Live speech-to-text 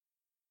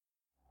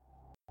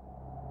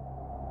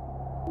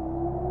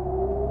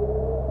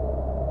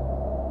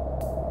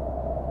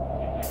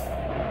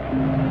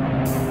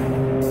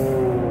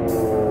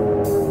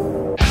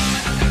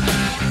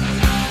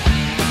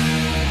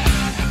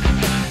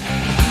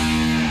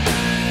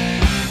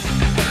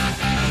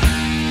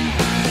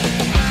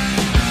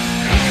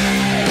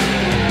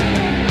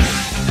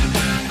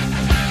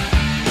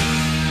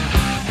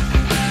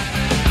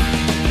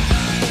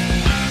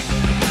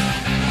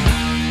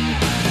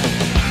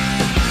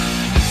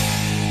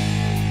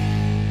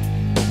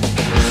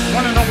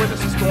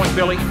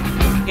Billy,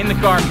 in the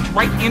garbage,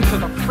 right into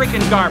the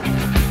freaking garbage.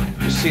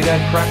 You see that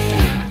crap?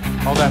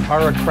 All that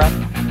horror crap?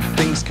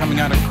 Things coming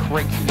out of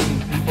crates eating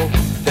people,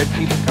 dead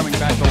people coming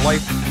back to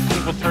life,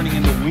 people turning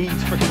into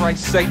weeds, for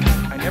Christ's sake.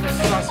 I never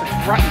saw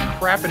such rotten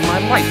crap in my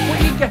life. Where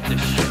do you get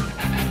this shit?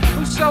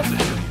 Who sells it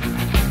to you?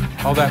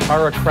 All that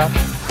horror crap?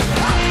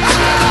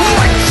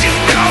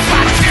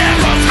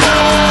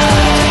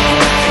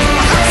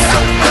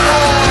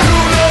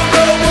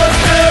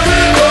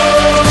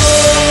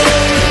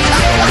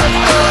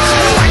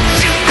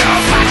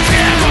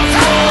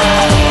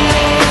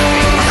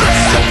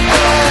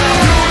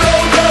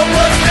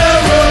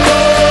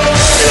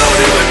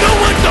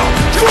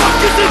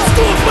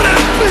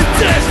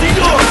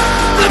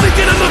 Let me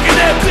get a look at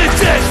that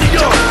bitch ass of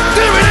yours.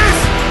 There it is.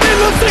 It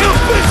looks like a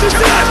bitch's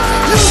ass.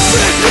 You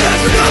bitch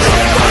ass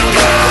motherfucker.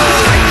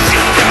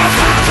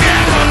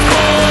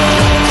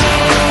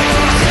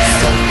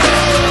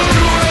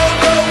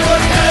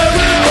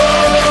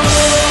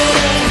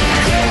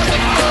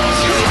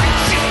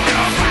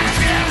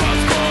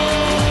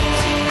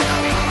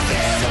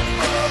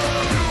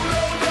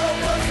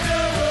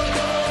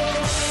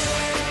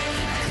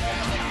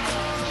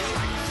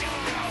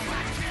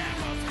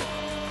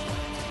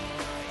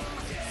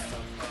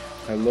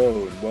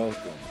 Hello and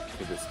welcome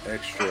to this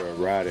extra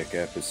erotic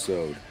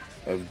episode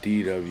of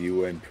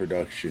DWN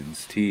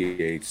Productions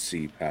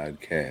THC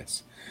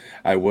Podcast.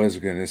 I was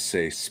going to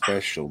say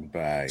special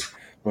by,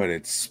 but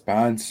it's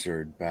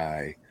sponsored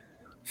by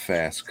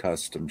Fast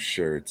Custom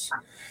Shirts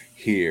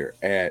here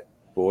at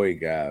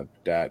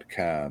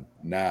boygob.com,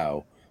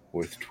 now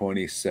with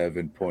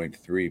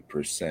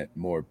 27.3%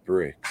 more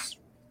bricks.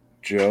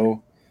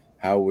 Joe,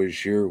 how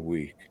was your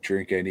week?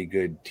 Drink any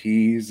good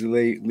teas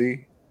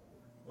lately?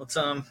 What's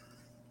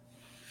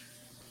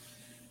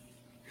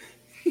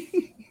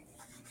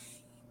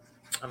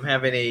I'm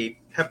having a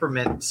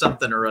peppermint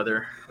something or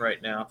other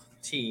right now,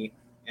 tea,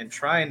 and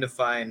trying to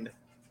find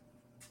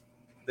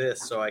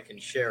this so I can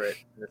share it.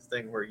 This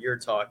thing where you're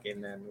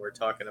talking and we're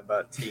talking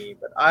about tea,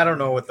 but I don't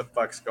know what the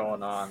fuck's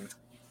going on.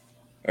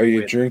 Are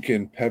you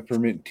drinking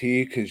peppermint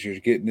tea because you're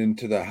getting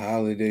into the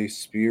holiday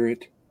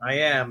spirit? I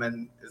am,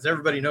 and as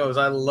everybody knows,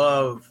 I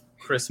love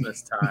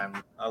Christmas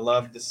time. I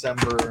love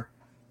December.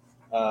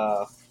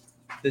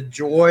 The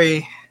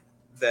joy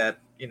that,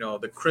 you know,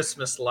 the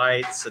Christmas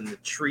lights and the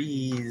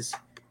trees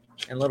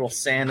and little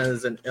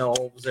Santas and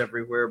elves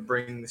everywhere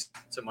brings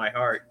to my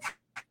heart.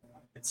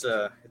 It's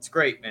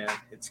great, man.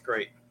 It's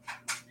great.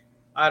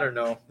 I don't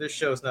know. This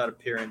show's not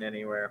appearing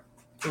anywhere.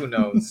 Who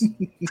knows?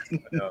 Who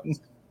knows?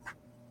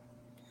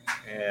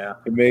 Yeah.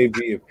 It may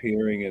be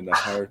appearing in the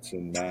hearts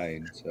and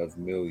minds of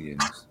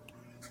millions.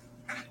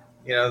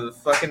 You know, the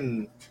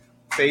fucking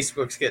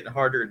Facebook's getting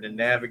harder to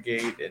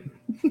navigate and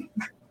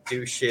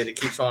do shit. It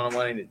keeps on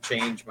wanting to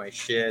change my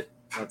shit.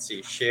 Let's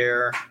see.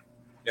 Share.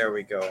 There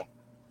we go.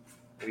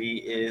 We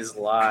is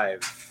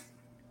live.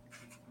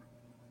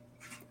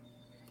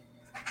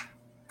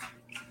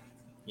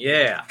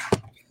 Yeah.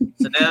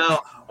 So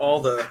now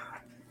all the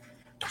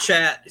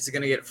chat is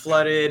going to get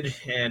flooded,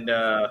 and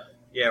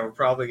yeah, we're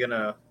probably going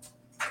to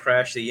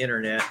crash the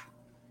internet.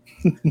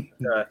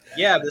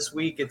 Yeah, this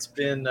week it's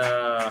been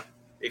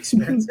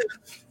expensive.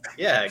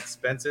 Yeah,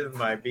 expensive.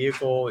 My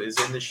vehicle is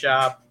in the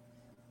shop,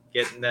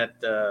 getting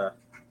that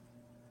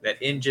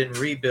engine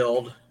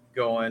rebuild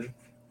going,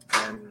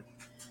 and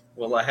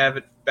will I have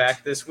it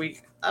back this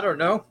week? I don't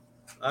know.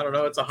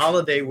 It's a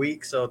holiday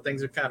week, so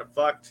things are kind of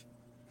fucked.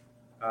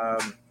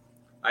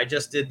 I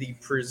just did the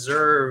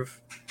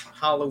Preserve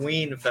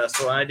Halloween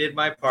Festival, and I did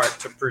my part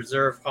to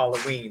preserve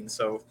Halloween.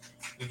 So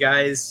you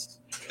guys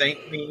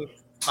thank me.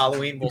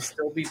 Halloween will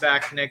still be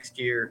back next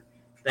year,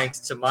 thanks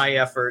to my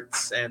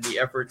efforts and the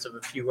efforts of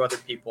a few other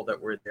people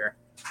that were there.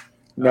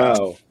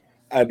 Now,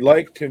 I'd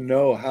like to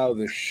know how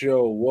the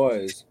show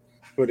was,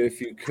 but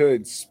if you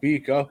could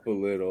speak up a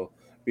little,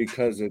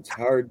 because it's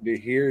hard to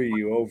hear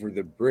you over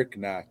the brick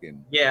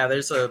knocking. Yeah,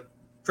 there's a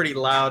pretty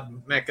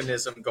loud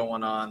mechanism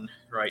going on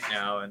right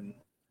now, and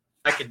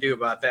I can do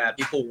about that.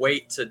 People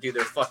wait to do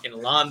their fucking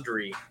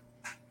laundry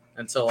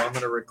until I'm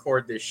going to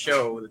record this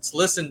show that's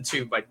listened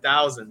to by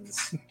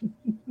thousands,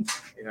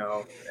 you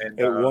know. And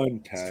At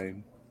one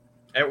time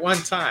it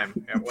was,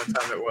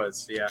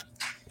 yeah.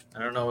 I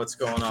don't know what's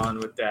going on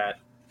with that.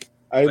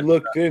 I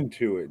looked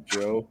into it,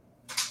 Joe.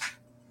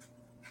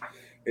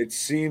 It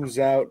seems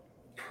out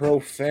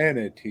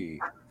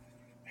profanity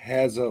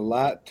has a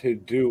lot to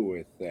do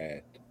with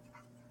that.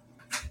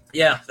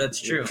 Yeah, that's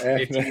true.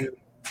 If you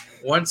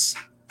once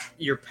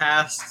you're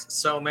past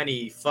so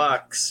many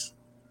fucks,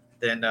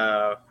 then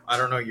I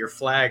don't know, you're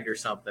flagged or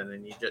something,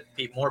 and you just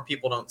more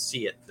people don't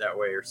see it that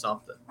way or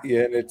something.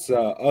 Yeah, and it's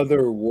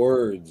other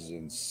words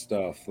and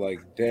stuff like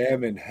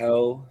damn and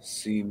hell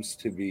seems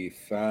to be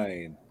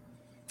fine.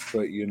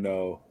 But you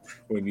know,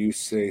 when you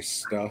say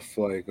stuff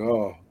like,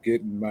 oh,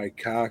 getting my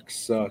cock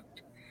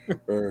sucked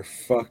or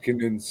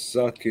fucking and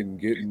sucking,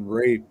 getting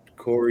raped,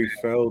 Corey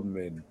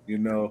Feldman, you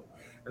know.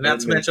 And not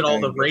to then they mention all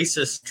the kinda-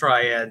 racist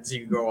triads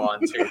you go on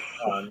to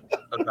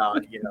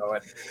about, you know,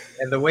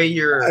 and the way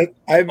you're.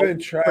 I've been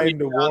trying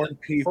to down warn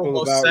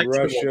people about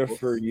homosexual. Russia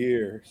for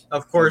years.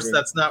 Of course, I've been-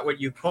 that's not what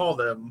you call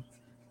them.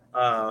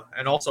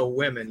 And also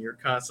women. You're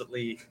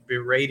constantly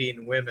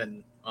berating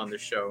women on the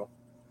show.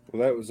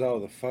 Well, that was all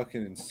the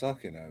fucking and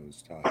sucking I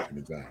was talking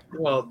about.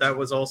 Well, that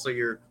was also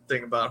your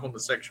thing about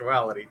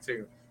homosexuality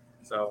too.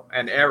 So,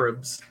 and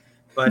Arabs.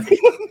 But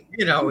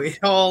you know, we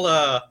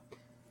all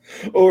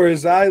Or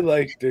as I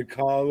like to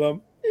call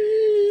them.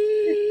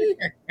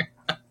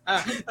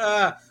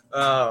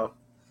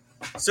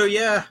 so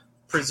yeah,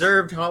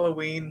 preserved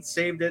Halloween,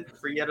 saved it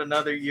for yet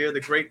another year.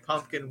 The Great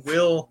Pumpkin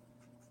will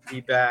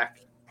be back.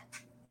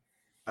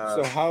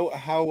 So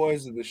how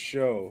was the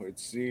show? It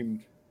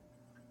seemed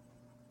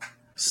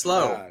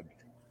Slow. odd.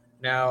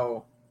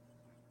 Now,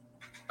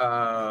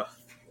 I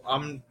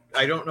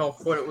don't know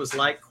what it was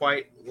like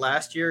quite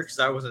last year because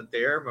I wasn't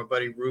there. My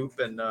buddy Roop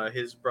and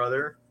his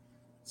brother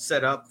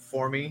set up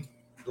for me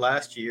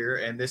last year,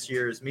 and this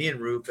year is me and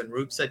Roop. And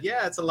Roop said,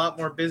 "Yeah, it's a lot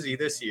more busy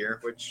this year,"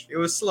 which it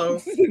was slow.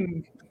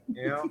 You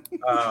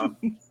know,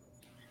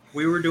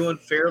 we were doing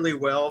fairly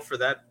well for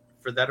that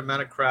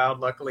amount of crowd.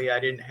 Luckily, I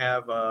didn't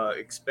have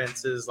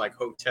expenses like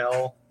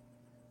hotel,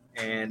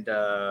 and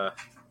I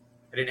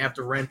didn't have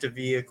to rent a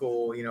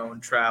vehicle, you know,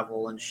 and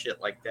travel and shit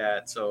like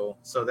that. So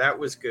that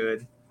was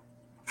good.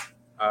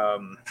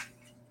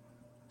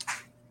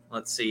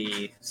 Let's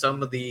see,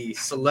 some of the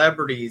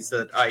celebrities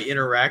that I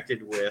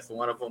interacted with.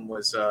 One of them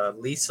was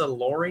Lisa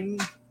Loring,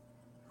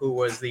 who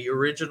was the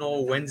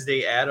original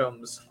Wednesday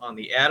Addams on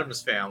the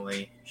Addams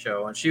Family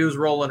show, and she was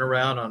rolling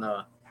around on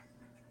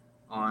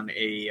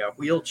a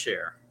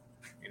wheelchair,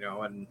 you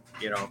know, and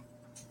you know,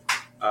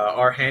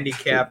 our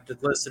handicapped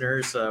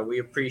listeners, we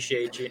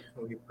appreciate you.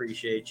 We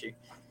appreciate you.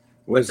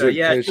 Was But, it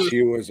yeah, because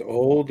she was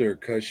old or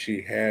because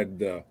she had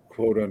the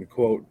quote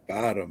unquote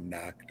bottom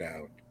knocked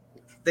out?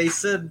 They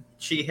said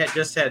she had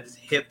just had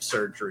hip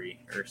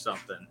surgery or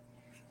something.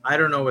 I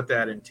don't know what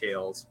that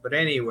entails. But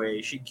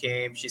anyway, she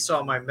came. She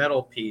saw my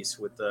metal piece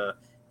with the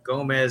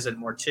Gomez and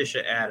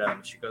Morticia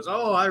Adams. She goes,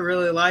 "Oh, I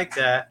really like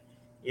that.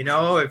 You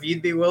know, if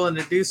you'd be willing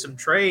to do some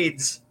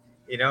trades,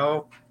 you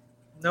know."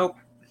 Nope.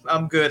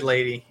 I'm good,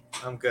 lady.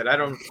 I'm good. I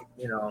don't,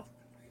 you know,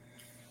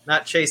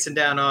 not chasing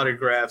down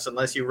autographs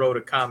unless you wrote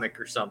a comic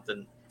or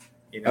something.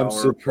 You know, I'm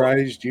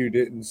surprised you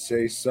didn't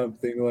say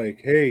something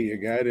like, "Hey, you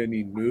got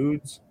any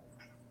nudes?"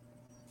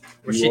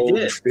 Well, You she old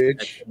did.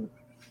 bitch.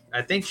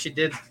 I think she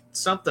did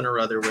something or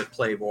other with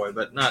Playboy,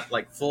 but not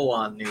like full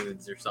on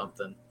nudes or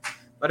something.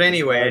 But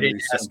anyway, I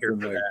didn't ask her Something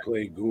for like that.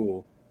 Play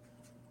Ghoul.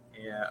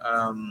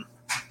 Yeah.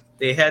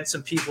 They had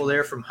some people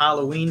there from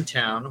Halloween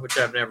Town, which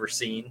I've never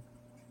seen,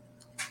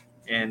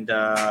 and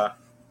I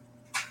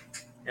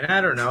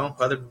don't know,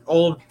 other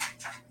old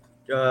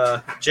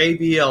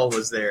JBL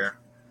was there.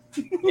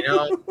 You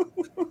know,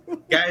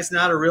 guy's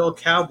not a real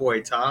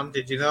cowboy, Tom.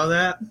 Did you know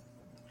that?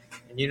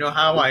 And you know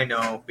how I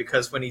know?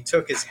 Because when he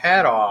took his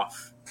hat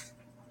off,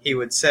 he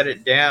would set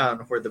it down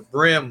where the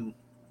brim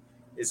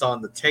is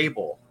on the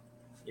table.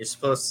 You're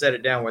supposed to set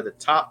it down where the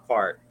top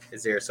part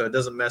is there so it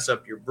doesn't mess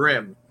up your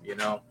brim, you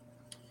know?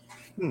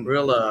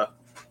 Real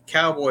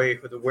cowboy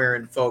with the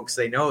wearing folks,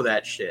 they know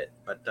that shit.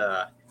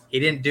 But he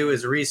didn't do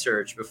his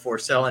research before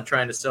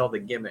trying to sell the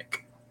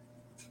gimmick.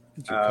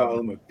 Did you call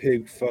him a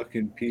pig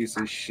fucking piece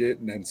of shit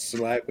and then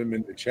slap him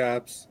in the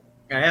chops?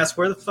 I asked,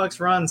 where the fuck's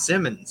Ron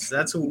Simmons?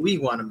 That's who we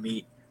want to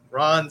meet.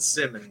 Ron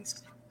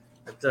Simmons.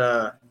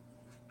 But,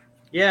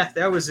 yeah,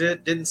 that was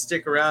it. Didn't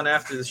stick around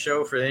after the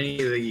show for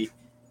any of the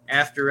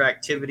after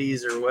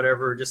activities or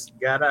whatever. Just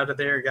got out of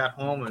there, got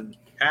home, and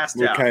passed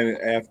What out. kind of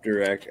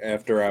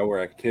after hour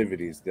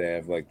activities they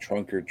have, like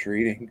trunk or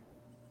treating?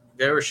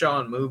 They were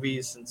showing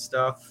movies and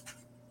stuff.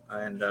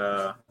 And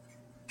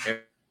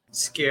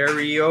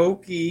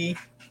karaoke.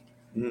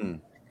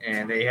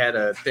 And they had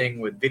a thing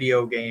with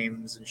video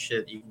games and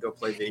shit. You can go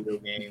play video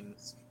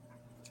games.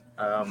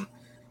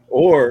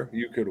 Or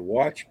you could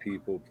watch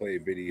people play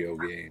video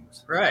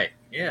games. Right.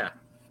 Yeah.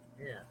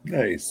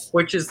 Nice.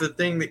 Which is the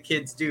thing that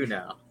kids do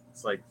now.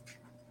 It's like,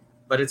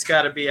 but it's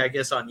got to be, I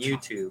guess, on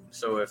YouTube.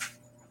 So if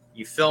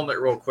you film it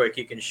real quick,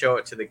 you can show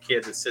it to the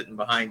kid that's sitting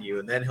behind you,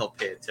 and then he'll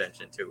pay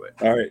attention to it.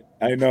 All right.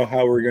 I know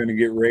how we're going to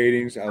get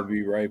ratings. I'll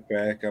be right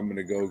back. I'm going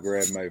to go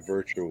grab my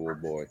virtual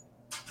boy.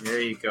 There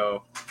you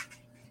go.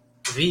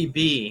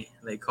 VB,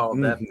 they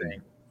called that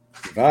thing.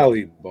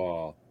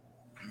 Volleyball.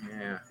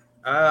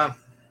 Yeah.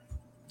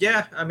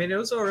 Yeah, I mean, it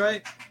was all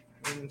right.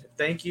 And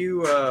thank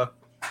you,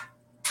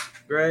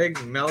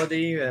 Greg,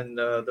 Melody, and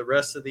the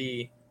rest of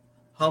the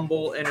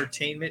Humble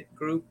Entertainment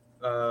group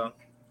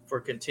for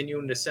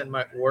continuing to send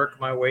my work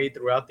my way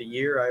throughout the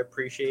year. I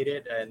appreciate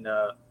it, and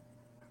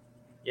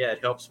yeah, it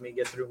helps me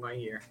get through my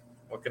year.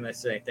 What can I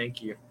say?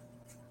 Thank you.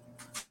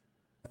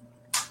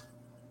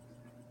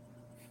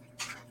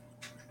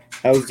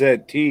 How's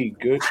that tea?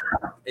 Good?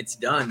 It's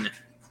done.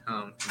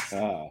 Ah. Yeah.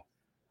 Well,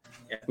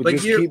 But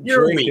just your keep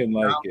your drinking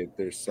week, like how, it.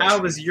 There's how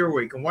something. was your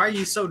week, and why are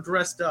you so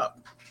dressed up?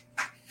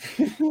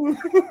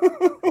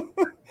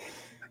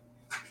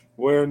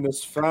 Wearing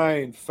this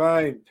fine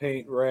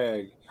paint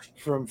rag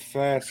from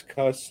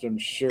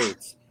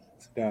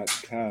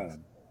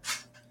FastCustomShirts.com.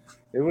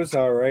 It was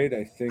all right.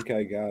 I think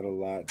I got a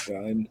lot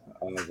done.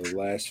 The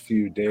last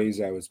few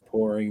days, I was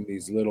pouring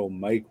these little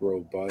micro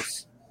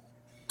busts.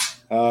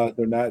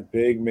 They're not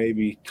big,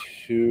 maybe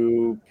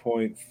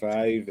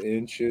 2.5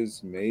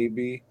 inches,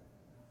 maybe.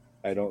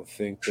 I don't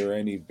think they're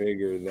any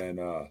bigger than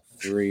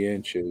 3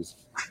 inches.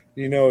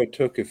 You know, it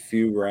took a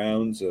few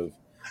rounds of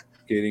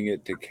getting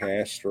it to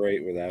cast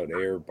right without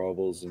air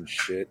bubbles and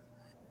shit.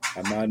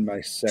 I'm on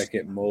my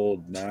second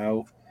mold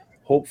now.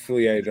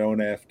 Hopefully, I don't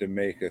have to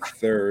make a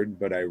third,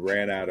 but I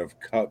ran out of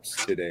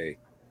cups today.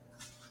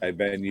 I've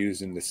been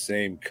using the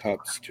same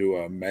cups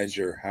to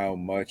measure how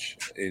much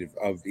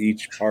of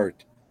each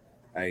part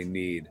I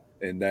need.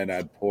 And then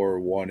I'd pour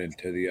one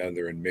into the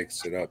other and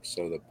mix it up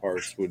so the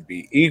parts would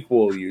be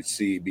equal, you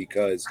see,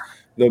 because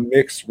the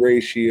mix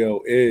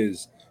ratio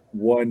is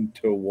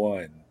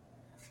 1-to-1.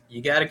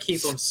 You got to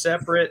keep them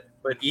separate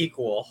but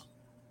equal.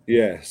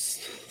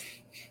 Yes.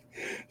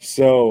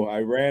 So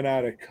I ran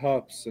out of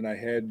cups and I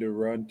had to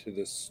run to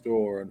the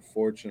store.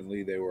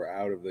 Unfortunately, they were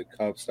out of the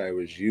cups I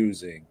was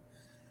using.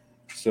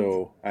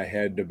 So I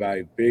had to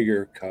buy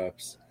bigger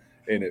cups,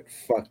 and it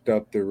fucked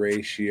up the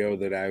ratio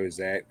that I was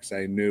at because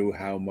I knew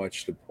how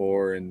much to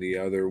pour in the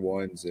other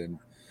ones. And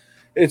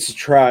it's a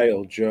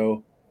trial,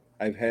 Joe.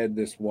 I've had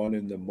this one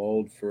in the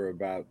mold for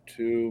about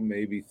 2,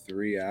 maybe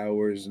 3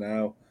 hours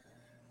now.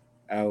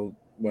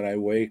 When I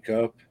wake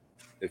up,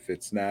 if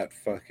it's not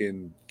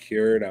fucking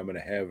cured, I'm gonna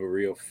have a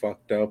real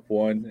fucked up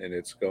one, and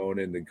it's going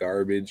in the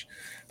garbage.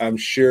 I'm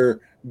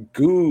sure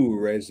goo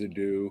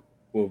residue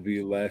will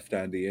be left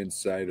on the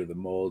inside of the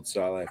mold,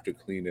 so I'll have to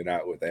clean it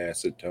out with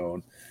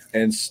acetone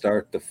and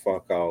start the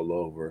fuck all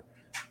over.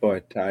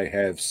 But I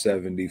have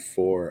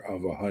 74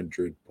 of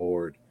 100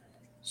 poured,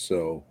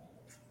 so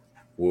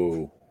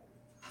woo.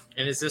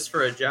 And is this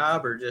for a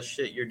job or just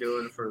shit you're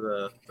doing for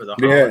the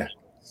Yeah, holidays?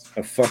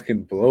 a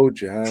fucking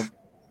blowjob.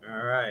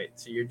 All right,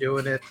 so you're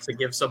doing it to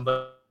give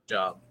somebody a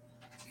job.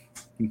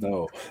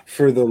 No,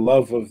 for the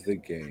love of the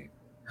game.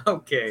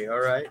 Okay,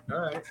 all right.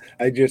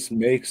 I just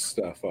make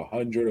stuff,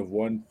 100 of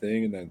one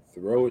thing, and then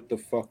throw it the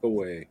fuck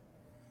away,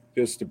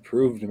 just to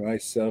prove to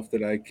myself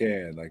that I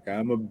can. Like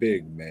I'm a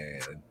big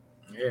man.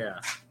 Yeah.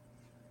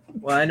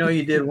 Well, I know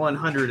you did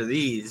 100 of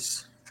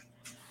these.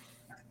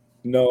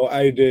 No,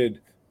 I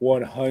did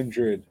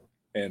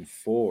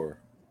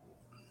 104.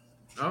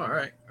 All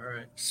right.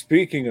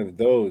 Speaking of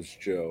those,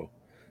 Joe,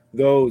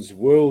 those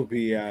will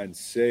be on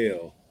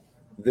sale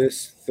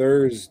this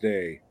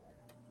Thursday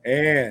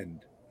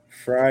and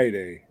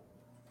Friday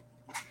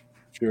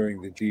during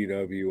the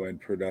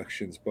DWN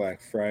Productions Black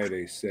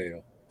Friday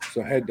sale.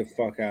 So head the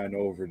fuck on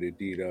over to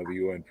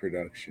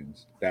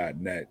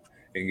dwnproductions.net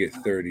and get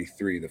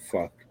 33 the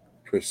fuck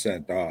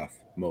 % off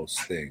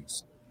most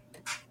things.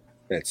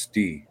 That's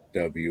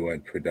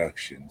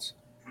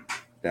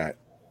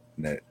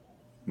dwnproductions.net,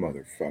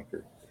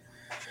 motherfucker.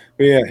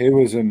 But yeah, it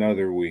was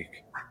another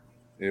week.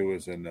 It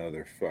was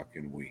another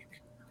fucking week.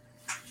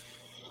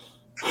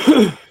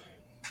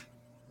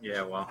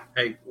 Yeah, well,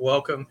 hey,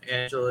 welcome,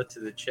 Angela, to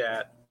the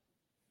chat.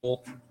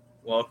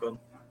 Welcome.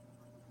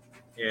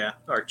 Yeah,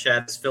 our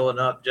chat is filling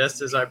up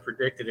just as I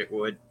predicted it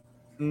would.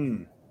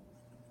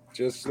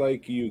 Just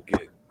like you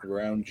get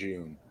around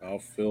June, all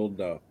filled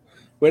up.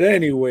 But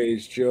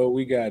anyways, Joe,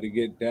 we got to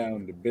get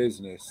down to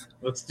business.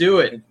 Let's do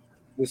it.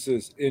 This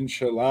is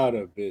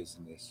enchilada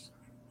business.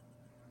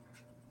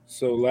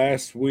 So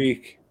last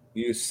week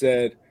you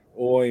said,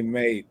 "Oi,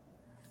 mate,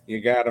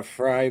 you got to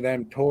fry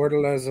them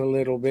tortillas a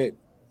little bit.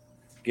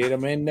 Get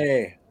them in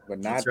there, but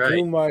not That's right.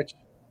 too much.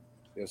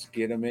 Just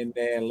get them in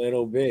there a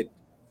little bit."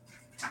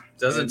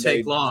 Doesn't And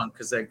take long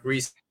because that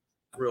grease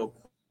real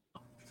quick.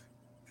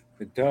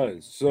 It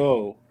does.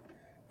 So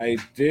I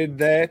did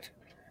that,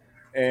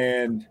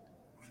 and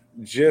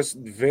just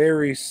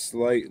very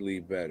slightly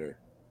better.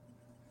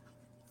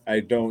 I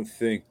don't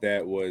think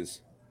that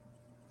was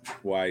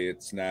why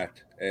it's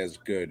not as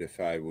good if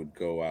I would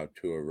go out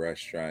to a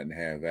restaurant and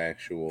have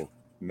actual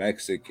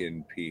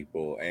Mexican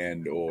people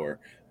and or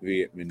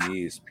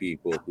Vietnamese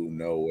people who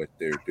know what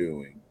they're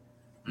doing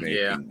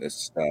making this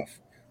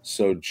stuff.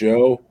 So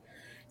Joe,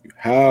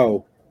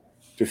 how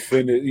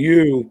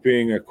you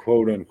being a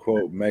quote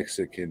unquote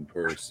Mexican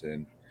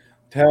person,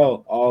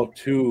 tell all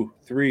 2,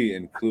 3,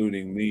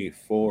 including me,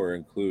 4,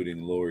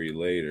 including Lori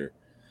later,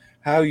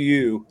 how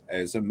you,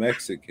 as a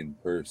Mexican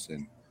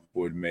person,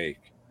 would make,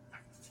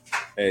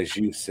 as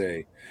you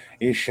say,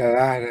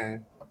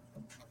 enchilada.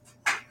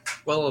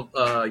 Well,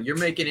 you're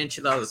making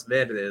enchiladas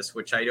verdes,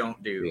 which I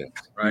don't do, Yes,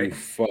 right? you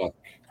fuck.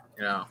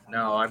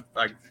 No,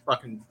 I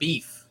fucking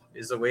beef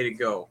is the way to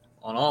go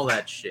on all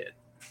that shit.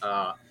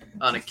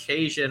 On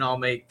occasion, I'll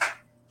make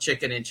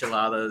chicken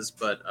enchiladas,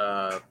 but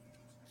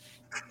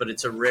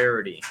it's a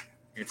rarity.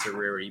 It's a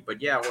rarity.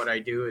 But yeah, what I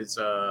do is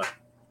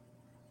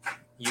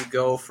you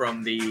go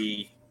from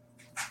the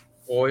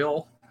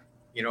oil,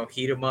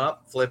 heat them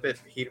up, flip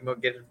it, heat them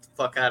up, get it the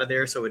fuck out of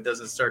there so it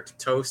doesn't start to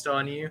toast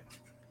on you.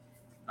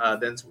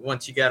 Then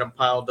once you got them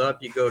piled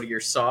up, you go to your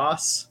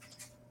sauce,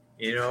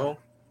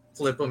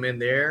 flip them in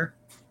there,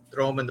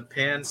 throw them in the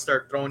pan,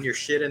 start throwing your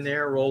shit in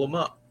there, roll them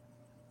up.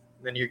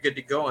 Then you're good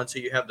to go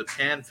until you have the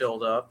pan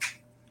filled up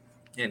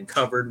and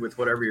covered with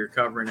whatever you're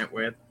covering it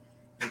with,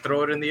 and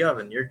throw it in the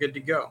oven. You're good to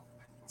go.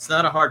 It's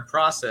not a hard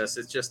process.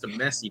 It's just a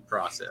messy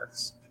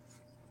process.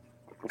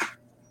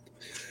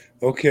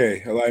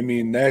 Okay, well, I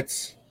mean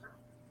that's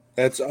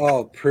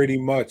all pretty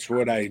much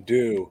what I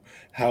do.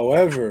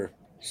 However,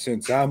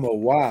 since I'm a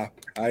wop,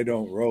 I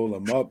don't roll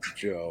them up,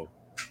 Joe.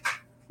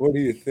 What do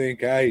you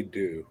think I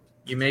do?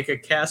 You make a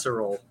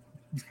casserole.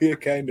 You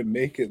kind of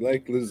make it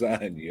like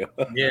lasagna.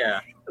 Yeah.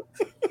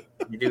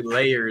 You do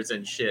layers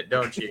and shit,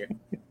 don't you?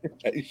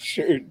 I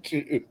sure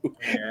do.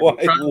 Yeah,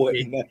 Why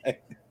wouldn't I?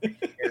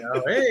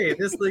 Hey,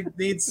 this thing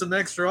needs some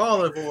extra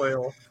olive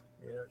oil.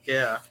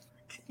 Yeah.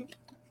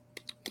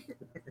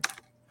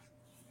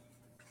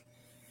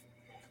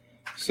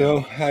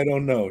 So, I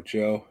don't know,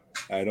 Joe.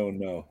 I don't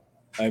know.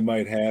 I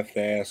might have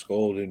to ask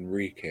old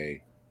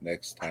Enrique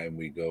next time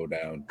we go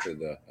down to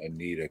the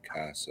Anita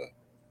Casa.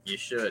 You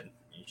should.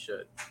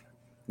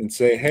 And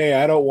say, hey,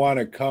 I don't want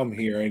to come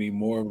here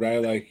anymore, but I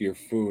like your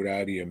food.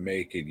 How do you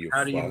make it,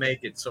 How do you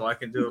make it so I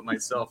can do it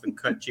myself and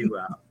cut you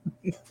out?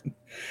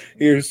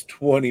 Here's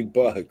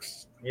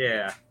 $20.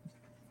 Yeah.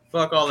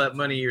 Fuck all that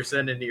money you're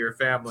sending to your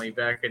family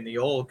back in the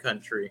old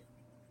country.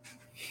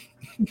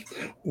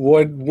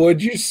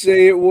 What'd you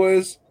say it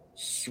was?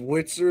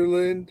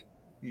 Switzerland?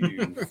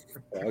 You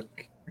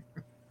fuck.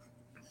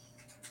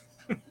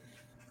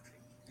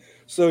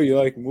 So you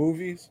like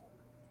movies?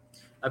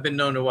 I've been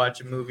known to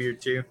watch a movie or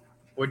two.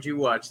 What'd you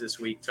watch this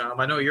week, Tom?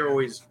 I know you're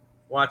always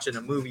watching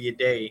a movie a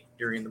day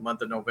during the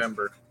month of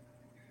November.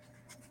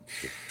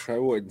 I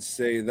wouldn't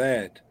say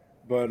that.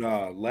 But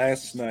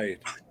last night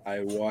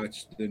I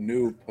watched the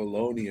new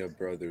Polonia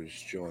Brothers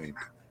joint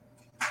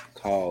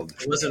called...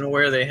 I wasn't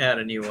aware they had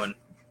a new one.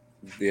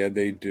 Yeah,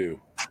 they do.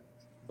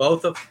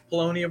 Both of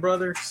Polonia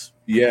Brothers?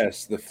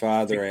 Yes, the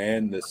father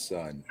and the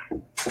son.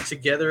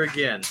 Together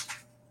again.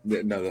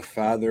 No, the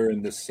father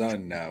and the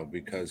son now,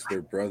 because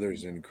they're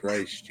brothers in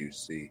Christ, you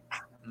see.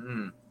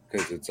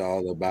 Because it's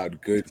all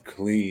about good,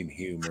 clean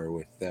humor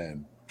with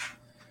them.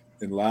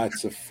 And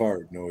lots of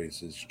fart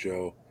noises,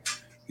 Joe.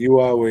 You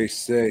always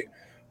say,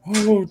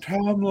 oh,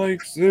 Tom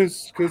likes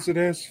this because it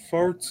has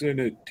farts in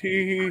it.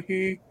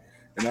 Tee-hee-hee.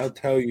 And I'll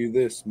tell you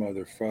this,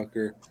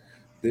 motherfucker.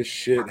 This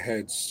shit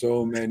had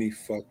so many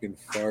fucking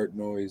fart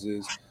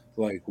noises,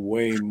 like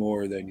way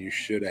more than you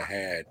should have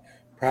had.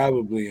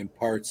 Probably in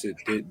parts it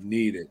didn't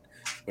need it.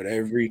 But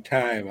every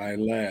time I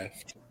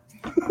laughed.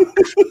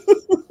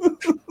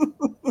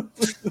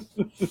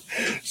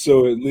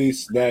 So at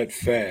least that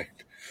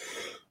fact,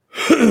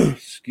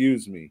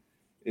 excuse me,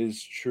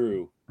 is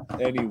true.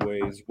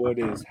 Anyways, what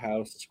is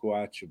House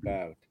Squatch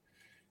about?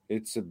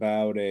 It's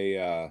about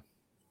a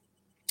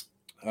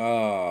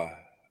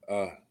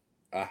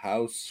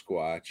house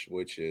squatch,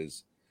 which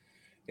is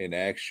in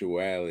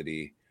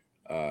actuality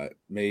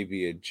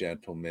maybe a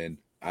gentleman,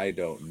 I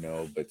don't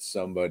know, but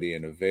somebody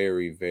in a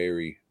very,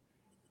 very,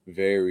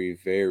 very,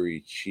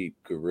 very cheap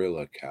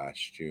gorilla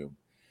costume.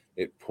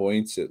 It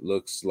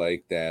looks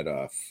like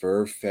that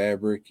fur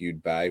fabric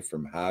you'd buy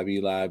from Hobby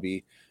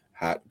Lobby,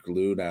 hot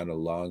glued on a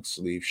long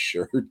sleeve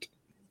shirt.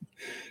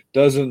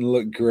 Doesn't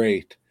look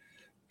great,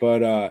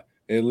 but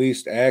at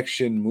least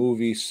action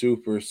movie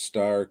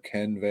superstar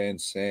Ken Van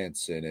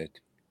Sant's in it.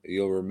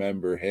 You'll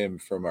remember him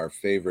from our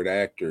favorite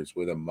actors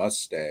with a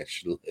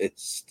mustache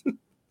list.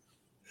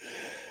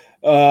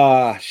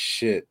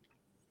 Shit.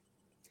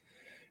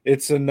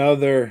 It's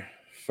another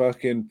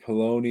fucking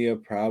Polonia,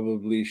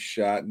 probably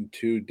shot in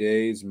 2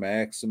 days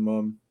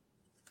maximum.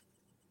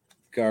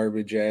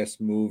 Garbage ass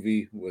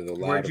movie with a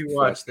lot Where'd of you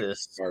watch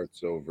this?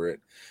 parts over it.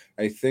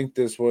 I think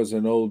this was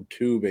an old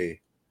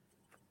Tubi.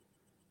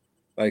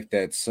 Like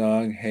that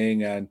song,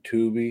 Hang On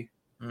Tubi.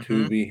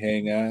 Tubi,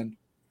 Hang On.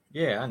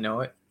 Yeah, I know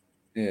it.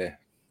 Yeah.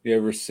 You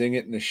ever sing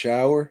it in the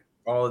shower?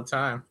 All the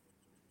time.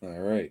 All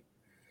right.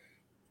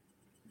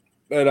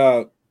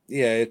 But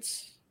yeah,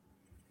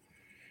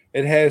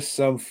 it has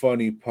some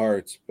funny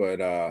parts,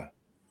 but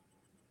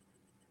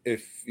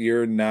if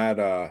you're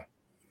not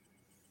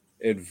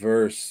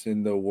adverse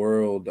in the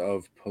world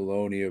of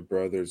Polonia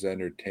Brothers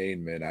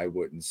Entertainment, I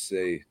wouldn't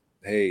say,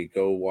 hey,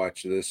 go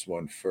watch this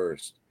one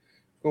first.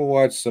 Go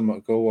watch some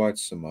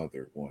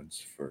other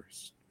ones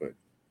first, but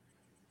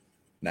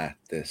not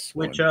this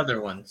one. Which other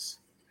ones?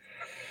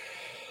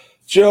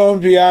 Joe, I'll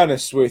be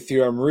honest with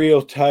you, I'm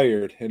real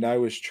tired, and I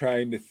was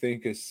trying to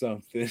think of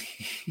something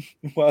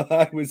while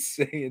I was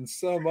saying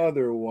some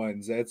other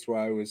ones. That's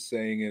why I was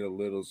saying it a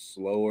little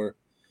slower.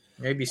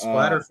 Maybe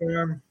Splatter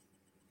Farm?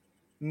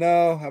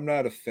 No, I'm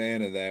not a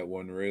fan of that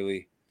one,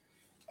 really.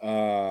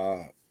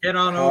 Head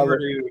on over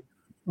to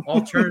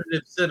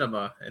Alternative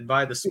Cinema and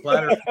buy the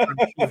Splatter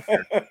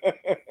feature.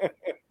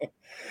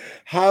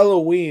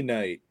 Halloween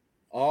Night,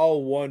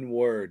 all one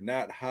word,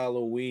 not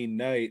Halloween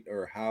Night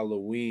or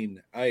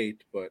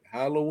Halloween-ite, but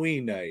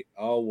Halloween Night,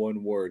 all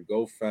one word.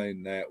 Go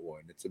find that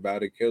one. It's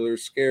about a killer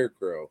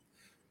scarecrow.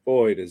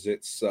 Boy, does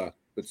it suck.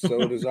 But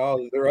so does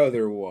all their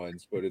other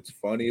ones. But it's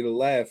funny to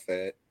laugh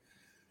at.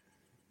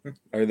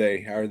 Are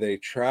they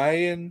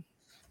trying?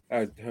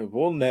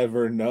 We'll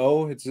never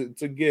know. It's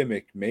a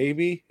gimmick.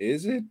 Maybe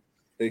is it?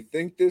 They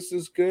think this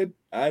is good.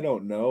 I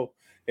don't know.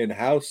 And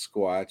House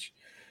Squatch,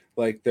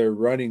 like their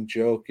running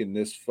joke in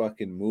this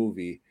fucking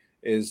movie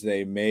is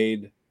they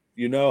made.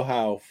 You know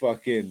how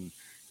fucking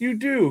you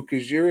do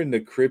because you're in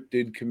the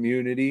cryptid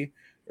community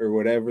or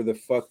whatever the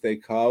fuck they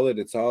call it.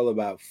 It's all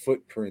about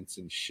footprints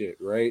and shit,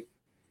 right?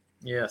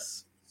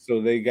 Yes.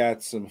 So they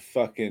got some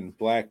fucking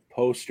black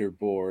poster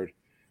board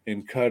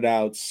and cut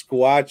out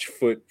Squatch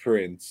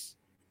footprints.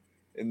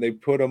 And they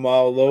put them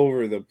all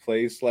over the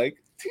place like,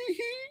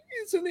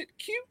 tee-hee, isn't it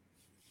cute?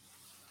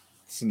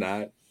 It's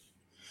not.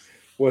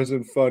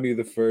 Wasn't funny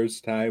the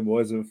first time.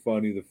 Wasn't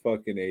funny the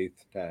fucking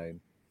 8th time.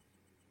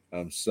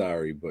 I'm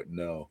sorry, but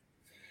no.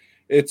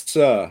 It's,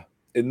 and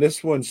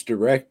this one's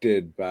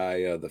directed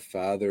by the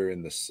father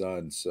and the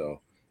son, so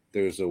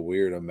there's a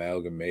weird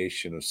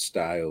amalgamation of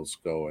styles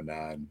going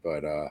on.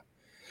 But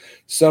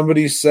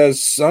somebody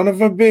says son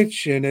of a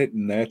bitch in it,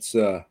 and that's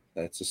a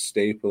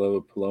staple of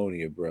a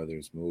Polonia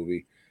Brothers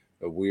movie.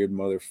 A weird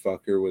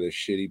motherfucker with a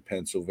shitty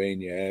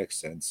Pennsylvania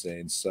accent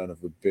saying son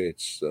of a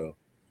bitch. So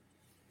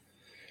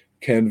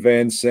Ken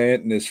Van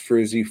Sant and his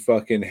frizzy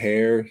fucking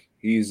hair,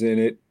 he's in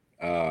it.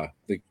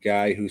 The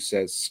guy who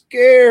says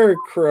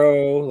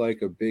scarecrow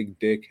like a big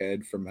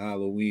dickhead from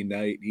Halloween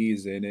Night,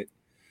 he's in it.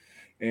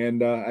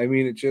 And I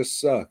mean, it just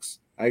sucks.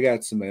 I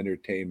got some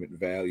entertainment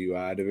value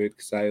out of it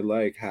because I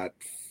like hot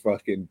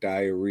fucking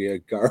diarrhea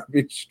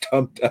garbage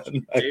dumped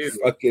on my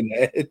fucking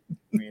head.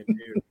 Me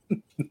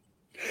too.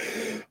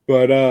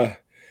 But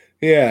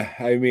yeah,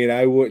 I mean,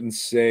 I wouldn't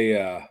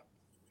say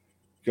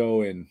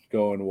go and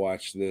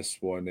watch this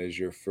one as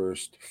your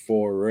first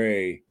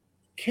foray,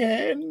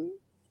 Ken,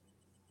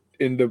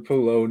 into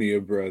Polonia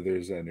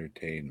Brothers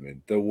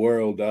Entertainment, the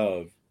world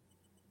of,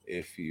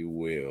 if you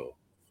will.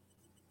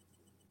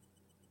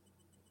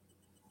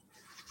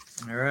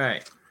 All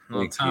right.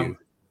 Well, Thank Tom, you.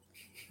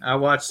 I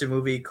watched a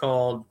movie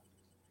called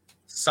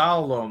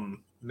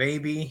Solemn.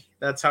 Maybe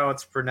that's how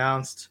it's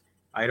pronounced.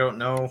 I don't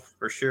know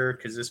for sure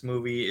because this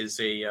movie is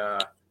a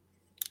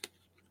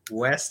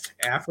West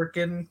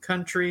African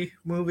country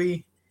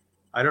movie.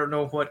 I don't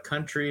know what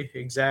country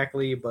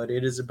exactly, but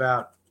it is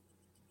about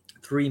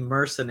 3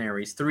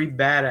 mercenaries, 3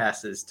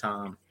 badasses,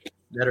 Tom,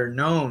 that are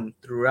known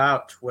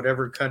throughout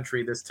whatever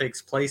country this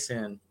takes place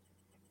in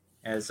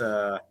as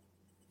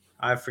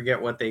I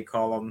forget what they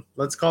call them.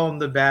 Let's call them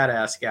the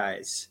badass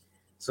guys.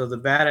 So the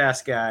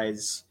badass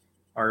guys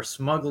are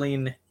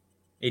smuggling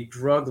a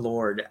drug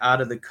lord out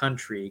of the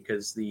country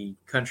because the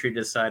country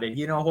decided,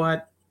 you know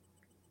what?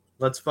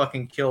 Let's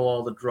fucking kill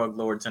all the drug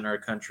lords in our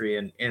country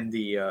and end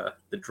the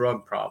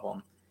drug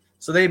problem.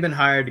 So they've been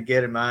hired to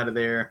get him out of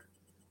there,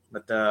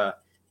 but the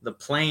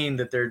plane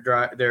that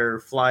they're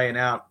flying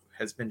out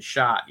has been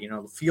shot. You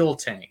know, the fuel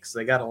tanks.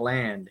 They got to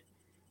land.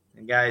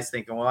 And guys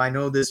thinking, well, I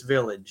know this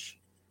village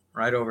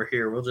right over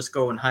here. We'll just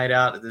go and hide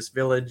out at this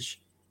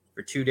village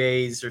for 2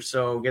 days or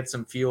so, get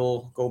some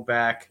fuel, go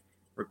back,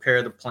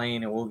 repair the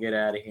plane, and we'll get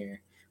out of here.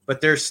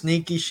 But there's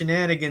sneaky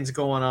shenanigans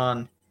going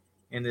on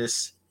in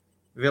this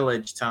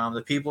village, Tom.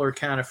 The people are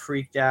kind of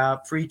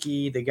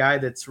freaky. The guy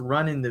that's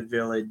running the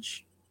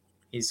village,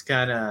 he's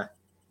kind of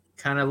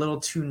a little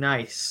too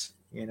nice,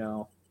 you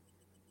know.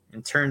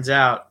 And turns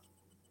out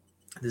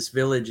this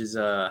village is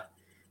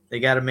they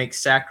got to make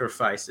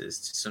sacrifices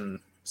to some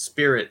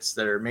spirits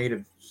that are made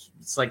of,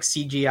 it's like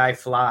CGI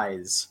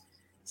flies.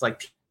 It's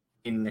like,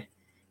 and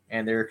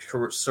they're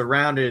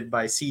surrounded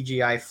by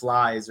CGI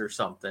flies or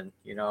something,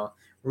 you know,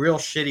 real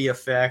shitty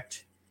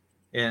effect.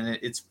 And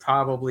it's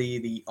probably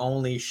the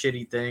only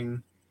shitty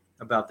thing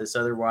about this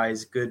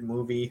otherwise good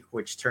movie,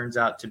 which turns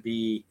out to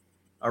be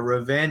a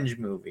revenge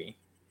movie,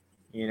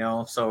 you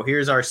know. So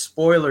here's our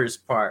spoilers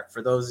part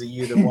for those of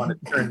you that want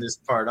to turn this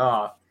part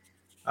off.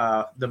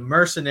 The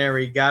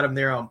mercenary got him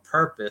there on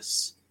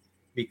purpose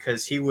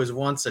because he was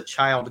once a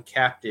child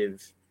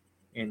captive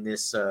in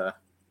this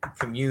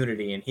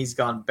community, and he's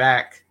gone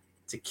back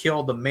to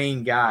kill the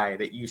main guy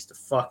that used to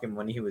fuck him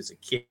when he was a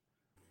kid.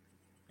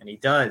 And he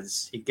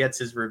does. He gets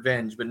his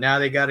revenge. But now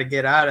they got to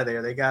get out of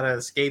there. They got to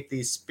escape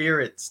these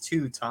spirits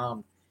too,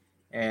 Tom.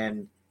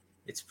 And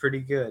it's pretty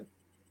good.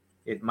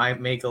 It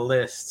might make a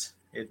list.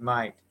 It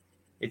might.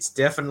 It's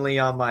definitely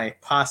on my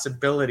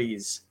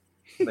possibilities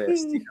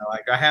list. You know,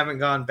 like I haven't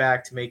gone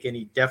back to make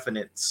any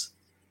definites,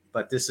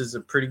 but this is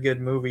a pretty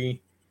good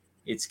movie.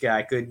 It's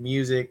got good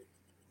music.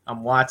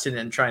 I'm watching it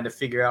and trying to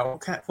figure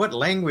out what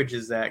language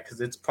is that,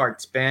 because it's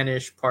part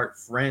Spanish, part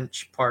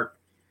French, part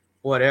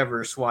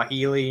whatever,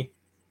 Swahili.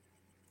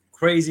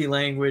 Crazy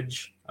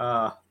language.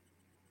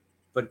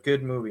 but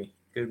good movie.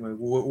 Good movie.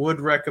 Would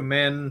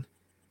recommend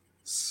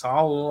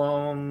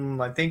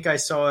Solemn. I think I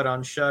saw it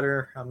on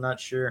Shutter. I'm not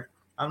sure.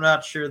 I'm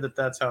not sure that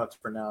that's how it's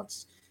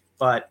pronounced.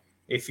 But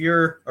if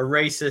you're a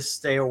racist,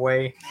 stay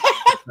away.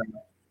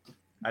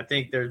 I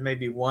think there's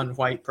maybe one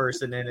white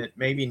person in it,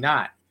 maybe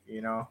not.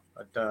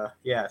 But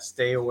yeah,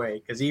 stay away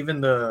because even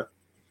the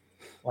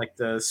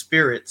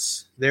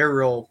spirits, they're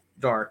real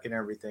dark and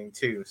everything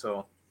too.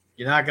 So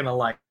you're not gonna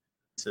like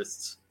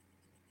racists.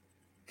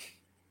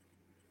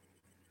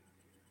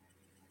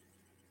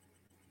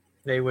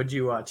 Hey, what'd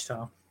you watch,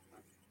 Tom?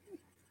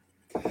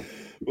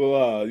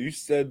 Well, you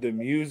said the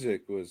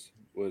music was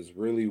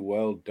really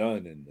well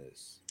done in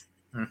this.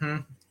 Mm-hmm.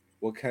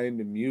 What kind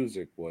of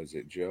music was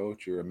it, Joe?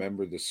 Do you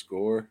remember the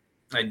score?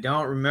 I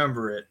don't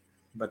remember it,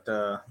 but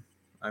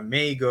I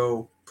may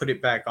go put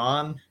it back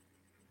on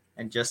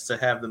and just to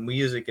have the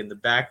music in the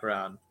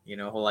background,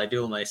 while I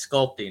do my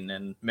sculpting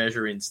and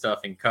measuring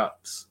stuff in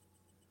cups.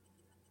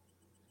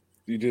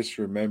 You just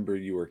remember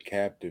you were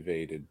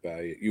captivated by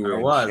it. You I were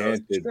was.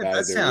 enchanted by That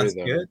the sounds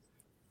rhythm. good.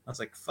 I was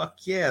like, fuck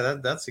yeah,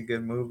 that's a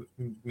good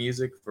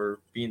music for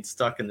being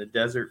stuck in the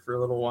desert for a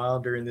little while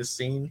during this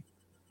scene.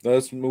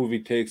 This movie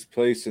takes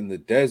place in the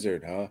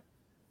desert, huh?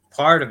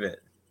 Part of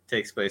it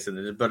takes place in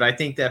the desert, but I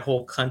think that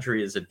whole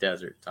country is a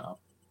desert, Tom.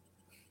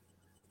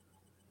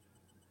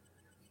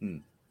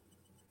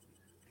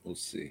 We'll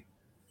see.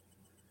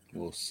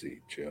 We'll see,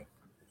 Joe.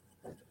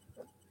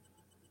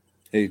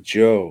 Hey,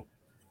 Joe.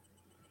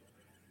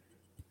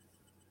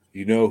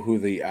 You know who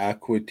the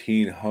Aqua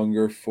Teen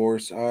Hunger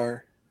Force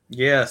are?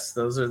 Yes,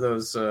 those are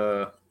those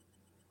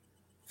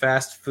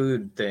fast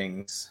food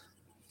things.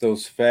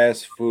 Those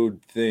fast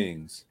food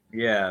things.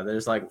 Yeah,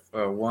 there's like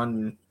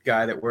one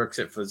guy that works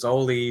at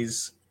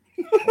Fazoli's,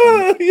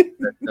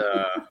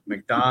 at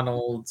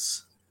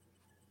McDonald's,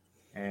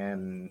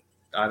 and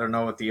I don't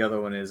know what the other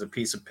one is, a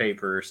piece of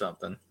paper or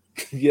something.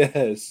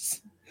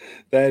 Yes,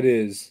 that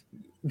is.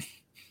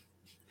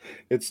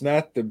 It's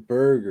not the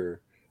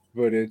burger,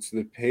 but it's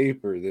the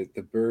paper that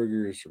the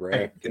burger is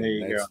wrapped There in.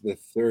 you That's the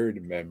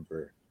third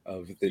member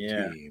of the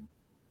Yeah. team.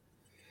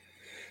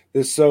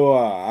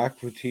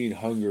 Aqua Teen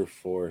Hunger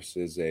Force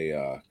is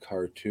a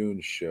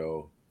cartoon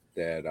show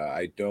that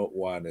I don't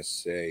want to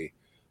say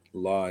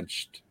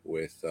launched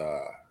with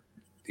the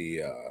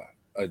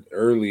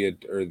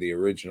the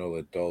original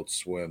Adult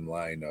Swim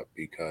lineup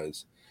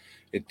because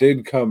it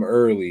did come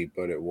early,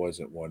 but it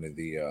wasn't one of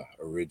the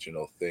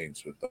original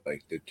things with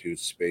like the two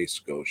Space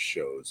Ghost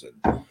shows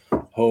and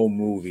home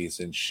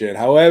movies and shit.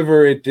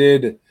 However, it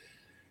did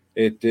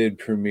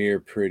premiere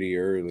pretty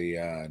early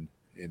on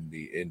in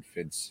the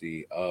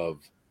infancy of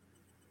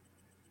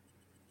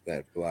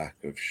that block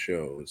of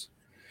shows.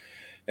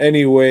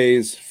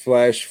 Anyways,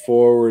 flash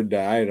forward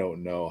to I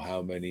don't know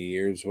how many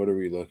years. What are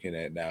we looking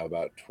at now?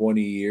 About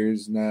 20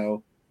 years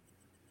now.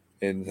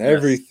 And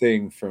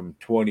everything from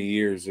 20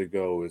 years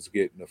ago is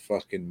getting a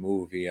fucking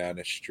movie on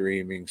a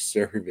streaming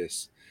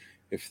service.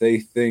 If they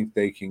think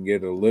they can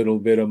get a little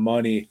bit of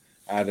money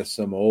out of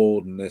some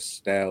old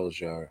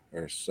nostalgia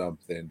or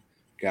something,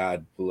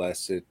 God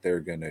bless it, they're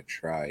going to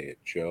try it,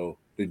 Joe.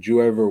 Did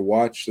you ever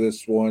watch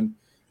this one?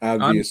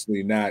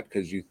 Obviously not,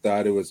 because you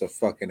thought it was a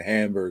fucking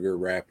hamburger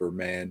wrapper,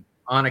 man.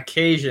 On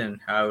occasion,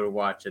 I would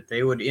watch it.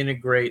 They would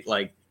integrate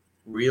like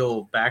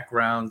real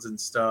backgrounds and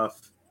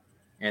stuff.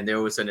 And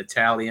there was an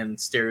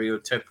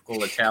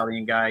stereotypical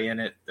Italian guy in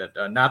it that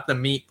not the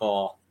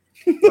meatball,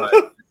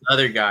 but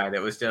another guy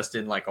that was just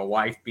in like a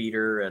wife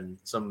beater and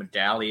some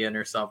medallion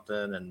or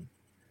something and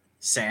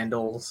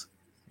sandals,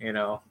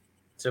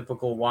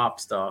 typical WAP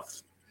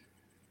stuff.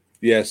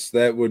 Yes,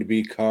 that would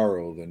be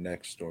Carl, the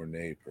next door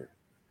neighbor.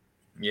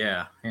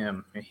 Yeah,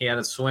 him. He had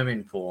a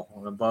swimming pool,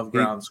 an above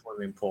ground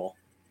swimming pool.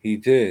 He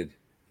did.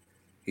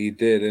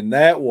 And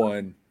that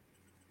one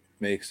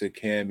makes a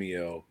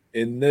cameo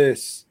in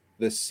this.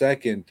 The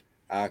second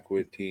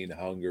Aqua Teen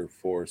Hunger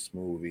Force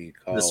movie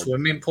called... The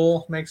swimming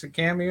pool makes a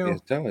cameo?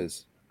 It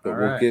does, but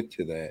we'll get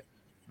to that.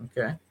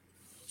 Okay.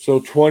 So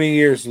 20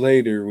 years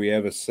later, we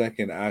have a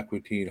second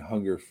Aqua Teen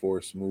Hunger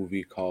Force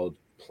movie called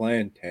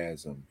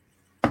Plantasm.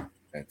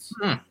 That's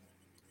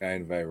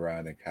kind of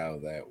ironic how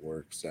that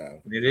works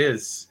out. It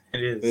is.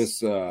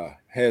 This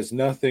has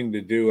nothing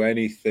to do,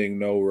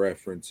 no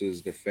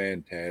references to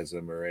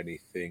Phantasm or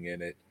anything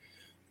in it.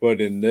 But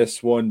in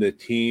this one, the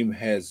team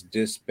has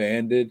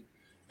disbanded.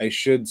 I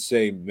should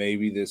say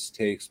maybe this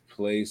takes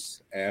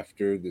place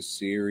after the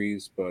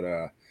series, but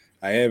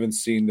I haven't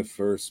seen the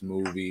first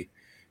movie,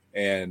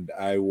 and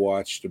I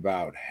watched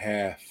about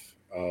half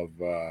of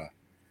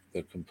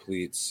the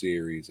complete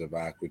series of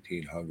Aqua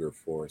Teen Hunger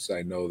Force.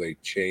 I know they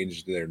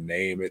changed their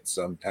name at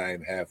some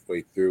time halfway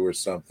through or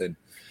something.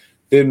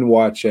 Didn't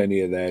watch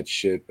any of that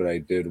shit, but I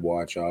did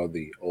watch all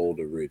the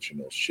old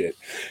original shit.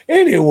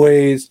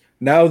 Anyways,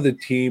 now the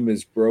team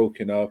is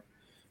broken up.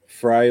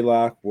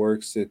 Frylock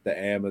works at the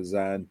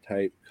Amazon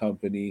type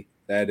company.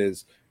 That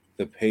is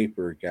the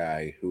paper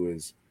guy who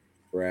is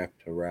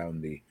wrapped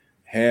around the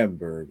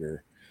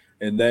hamburger.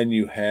 And then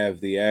you have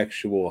the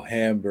actual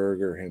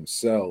hamburger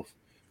himself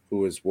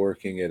who is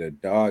working at a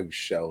dog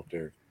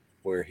shelter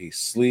where he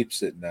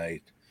sleeps at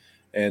night.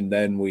 And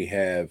then we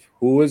have,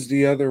 who was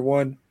the other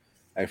one?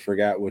 I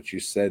forgot what you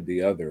said,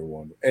 the other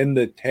one. And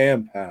the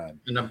tampon.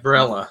 An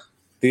umbrella.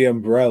 The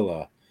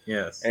umbrella.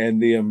 Yes.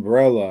 And the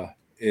umbrella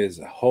is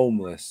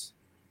homeless,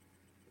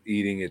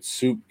 eating at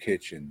soup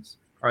kitchens.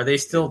 Are they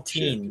still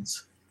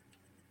teens?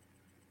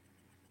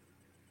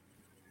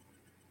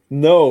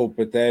 No,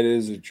 but that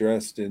is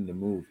addressed in the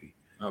movie.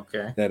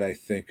 Okay. That I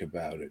think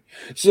about it.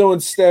 So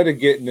instead of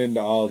getting into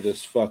all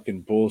this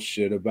fucking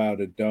bullshit about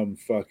a dumb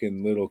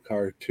fucking little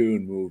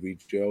cartoon movie,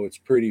 Joe, it's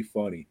pretty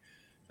funny.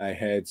 I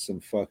had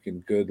some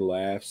fucking good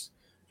laughs.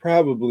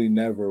 Probably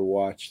never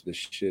watch the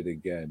shit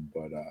again,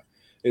 but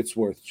it's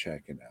worth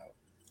checking out.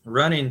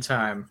 Running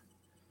time.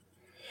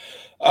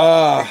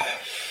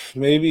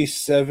 Maybe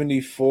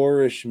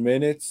 74-ish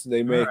minutes.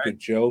 They make right. a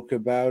joke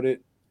about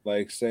it.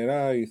 Like saying,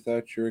 you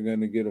thought you were going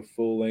to get a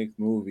full-length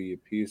movie, you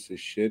piece of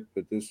shit,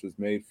 but this was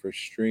made for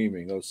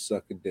streaming. Oh,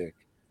 suck a dick.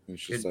 And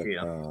it's just Good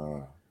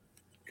like,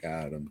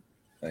 got him,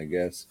 I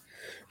guess.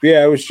 But yeah,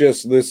 I was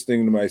just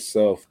listening to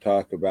myself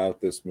talk about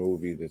this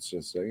movie that's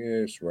just like,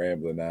 it's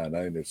rambling on.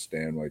 I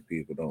understand why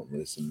people don't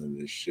listen to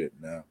this shit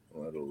now,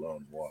 let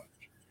alone watch.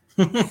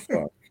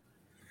 Fuck.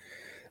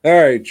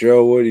 All right,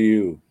 Joe, what do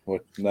you?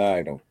 What? Nah,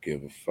 I don't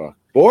give a fuck.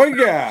 Boy,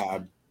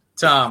 God.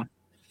 Tom.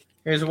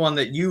 Here's one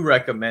that you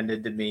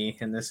recommended to me,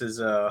 and this is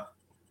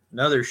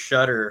another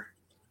Shudder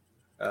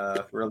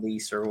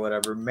release or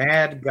whatever.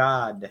 Mad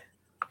God.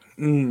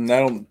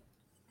 I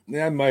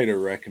might have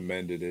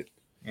recommended it.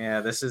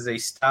 Yeah, this is a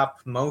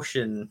stop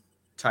motion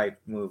type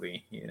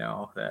movie. You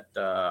know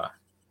that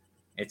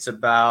it's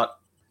about.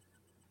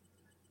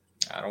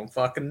 I don't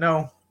fucking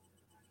know.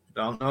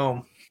 Don't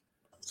know.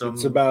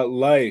 It's about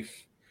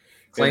life.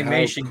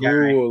 Claymation and how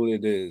cool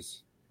it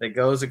is. That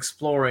goes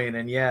exploring,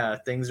 and yeah,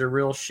 things are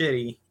real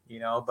shitty. You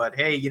know, but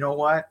hey, you know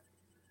what?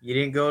 You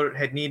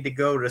didn't need to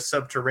go to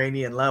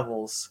subterranean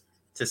levels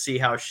to see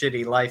how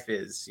shitty life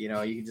is. You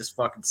know, you can just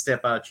fucking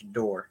step out your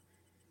door.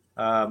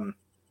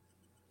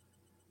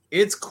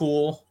 It's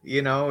cool.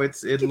 You know,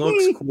 it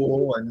looks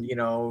cool, and you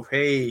know,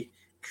 hey,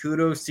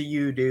 kudos to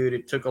you, dude.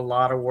 It took a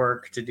lot of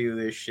work to do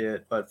this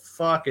shit, but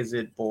fuck, is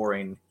it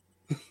boring?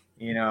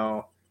 You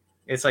know,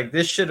 it's like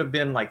this should have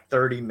been like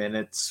 30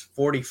 minutes,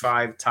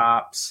 45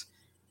 tops.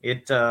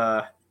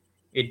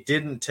 It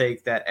didn't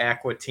take that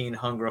Aqua Teen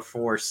Hunger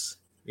Force,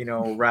 you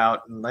know,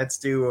 route and let's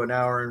do an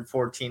hour and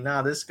 14.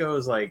 Now this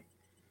goes like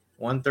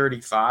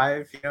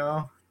 135, you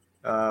know?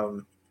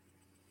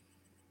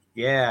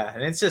 Yeah,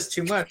 and it's just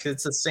too much.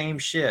 It's the same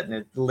shit and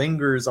it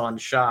lingers on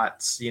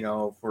shots, you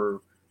know,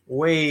 for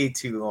way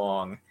too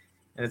long.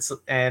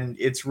 And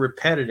it's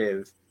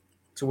repetitive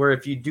to where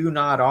if you do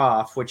nod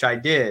off, which I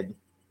did,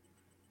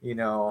 you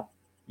know,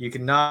 you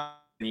can nod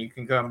and you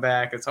can come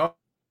back. It's all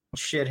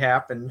shit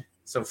happened.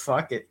 So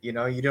fuck it, you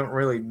know, you don't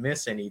really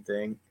miss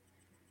anything.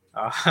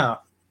 I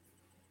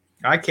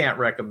can't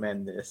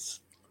recommend this.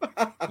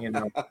 You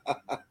know,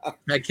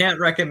 I can't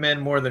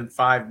recommend more than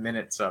 5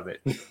 minutes of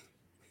it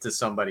to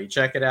somebody.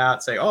 Check it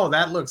out. Say, oh,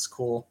 that looks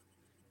cool.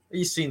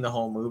 You've seen the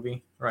whole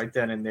movie right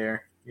then and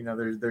there. You know,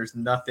 there's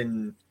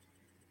nothing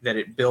that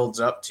it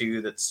builds up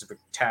to that's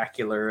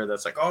spectacular.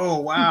 That's like, oh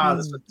wow,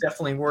 this was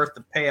definitely worth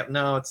the pay up.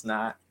 No, it's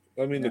not.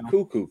 I mean, the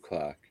cuckoo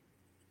clock.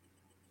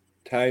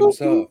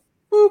 Time's up.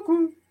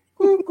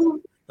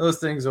 Those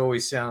things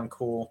always sound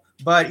cool,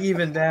 but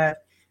even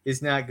that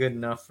is not good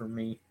enough for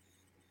me.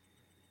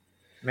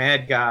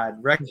 Mad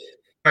God, right,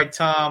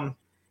 Tom?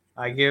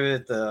 I give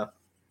it the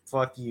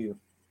fuck you.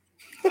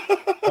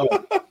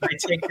 Oh, I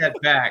take that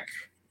back.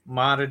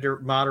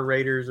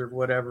 Moderators or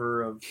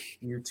whatever of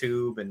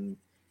YouTube and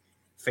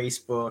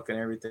Facebook and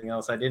everything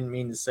else. I didn't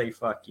mean to say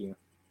fuck you.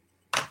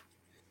 I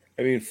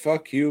mean,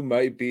 fuck you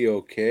might be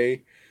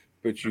okay,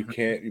 but you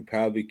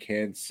probably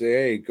can't say,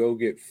 hey, go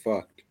get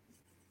fucked.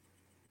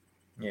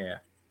 Yeah.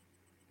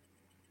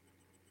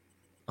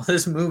 Well,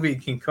 this movie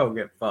can go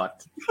get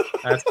fucked.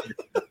 That's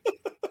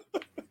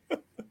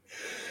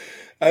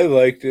I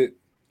liked it.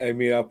 I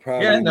mean, I'll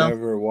probably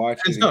never watch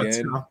it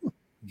again.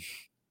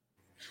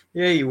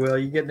 Yeah, you will.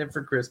 You're getting it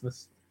for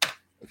Christmas.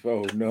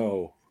 Oh,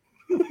 no.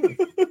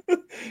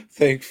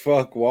 Thank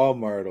fuck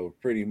Walmart will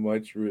pretty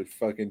much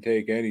fucking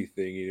take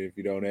anything even if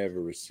you don't have a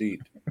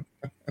receipt.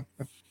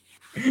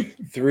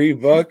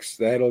 $3,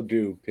 that'll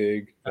do,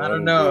 pig. I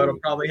don't know. It'll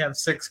probably have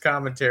 6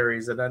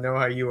 commentaries, and I know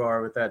how you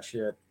are with that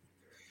shit.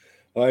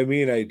 Well, I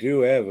mean, I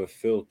do have a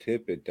Phil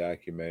Tippett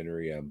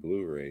documentary on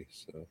Blu-ray,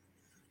 so.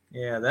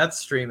 Yeah, that's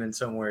streaming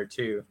somewhere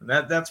too.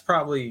 That's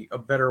probably a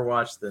better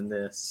watch than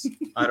this.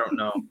 I don't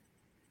know.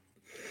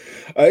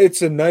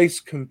 It's a nice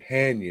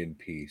companion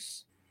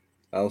piece.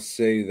 I'll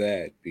say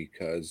that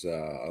because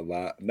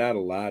not a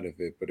lot of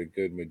it, but a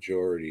good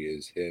majority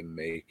is him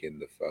making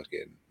the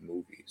fucking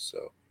movie.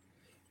 So,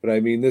 but I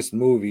mean, this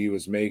movie he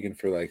was making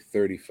for like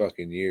 30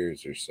 fucking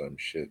years or some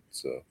shit.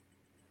 So,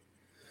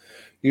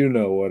 you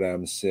know what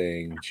I'm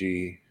saying,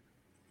 G.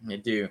 I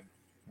do.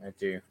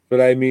 But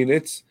I mean,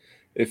 it's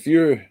if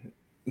you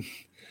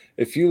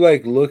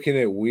like looking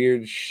at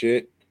weird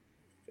shit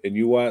and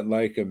you want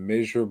like a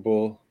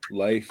miserable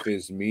Life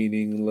is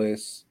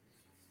Meaningless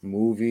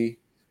movie,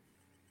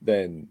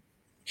 then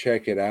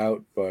check it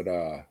out. But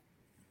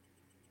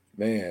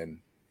man,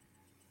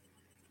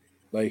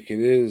 like it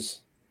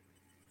is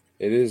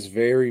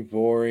very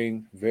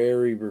boring,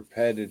 very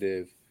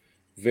repetitive,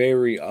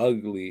 very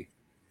ugly,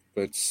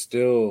 but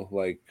still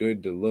like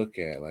good to look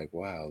at. Like,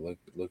 wow,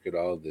 look at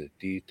all the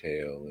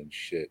detail and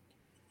shit.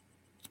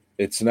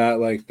 It's not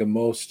like the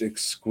most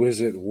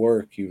exquisite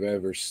work you've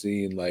ever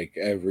seen, like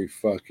every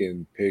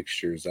fucking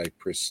picture's like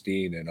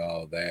pristine and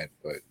all that,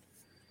 but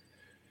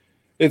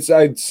it's,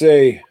 I'd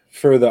say,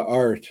 for the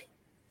art,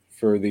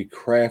 for the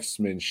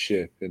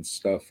craftsmanship and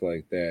stuff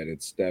like that,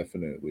 it's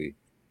definitely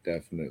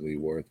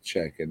worth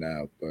checking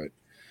out. But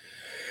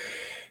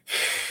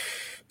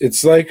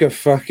it's like a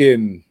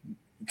fucking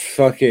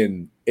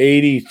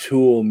 80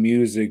 Tool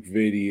music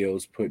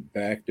videos put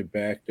back to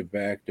back to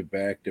back to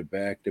back to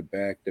back to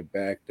back to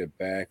back to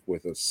back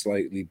with a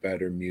slightly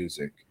better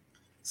music.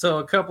 So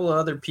a couple of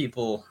other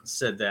people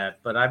said that,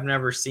 but I've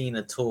never seen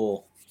a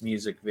Tool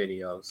music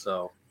video.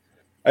 So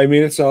I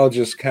mean, it's all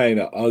just kind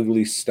of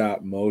ugly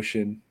stop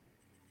motion,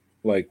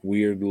 like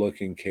weird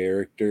looking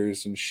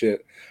characters and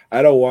shit.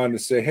 I don't want to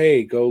say,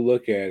 hey, go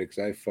look at it,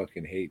 because I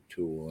fucking hate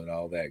Tool and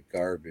all that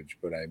garbage,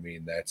 but I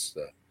mean, that's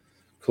the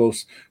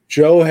close.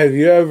 Joe, have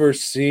you ever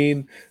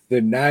seen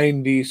the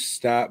 90s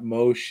stop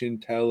motion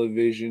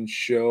television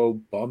show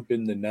Bump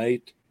in the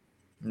Night?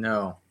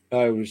 no,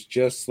 I was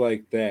just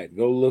like that.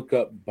 Go look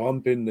up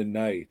Bump in the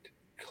Night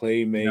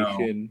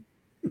claymation.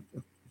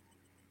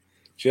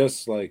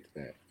 Just like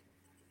that.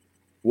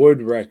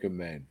 Would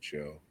recommend,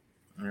 Joe.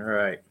 all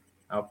right,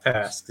 I'll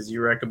pass because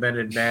you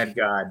recommended Mad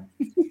God.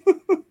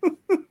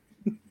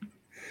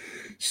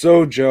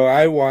 So, Joe,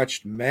 I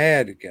watched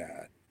Mad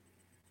God.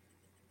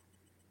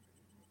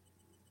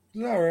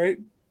 It's all right.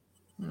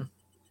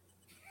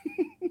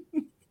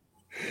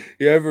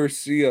 You ever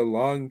see A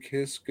Long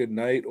Kiss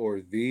Goodnight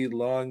or The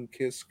Long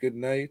Kiss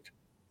Goodnight?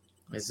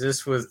 Is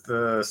this with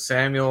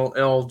Samuel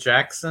L.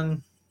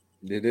 Jackson,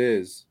 It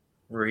is.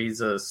 where he's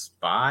a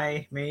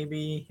spy,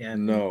 maybe?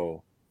 And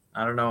No.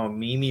 I don't know,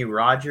 Mimi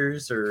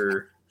Rogers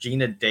or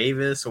Gina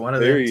Davis, one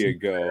of There them. you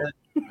go.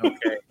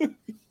 Okay.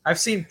 I've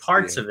seen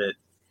parts Yeah. of it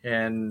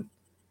and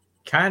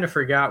kind of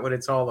forgot what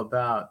it's all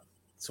about.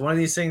 It's one of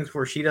these things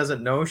where she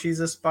doesn't know she's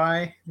a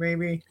spy,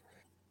 maybe.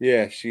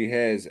 Yeah, she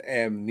has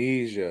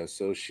amnesia,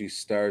 so she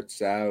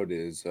starts out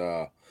as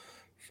a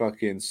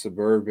fucking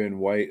suburban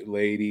white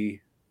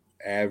lady,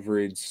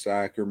 average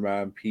soccer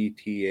mom,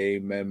 PTA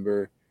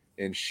member,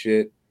 and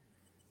shit.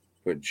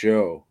 But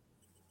Joe,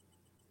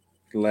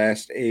 the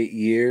last 8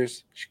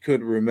 years, she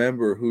couldn't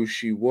remember who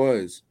she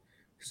was.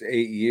 Because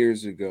 8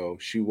 years ago,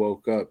 she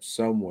woke up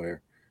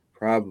somewhere,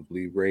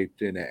 probably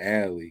raped in an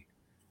alley,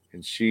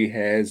 and she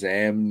has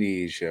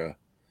amnesia.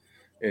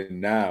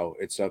 And now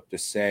it's up to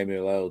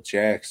Samuel L.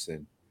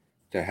 Jackson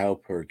to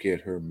help her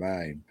get her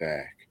mind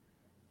back.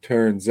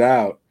 Turns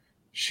out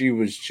she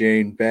was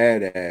Jane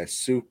Badass,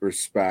 super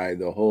spy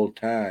the whole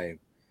time.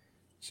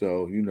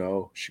 So,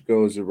 she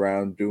goes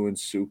around doing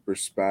super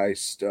spy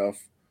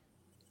stuff.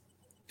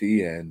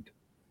 The end.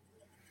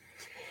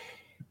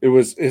 It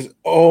was is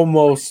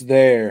almost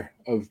there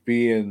of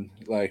being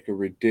like a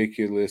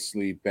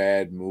ridiculously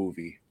bad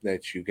movie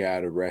that you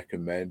gotta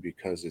recommend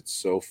because it's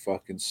so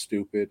fucking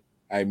stupid.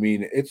 I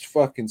mean, it's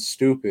fucking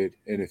stupid,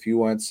 and if you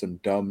want some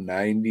dumb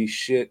 90s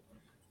shit,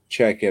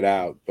 check it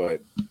out,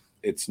 but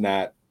it's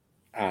not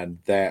on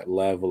that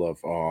level of,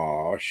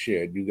 oh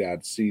shit, you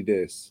gotta see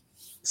this.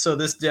 So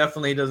this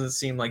definitely doesn't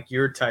seem like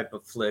your type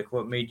of flick.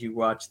 What made you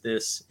watch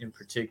this in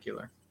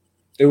particular?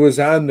 It was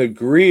on the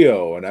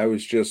Grio, and I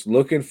was just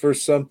looking for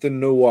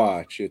something to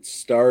watch. It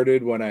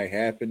started when I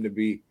happened to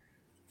be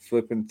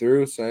flipping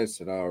through, so I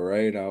said, all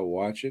right, I'll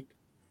watch it.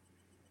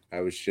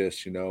 I was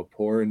just,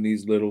 pouring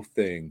these little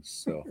things.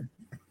 So,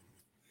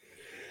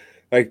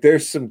 like,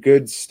 there's some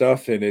good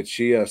stuff in it.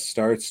 She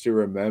starts to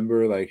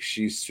remember, like,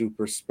 she's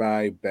super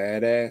spy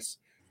badass,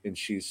 and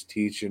she's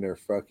teaching her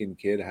fucking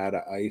kid how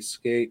to ice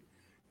skate.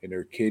 And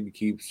her kid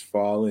keeps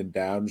falling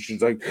down.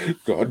 She's like,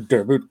 God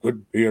damn it,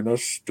 quit being a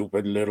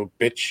stupid little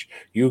bitch.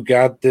 You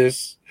got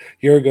this.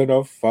 You're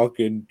gonna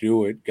fucking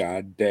do it.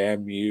 God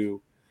damn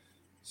you.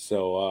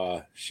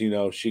 So,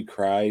 she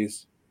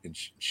cries and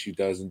she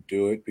doesn't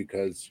do it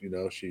because,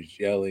 she's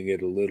yelling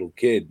at a little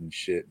kid and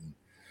shit. And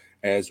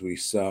as we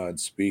saw in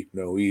Speak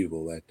No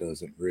Evil, that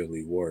doesn't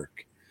really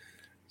work.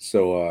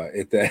 So,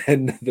 at the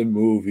end of the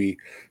movie,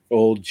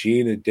 old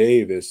Gina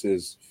Davis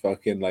is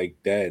fucking like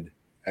dead.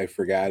 I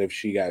forgot if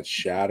she got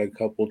shot a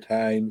couple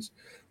times,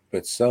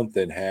 but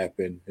something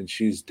happened and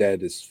she's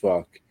dead as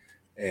fuck.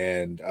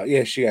 And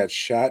yeah, she got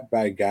shot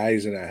by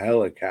guys in a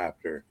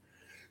helicopter.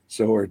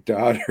 So her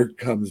daughter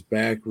comes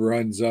back,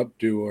 runs up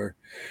to her,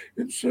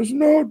 and says,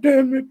 no,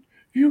 damn it,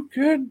 you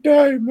can't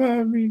die,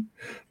 mommy.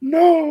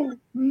 No,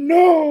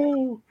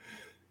 no.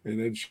 And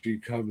then she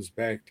comes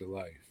back to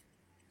life.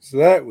 So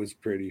that was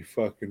pretty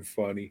fucking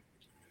funny.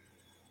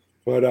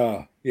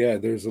 But yeah,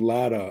 there's a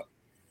lot of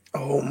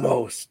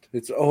almost.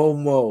 It's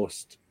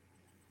almost.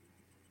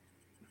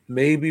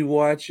 Maybe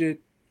watch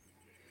it.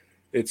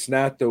 It's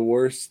not the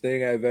worst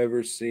thing I've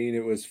ever seen.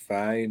 It was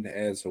fine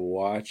as a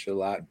watch, a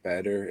lot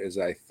better as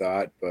I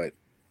thought, but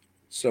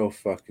so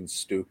fucking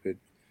stupid.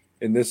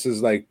 And this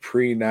is like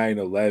pre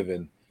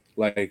 9/11.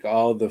 Like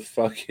all the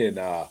fucking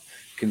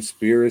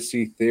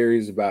conspiracy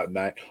theories about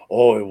it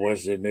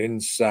was an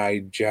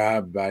inside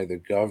job by the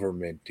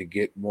government to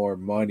get more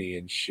money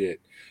and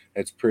shit.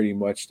 That's pretty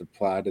much the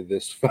plot of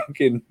this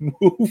fucking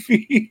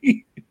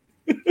movie.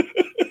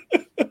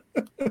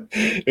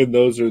 And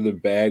those are the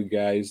bad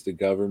guys, the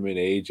government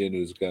agent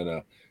who's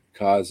gonna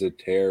cause a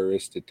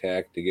terrorist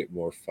attack to get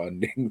more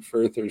funding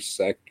for their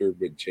sector,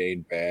 but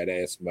Jane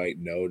Badass might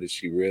know. Does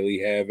she really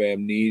have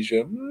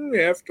amnesia? You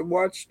have to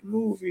watch the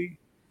movie.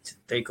 To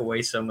take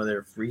away some of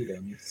their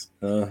freedoms.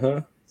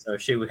 Uh-huh. So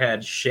she had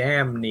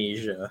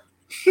Scamnesia.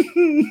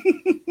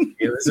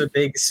 It was a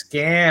big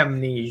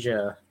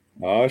scamnesia.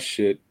 Oh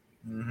shit.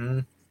 Mm-hmm.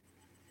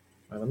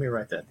 Well, let me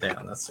write that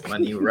down. That's my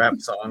new rap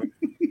song.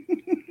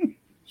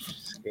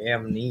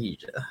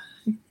 Scamnesia.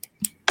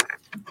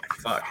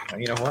 Fuck.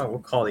 You know what? We'll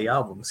call the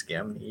album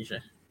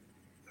Scamnesia.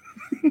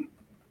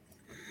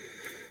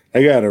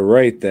 I gotta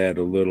write that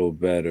a little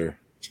better.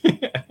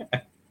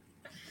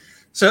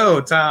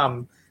 So,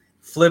 Tom,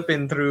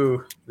 flipping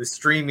through the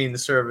streaming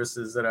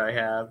services that I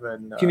have,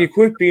 and can you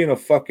quit being a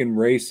fucking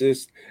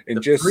racist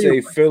and just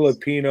say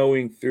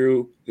Filipinoing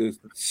through the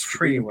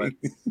streaming?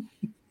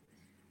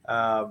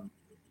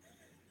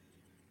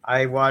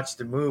 I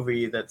watched a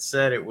movie that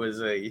said it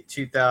was a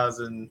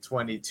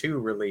 2022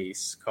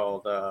 release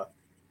called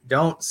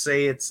Don't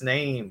Say Its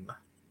Name.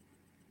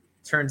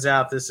 Turns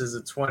out this is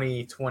a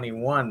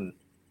 2021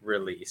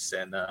 release,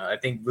 and I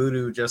think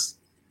Vudu just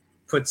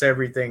puts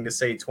everything to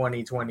say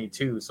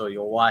 2022 so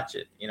you'll watch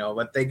it,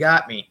 but they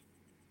got me.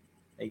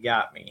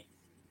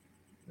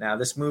 Now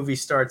this movie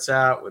starts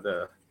out with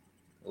a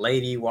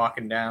lady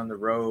walking down the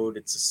road.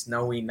 It's a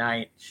snowy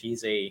night.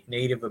 She's a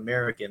Native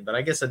American, but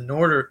I guess a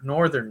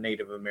northern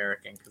Native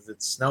American because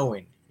it's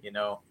snowing,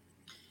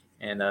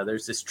 and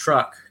there's this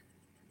truck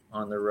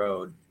on the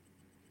road,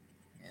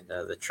 and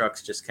the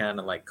truck's just kind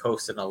of like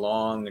coasting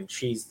along, and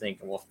she's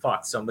thinking, well,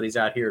 fuck, somebody's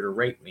out here to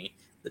rape me.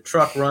 The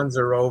truck runs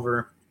her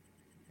over,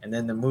 and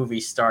then the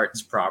movie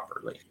starts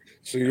properly.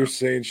 So you're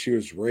saying she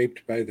was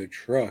raped by the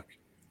truck?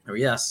 Oh,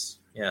 yes.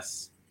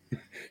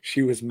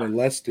 She was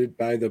molested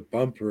by the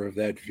bumper of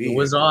that vehicle. It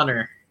was on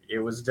her. It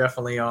was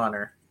definitely on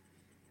her.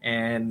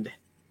 And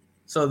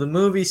so the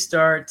movie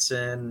starts,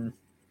 and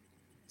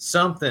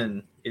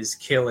something is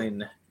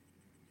killing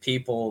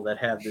people that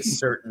have this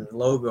certain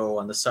logo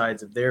on the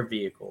sides of their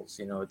vehicles.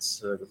 It's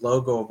the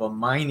logo of a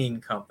mining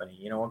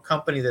company, a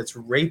company that's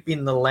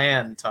raping the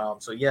land,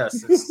 Tom. So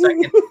yes, the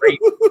second rape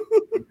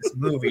in this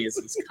movie is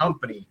this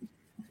company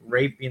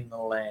raping the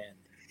land.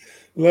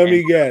 Let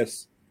me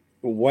guess.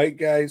 A white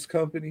guy's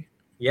company?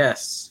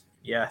 Yes.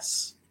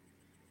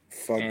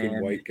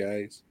 Fucking white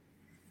guys.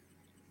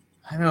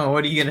 I know.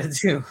 What are you going to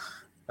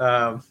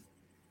do?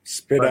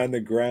 Spit on the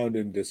ground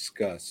in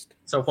disgust.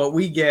 So what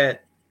we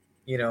get,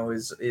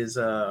 is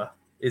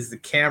the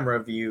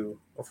camera view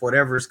of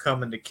whatever's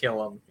coming to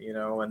kill them,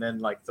 and then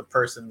like the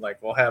person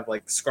will have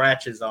like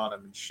scratches on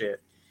them and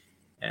shit.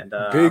 And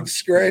big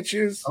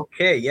scratches.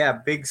 Okay, yeah,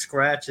 big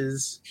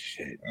scratches.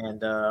 Shit.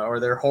 And or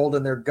they're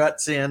holding their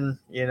guts in,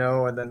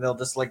 and then they'll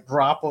just like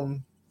drop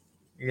them,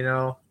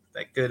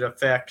 that good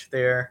effect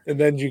there. And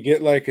then you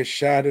get like a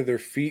shot of their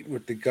feet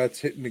with the guts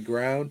hitting the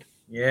ground.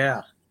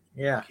 Yeah.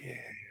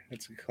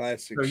 That's a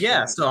classic. So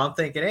yeah, so I'm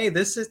thinking, hey,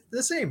 this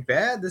ain't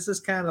bad. This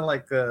is kind of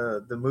like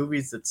the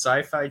movies that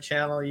Sci-Fi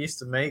Channel used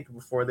to make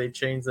before they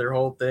changed their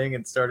whole thing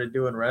and started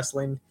doing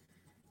wrestling.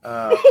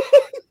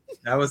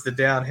 That was the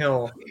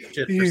downhill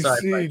shit for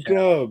Sci-Fi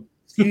Channel.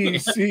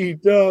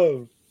 EC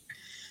Dub.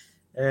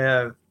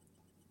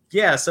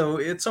 Yeah, so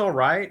it's all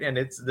right, and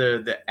it's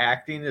the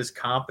acting is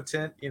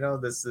competent.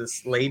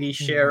 This lady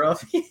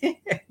sheriff.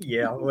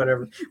 Yeah,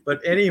 whatever. But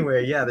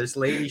anyway, yeah, there's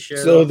lady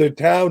sheriff. So the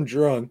town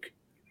drunk.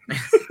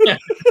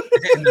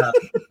 And a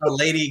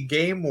lady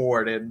game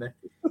warden,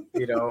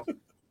 they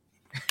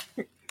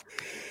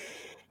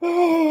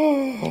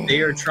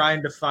are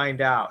trying to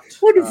find out.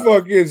 What the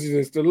fuck is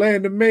this? The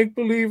land of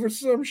make-believe or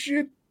some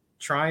shit?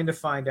 Trying to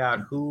find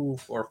out who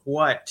or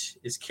what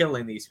is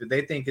killing these people.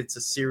 They think it's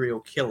a serial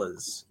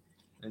killers.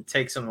 And it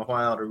takes them a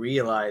while to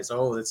realize,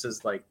 this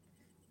is like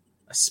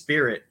a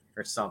spirit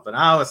or something.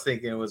 I was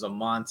thinking it was a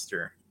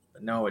monster.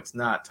 But no, it's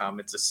not, Tom.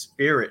 It's a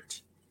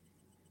spirit.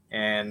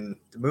 And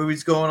the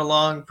movie's going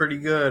along pretty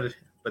good,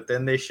 but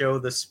then they show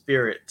the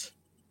spirit.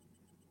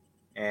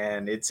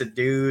 And it's a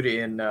dude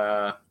in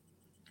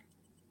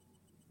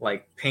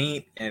like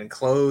paint and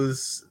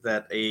clothes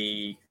that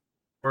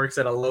works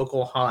at a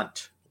local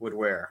haunt would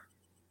wear.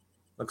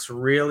 Looks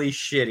really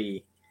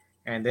shitty.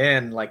 And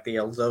then like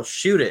they'll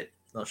shoot it.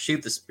 They'll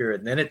shoot the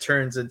spirit. And then it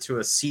turns into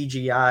a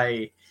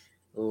CGI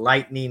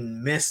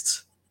lightning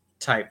mist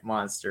type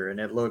monster. And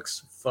it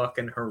looks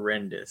fucking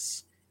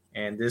horrendous.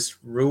 And this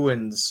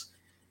ruins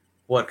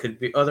what could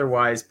be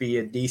otherwise be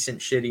a decent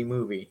shitty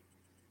movie.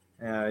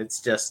 It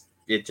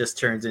just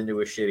turns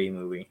into a shitty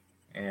movie,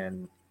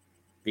 and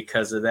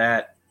because of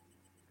that,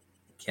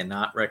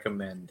 Cannot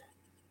recommend.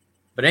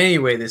 But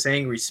anyway, this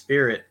angry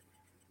spirit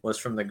was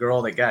from the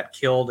girl that got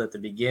killed at the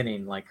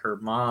beginning. Like her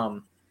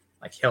mom,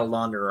 like held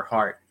on to her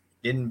heart,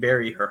 didn't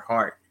bury her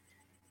heart,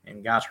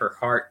 and got her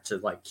heart to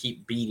like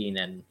keep beating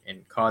and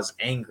cause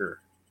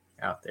anger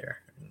out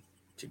there and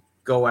to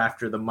go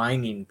after the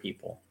mining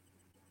people.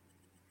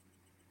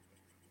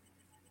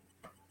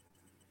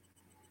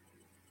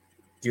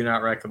 Do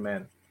not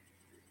recommend.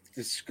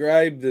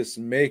 Describe this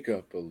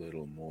makeup a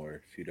little more,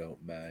 if you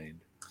don't mind.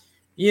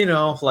 You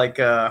know, like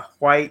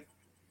white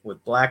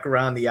with black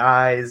around the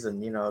eyes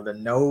and, you know, the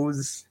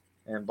nose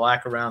and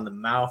black around the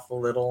mouth a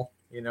little,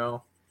 you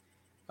know.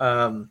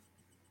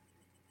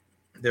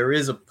 There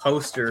is a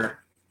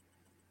poster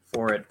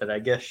for it that I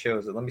guess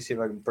shows it. Let me see if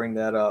I can bring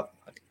that up.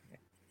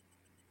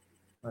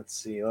 Let's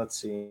see. Up.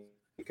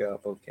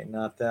 Okay,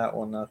 not that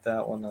one, not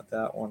that one, not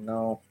that one.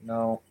 No.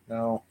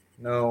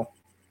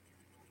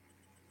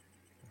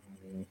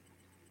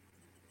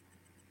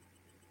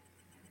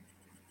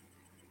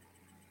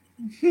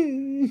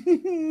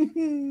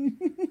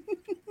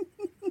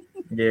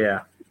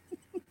 Yeah.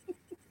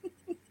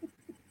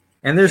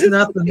 And there's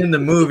nothing in the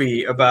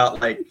movie about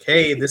like,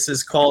 hey, this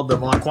is called the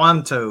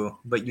Wakwanto,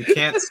 but you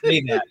can't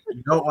say that.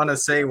 You don't want to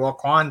say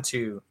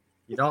Wakwanto.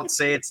 You don't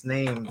say its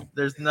name.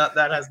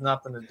 That has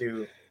nothing to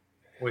do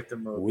with the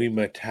movie.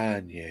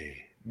 Wimatanye.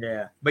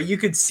 Yeah. But you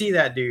could see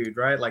that dude,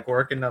 right? Like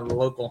working at a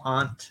local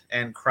haunt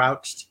and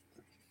crouched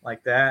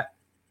like that.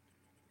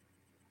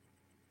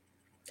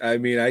 I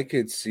mean, I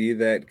could see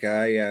that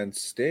guy on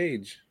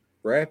stage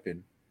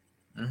rapping.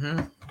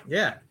 Mm-hmm.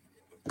 Yeah.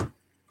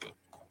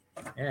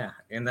 Yeah.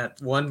 And that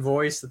one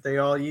voice that they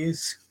all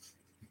use.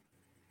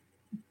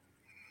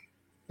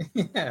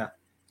 Yeah.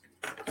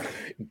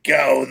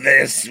 Go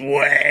this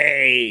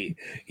way.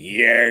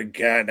 You're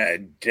gonna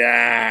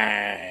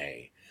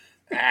die.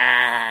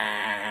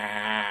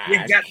 Ah,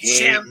 You got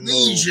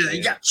Scamnesia.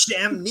 You got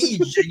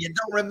Scamnesia. You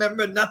don't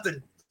remember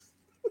nothing.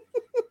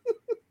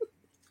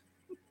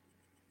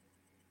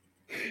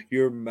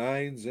 Your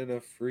mind's in a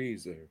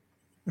freezer.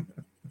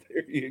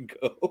 There you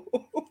go.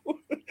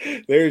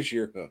 There's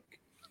your hook.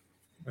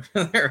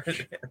 There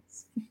it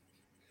is.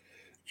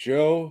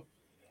 Joe,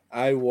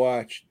 I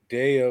watched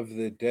Day of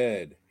the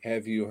Dead.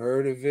 Have you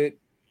heard of it?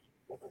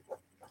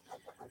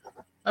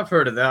 I've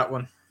heard of that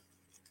one.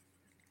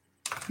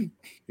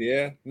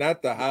 Yeah,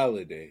 not the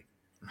holiday.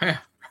 The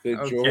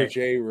Okay. George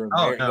A.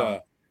 Romero no.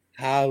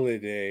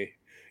 holiday.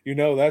 You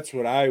know, that's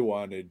what I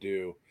want to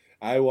do.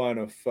 I want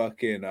to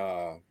fucking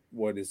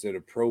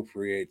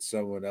appropriate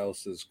someone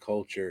else's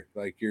culture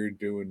like you're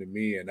doing to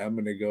me, and I'm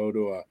gonna go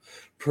to a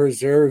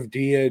Preserve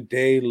Dia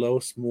de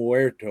los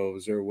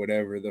Muertos or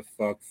whatever the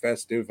fuck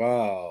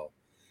festival,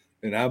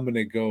 and I'm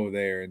gonna go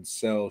there and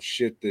sell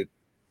shit that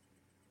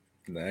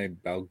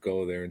I'll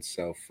go there and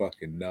sell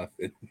fucking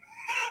nothing.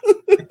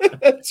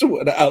 That's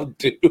what I'll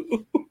do.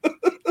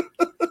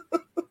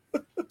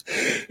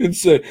 And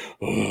say,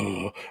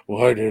 oh,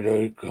 why did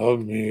I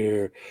come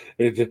here?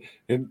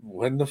 And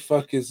when the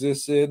fuck is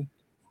this in?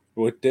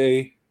 What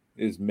day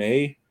is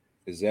May?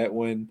 Is that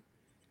when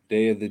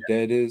Day of the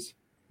Dead is?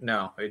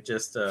 No,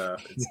 it's the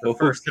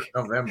 1st of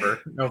November.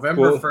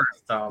 November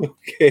 1st, Tom.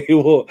 Okay,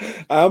 well,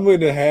 I'm going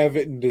to have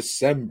it in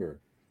December.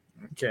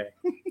 Okay.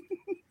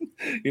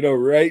 You know,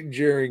 right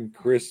during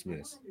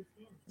Christmas.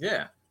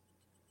 Yeah.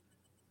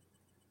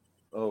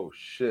 Oh,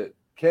 shit.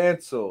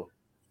 Cancel.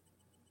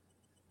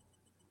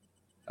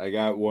 I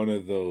got one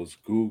of those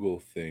Google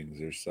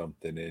things or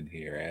something in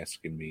here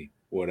asking me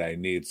what I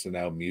need. So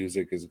now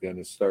music is going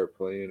to start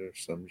playing or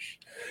some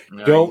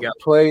No, Don't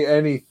play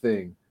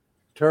anything.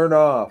 Turn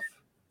off.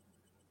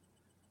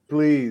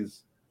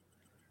 Please.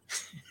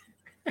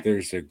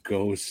 There's a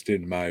ghost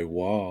in my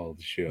wall,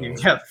 Joe. You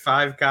got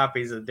 5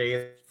 copies of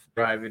Day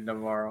arriving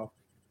tomorrow.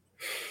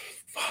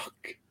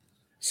 Fuck.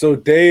 So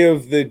Day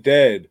of the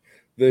Dead.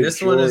 This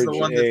George one is the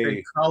one that's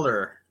in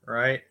color,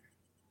 right?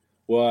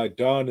 Well,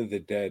 Dawn of the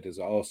Dead is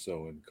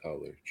also in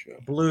color, Joe.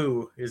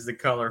 Blue is the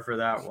color for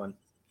that one.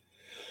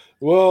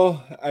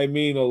 Well, I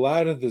mean, a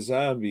lot of the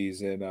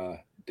zombies in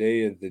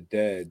Day of the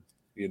Dead,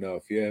 you know,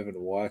 if you haven't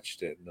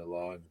watched it in a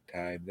long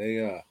time,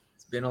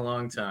 it's been a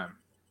long time.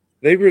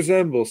 They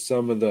resemble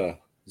some of the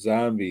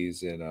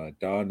zombies in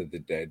Dawn of the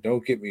Dead.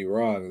 Don't get me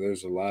wrong,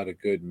 there's a lot of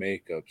good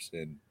makeups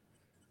in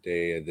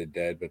Day of the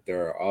Dead, but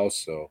there are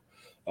also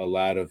a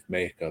lot of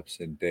makeups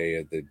in Day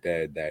of the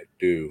Dead that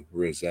do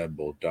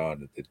resemble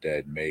Dawn of the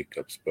Dead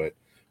makeups. But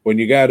when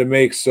you got to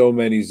make so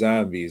many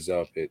zombies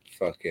up it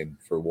fucking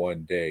for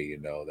one day, you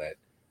know,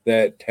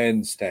 that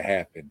tends to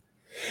happen.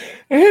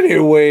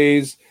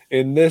 Anyways,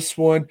 in this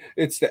one,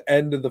 it's the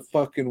end of the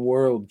fucking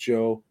world,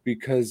 Joe,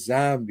 because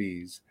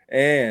zombies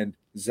and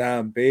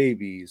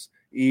zombabies,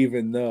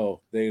 even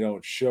though they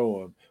don't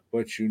show them,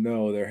 but you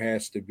know there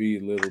has to be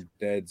little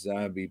dead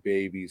zombie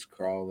babies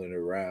crawling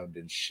around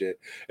and shit.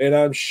 And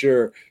I'm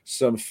sure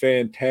some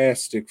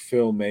fantastic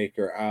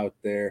filmmaker out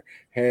there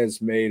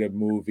has made a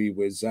movie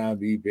with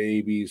zombie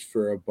babies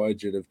for a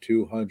budget of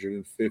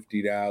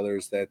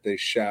 $250 that they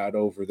shot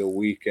over the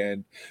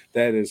weekend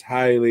that is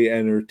highly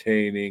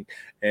entertaining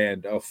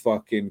and a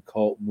fucking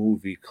cult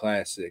movie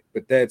classic.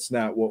 But that's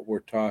not what we're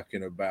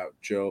talking about,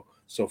 Joe.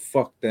 So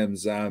fuck them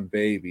zombie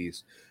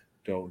babies.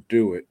 Don't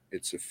do it.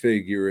 It's a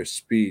figure of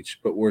speech,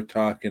 but we're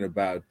talking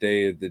about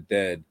Day of the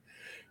Dead.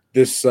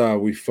 This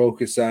we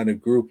focus on a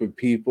group of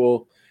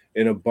people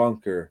in a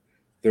bunker.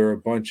 There are a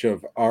bunch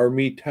of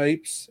army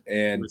types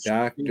and With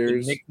stupid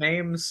doctors.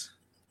 nicknames.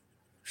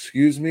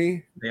 Excuse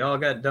me? They all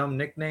got dumb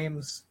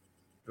nicknames.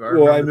 Do I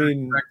Well, I remember that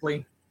mean,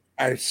 correctly?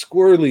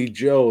 Squirrely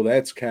Joe,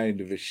 that's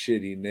kind of a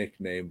shitty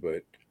nickname,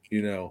 but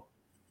you know,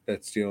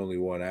 that's the only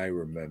one I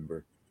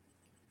remember.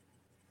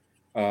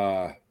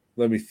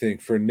 Let me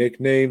think. For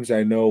nicknames,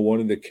 I know one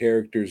of the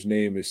characters'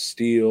 name is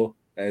Steel.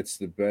 That's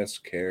the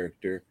best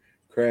character.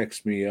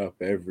 Cracks me up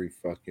every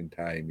fucking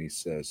time he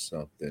says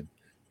something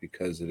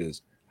because it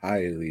is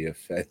highly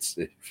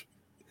offensive.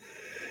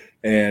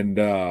 And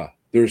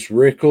there's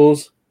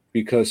Rickles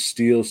because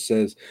Steel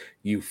says,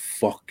 "You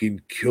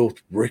fucking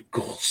killed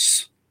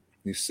Rickles."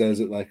 He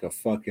says it like a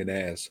fucking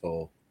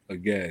asshole.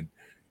 Again,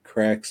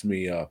 cracks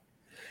me up.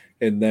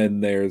 And then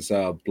there's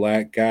a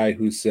black guy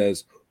who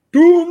says,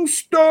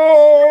 "Tombstone."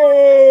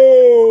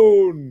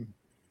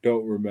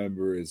 Don't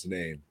remember his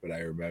name, but I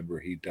remember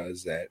he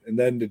does that. And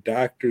then the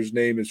doctor's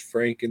name is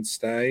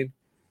Frankenstein.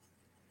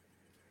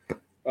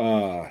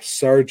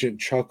 Sergeant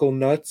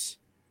Chucklenuts.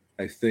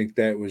 I think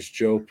that was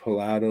Joe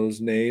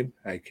Pilato's name.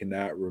 I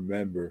cannot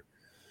remember.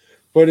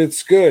 But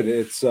it's good.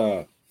 It's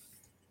a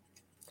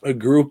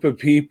group of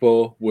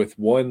people with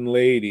one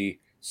lady.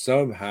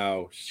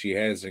 Somehow she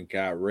hasn't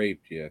got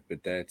raped yet,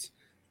 but that's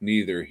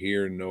neither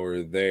here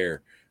nor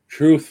there.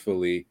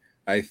 Truthfully,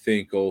 I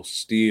think old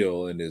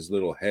Steele and his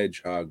little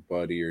hedgehog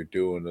buddy are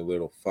doing a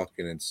little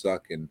fucking and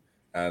sucking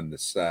on the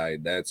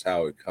side. That's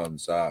how it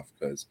comes off,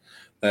 because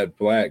that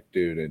black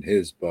dude and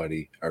his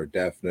buddy are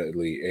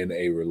definitely in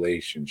a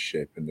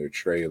relationship in their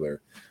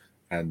trailer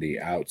on the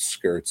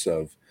outskirts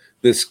of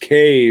this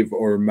cave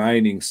or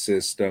mining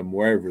system,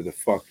 wherever the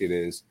fuck it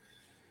is.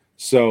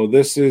 So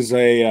this is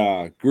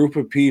a group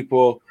of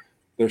people.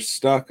 They're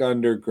stuck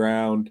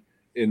underground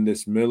in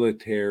this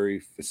military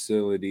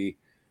facility,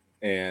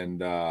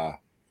 and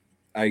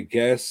I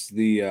guess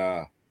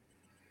the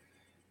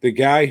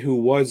guy who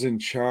was in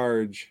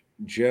charge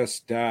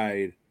just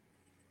died.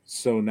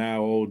 So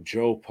now old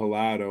Joe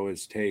Pilato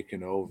is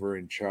taken over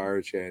in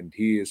charge, and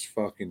he is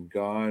fucking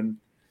gone.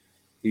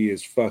 He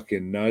is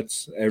fucking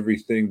nuts.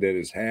 Everything that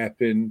has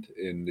happened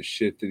and the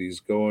shit that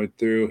he's going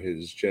through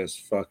has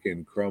just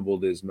fucking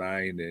crumbled his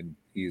mind, and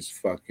he's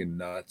fucking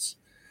nuts.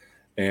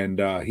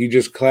 And he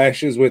just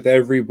clashes with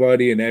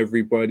everybody, and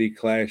everybody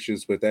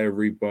clashes with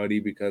everybody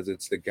because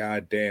it's the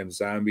goddamn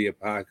zombie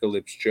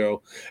apocalypse,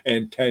 Joe,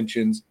 and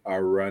tensions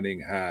are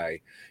running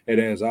high. It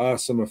has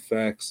awesome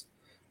effects,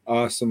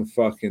 awesome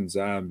fucking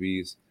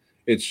zombies.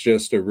 It's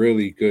just a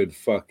really good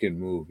fucking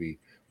movie.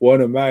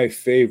 One of my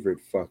favorite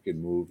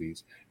fucking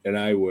movies, and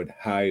I would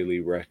highly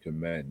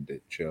recommend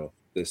it, Joe.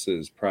 This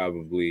is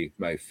probably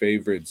my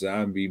favorite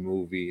zombie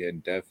movie,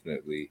 and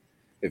definitely,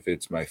 if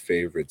it's my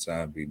favorite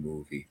zombie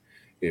movie,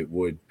 it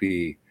would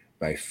be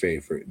my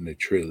favorite in the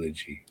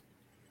trilogy.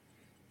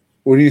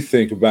 What do you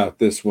think about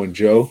this one,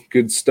 Joe?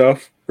 Good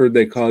stuff? Heard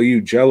they call you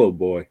Jello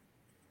Boy.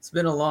 It's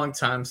been a long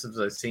time since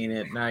I've seen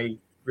it, and I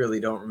really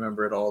don't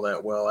remember it all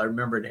that well. I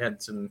remember it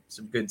had some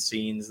good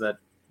scenes that,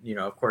 you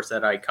know, of course,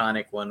 that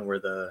iconic one where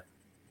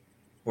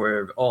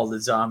all the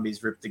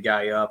zombies rip the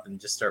guy up and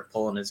just start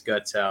pulling his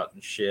guts out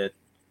and shit.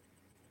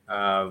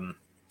 Joe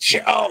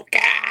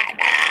got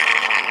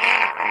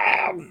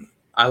him!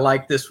 I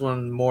like this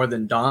one more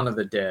than Dawn of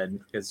the Dead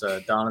because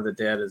Dawn of the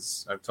Dead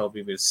is, I've told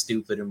people, is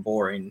stupid and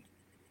boring.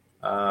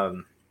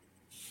 But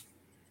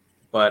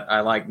I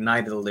like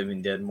Night of the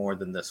Living Dead more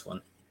than this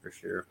one for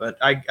sure. But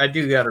I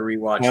do got to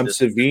rewatch Tom this.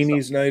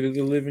 Savini's Night of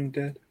the Living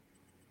Dead?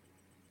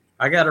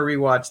 I got to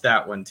rewatch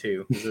that one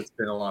too because it's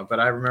been a long. But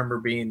I remember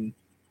being,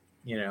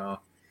 you know,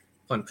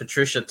 when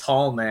Patricia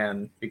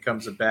Tallman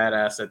becomes a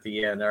badass at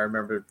the end. I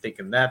remember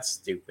thinking that's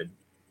stupid.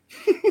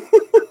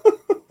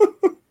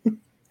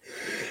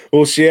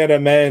 Well, she had a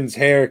man's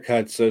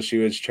haircut, so she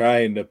was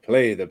trying to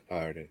play the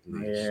part at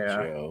least,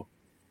 Yeah. Joe.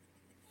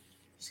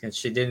 Since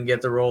she didn't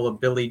get the role of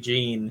Billie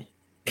Jean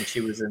and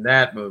she was in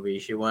that movie,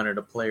 she wanted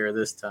to play her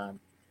this time.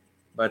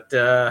 But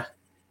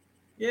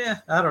yeah,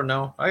 I don't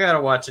know. I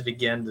gotta watch it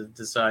again to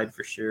decide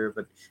for sure.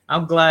 But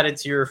I'm glad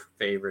it's your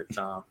favorite,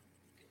 Tom.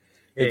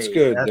 It's Hey,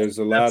 good. that's There's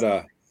a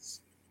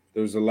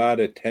lot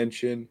of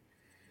tension.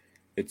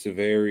 It's a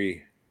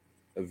very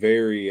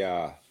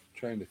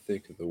trying to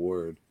think of the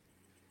word.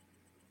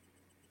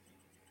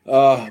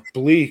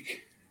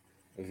 Bleak.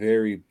 A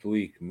very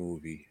bleak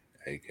movie,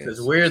 I guess. because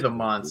we're the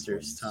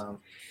monsters, Tom.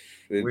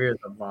 We're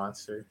the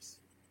monsters.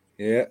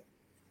 Yeah,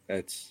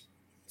 that's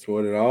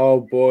what it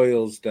all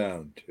boils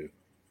down to.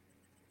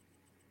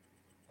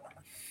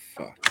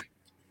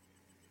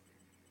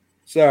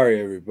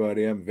 Sorry,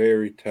 everybody. I'm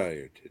very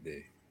tired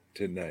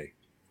tonight.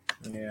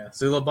 Yeah,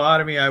 so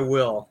Lobotomy, I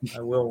will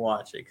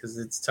watch it because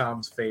it's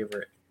Tom's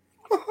favorite.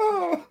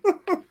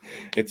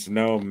 It's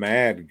no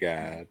mad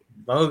god.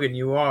 Logan,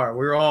 you are.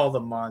 We're all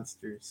the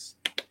monsters.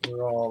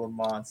 We're all the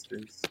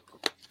monsters.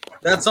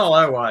 That's all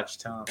I watch,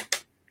 Tom.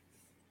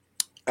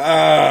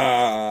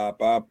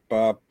 Bop,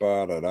 bop,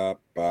 ba, da, da,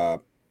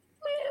 bop.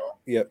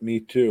 Yep, me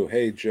too.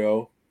 Hey,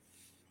 Joe.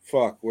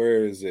 Fuck,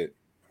 where is it?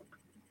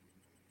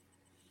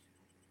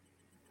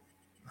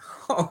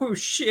 Oh,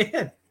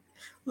 shit.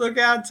 Look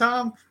out,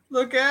 Tom.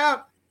 Look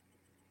out.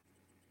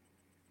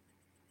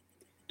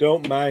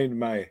 Don't mind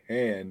my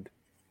hand.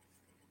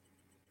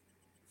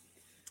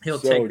 He'll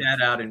take that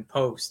out in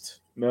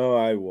post. No,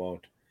 I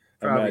won't.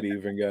 Probably I'm not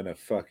even gonna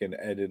fucking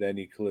edit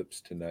any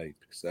clips tonight.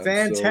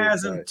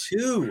 Phantasm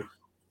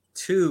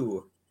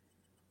 2.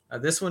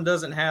 This one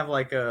doesn't have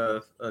like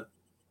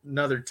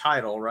another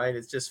title, right?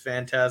 It's just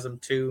Phantasm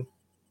 2.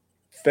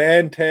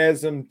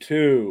 Phantasm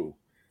 2.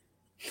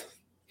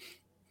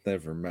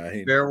 Never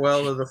mind.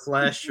 Farewell to the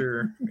Flesh,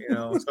 or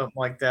something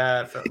like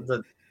that.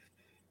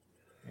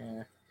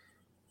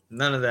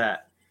 None of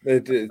that.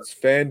 It's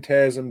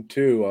Phantasm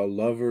 2, a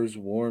lover's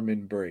warm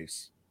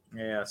embrace.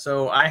 Yeah,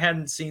 so I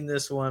hadn't seen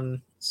this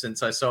one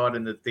since I saw it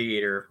in the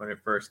theater when it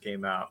first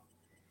came out.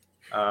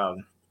 So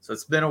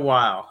it's been a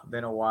while.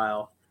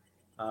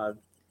 The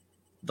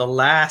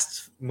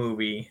last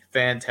movie,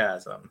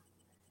 Phantasm,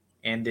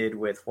 ended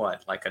with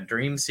what? Like a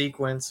dream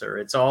sequence, or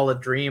it's all a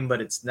dream, but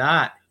it's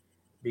not,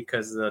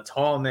 because the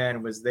tall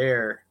man was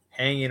there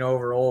hanging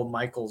over old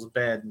Michael's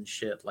bed and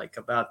shit, like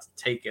about to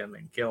take him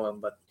and kill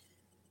him. But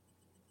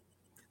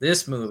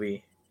this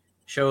movie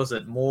shows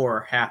that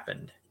more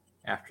happened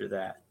after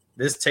that.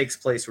 This takes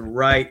place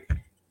right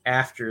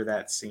after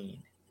that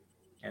scene.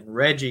 And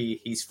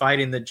Reggie, he's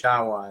fighting the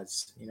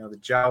Jawas. The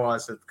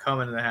Jawas have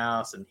come into the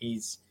house, and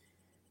he's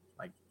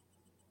like,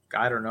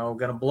 I don't know,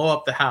 going to blow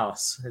up the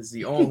house is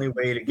the only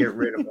way to get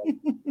rid of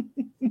them.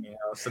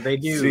 So they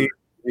do. See,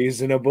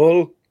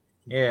 reasonable.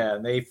 Yeah,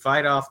 and they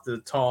fight off the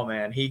tall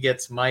man. He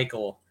gets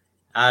Michael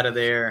out of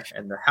there,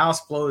 and the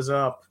house blows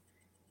up.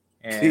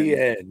 And The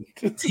end.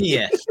 The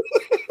end.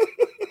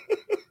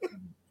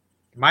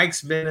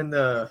 Mike's been in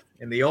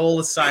the old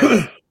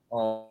asylum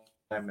all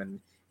the time, and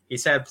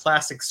he's had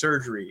plastic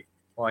surgery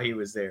while he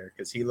was there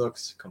because he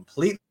looks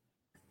completely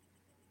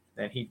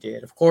than he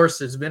did. Of course,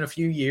 it's been a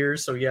few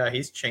years, so yeah,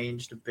 he's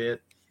changed a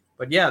bit.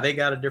 But yeah, they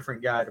got a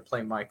different guy to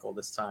play Michael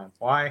this time.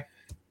 Why?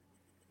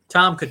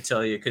 Tom could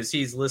tell you because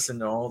he's listened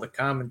to all the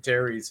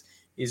commentaries.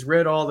 He's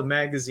read all the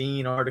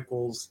magazine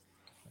articles.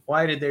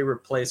 Why did they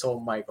replace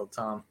old Michael,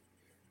 Tom?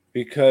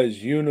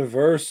 Because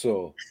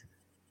Universal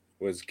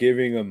was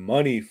giving him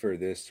money for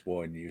this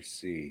one, you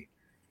see.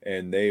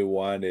 And they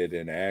wanted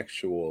an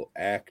actual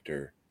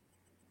actor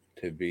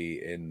to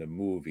be in the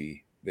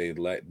movie. They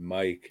let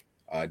Mike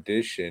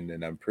audition,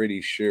 and I'm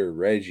pretty sure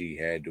Reggie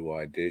had to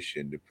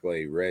audition to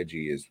play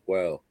Reggie as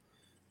well.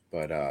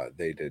 But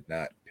they did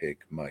not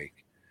pick Mike.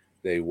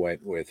 They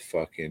went with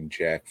fucking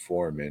Jack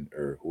Foreman,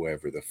 or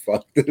whoever the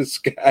fuck this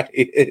guy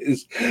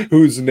is,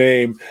 whose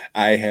name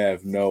I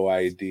have no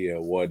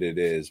idea what it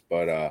is.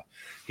 But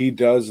he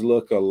does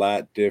look a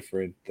lot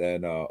different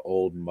than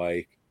old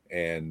Mike.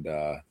 And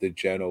the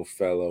gentle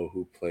fellow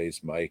who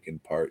plays Mike in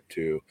part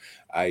 2,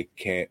 I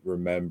can't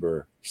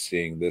remember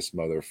seeing this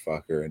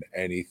motherfucker in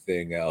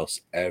anything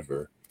else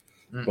ever.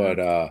 Mm-hmm.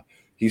 But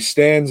he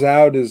stands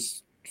out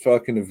as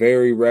fucking a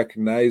very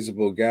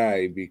recognizable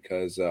guy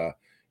because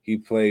he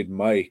played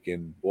Mike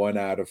in 1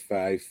 out of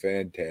 5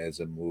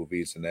 Phantasm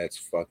movies, and that's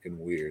fucking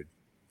weird.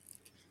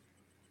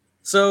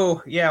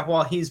 So, yeah,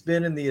 while he's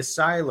been in the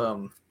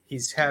asylum,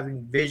 he's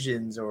having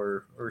visions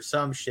or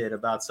some shit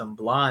about some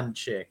blonde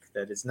chick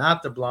that is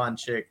not the blonde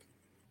chick in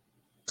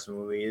this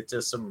movie. It's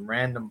just some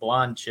random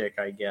blonde chick,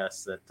 I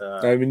guess.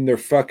 I mean, they're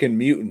fucking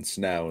mutants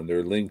now, and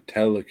they're linked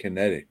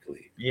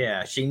telekinetically.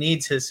 Yeah, she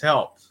needs his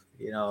help,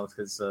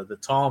 because the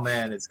tall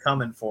man is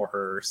coming for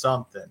her or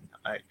something.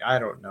 I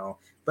don't know.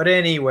 But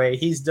anyway,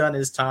 he's done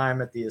his time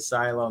at the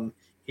asylum.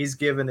 He's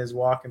given his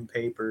walking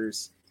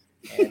papers,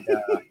 and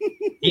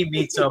he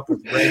meets up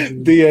with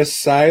Reggie. The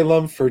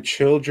asylum for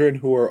children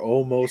who are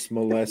almost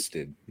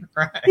molested.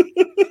 Right.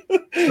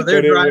 So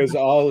but it was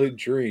all a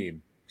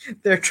dream.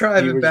 They're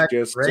driving back. He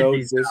was just so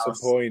Reggie's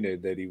disappointed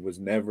house. That he was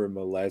never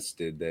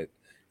molested that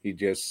he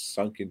just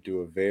sunk into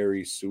a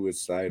very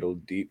suicidal,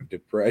 deep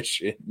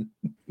depression.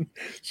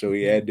 So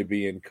he had to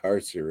be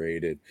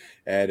incarcerated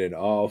at an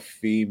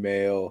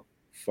all-female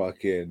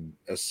fucking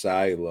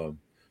asylum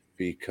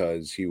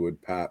because he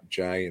would pop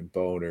giant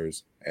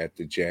boners at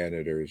the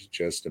janitors,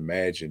 just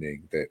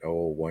imagining that,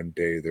 one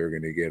day they're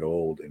going to get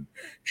old and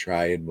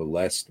try and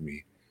molest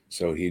me.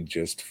 So he'd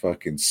just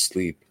fucking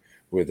sleep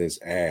with his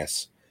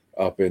ass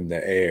up in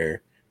the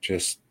air,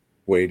 just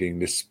waiting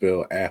to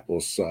spill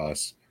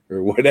applesauce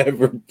or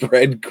whatever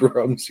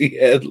breadcrumbs he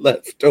had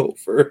left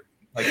over.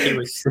 Like he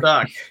was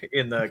stuck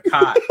in the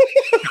cot.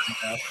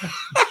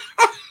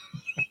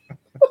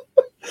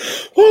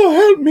 Oh,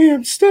 help me,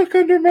 I'm stuck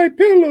under my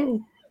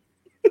pillow.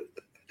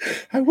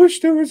 I wish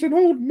there was an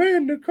old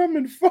man to come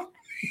and fuck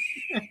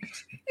me.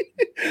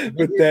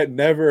 But that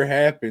never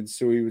happened,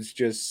 so he was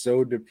just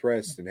so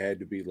depressed and had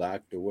to be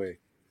locked away.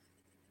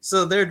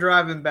 So they're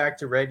driving back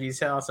to Reggie's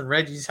house, and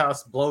Reggie's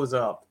house blows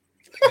up.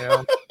 You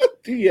know?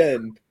 The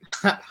end.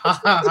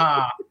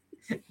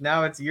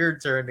 Now it's your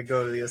turn to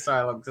go to the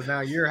asylum because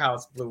now your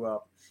house blew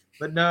up.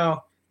 But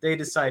no, they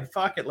decide,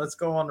 fuck it, let's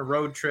go on the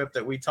road trip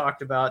that we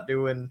talked about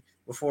doing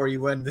before you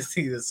went to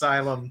see the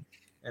asylum.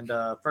 And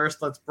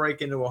first, let's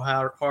break into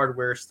a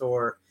hardware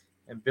store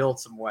and build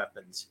some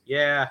weapons.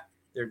 Yeah,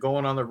 they're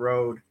going on the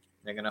road.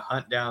 They're going to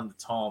hunt down the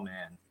tall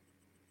man.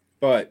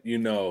 But, you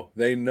know,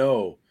 they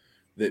know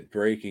that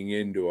breaking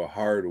into a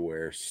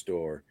hardware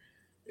store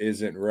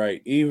isn't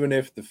right. Even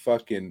if the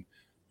fucking,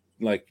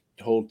 like,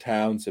 whole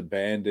town's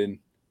abandoned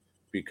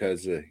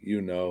because of,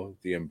 you know,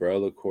 the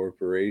Umbrella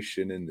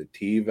Corporation and the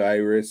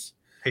T-virus.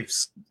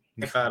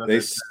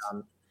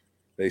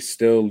 They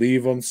still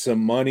leave them some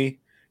money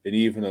and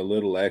even a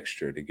little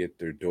extra to get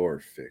their door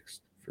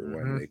fixed for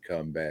when they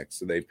come back.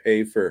 So they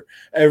pay for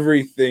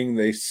everything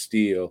they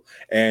steal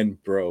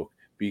and broke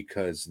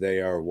because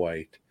they are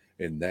white,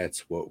 and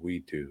that's what we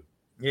do.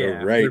 Yeah,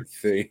 the right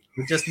thing.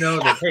 We just know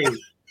that, hey,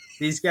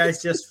 these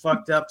guys just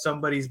fucked up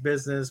somebody's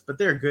business, but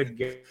they're good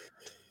guys,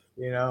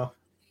 you know.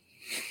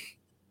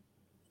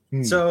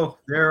 So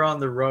they're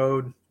on the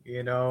road,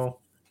 you know.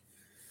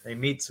 They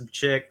meet some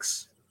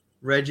chicks.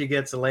 Reggie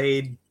gets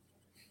laid.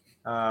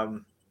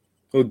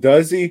 Oh,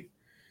 does he?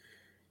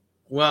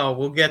 Well,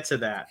 we'll get to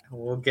that.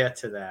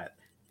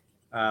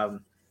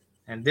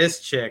 And this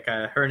chick,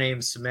 her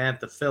name's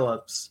Samantha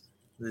Phillips.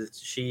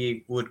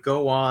 She would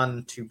go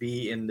on to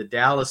be in the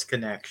Dallas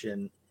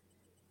Connection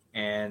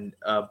and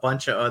a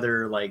bunch of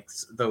other, like,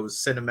 those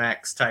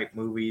Cinemax type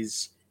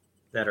movies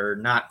that are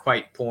not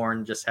quite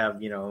porn, just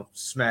have, you know,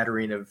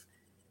 smattering of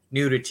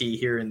nudity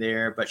here and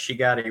there. But she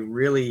got a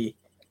really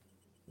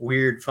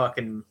weird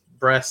fucking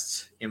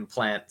breast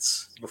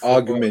implants.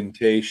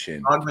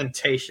 Augmentation.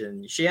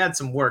 She had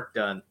some work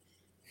done,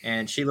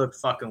 and she looked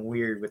fucking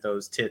weird with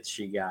those tits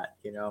she got,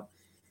 you know.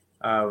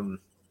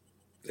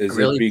 Is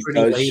it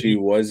because she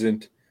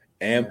wasn't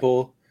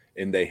ample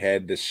and they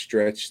had to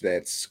stretch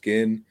that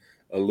skin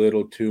a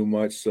little too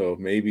much, so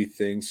maybe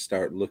things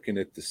start looking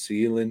at the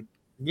ceiling?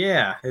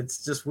 Yeah,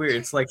 it's just weird.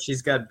 It's like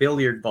she's got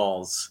billiard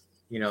balls,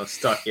 you know,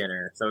 stuck in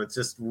her. So it's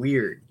just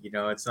weird, you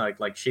know. It's not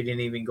like she didn't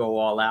even go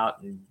all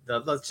out and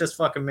let's just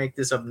fucking make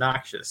this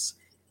obnoxious.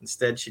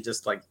 Instead, she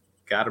just, like,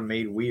 got them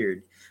made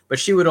weird. But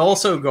she would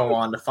also go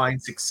on to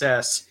find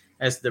success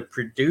as the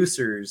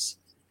producer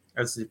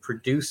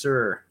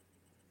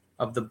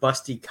of the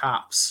Busty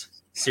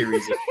Cops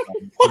series,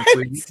 which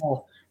we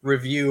will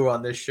review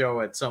on this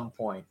show at some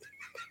point.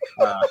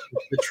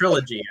 The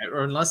trilogy,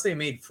 or unless they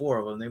made 4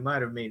 of them, they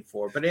might have made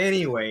 4. But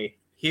anyway,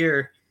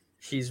 here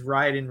she's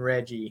riding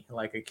Reggie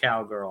like a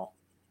cowgirl.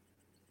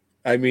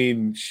 I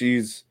mean,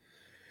 she's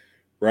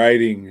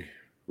riding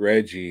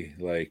Reggie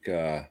like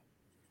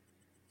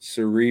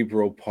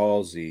cerebral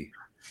palsy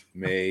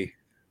may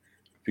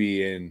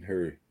be in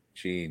her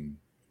gene.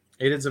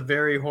 It is a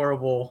very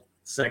horrible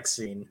sex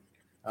scene.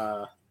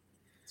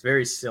 It's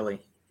very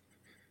silly.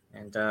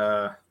 And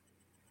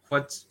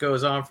what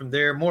goes on from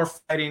there? More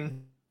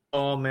fighting,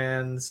 all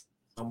man's,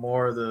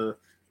 more of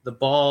the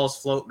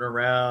balls floating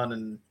around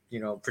and, you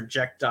know,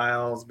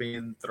 projectiles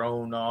being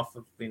thrown off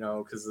of, you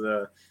know, because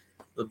the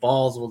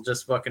balls will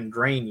just fucking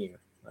drain you.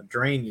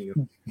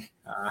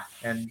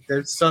 And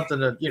there's something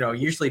that, you know,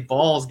 usually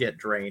balls get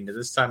drained.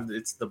 This time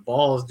it's the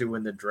balls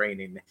doing the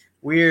draining.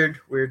 Weird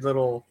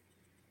little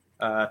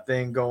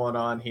thing going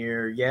on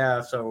here.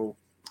 Yeah, so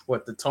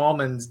what the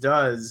Tallmans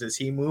does is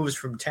he moves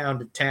from town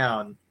to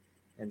town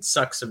and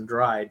sucks them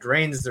dry,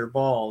 drains their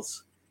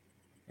balls.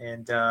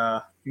 And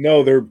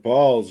no, their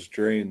balls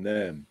drain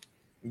them.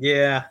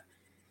 Yeah.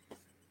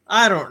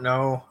 I don't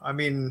know. I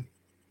mean,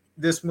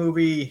 this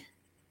movie,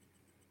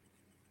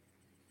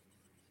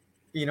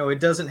 you know, it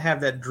doesn't have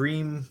that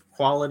dream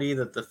quality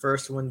that the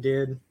first one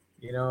did,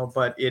 you know,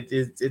 but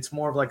it's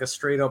more of like a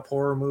straight up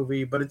horror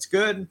movie, but it's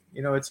good.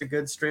 You know, it's a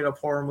good straight up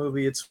horror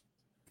movie. It's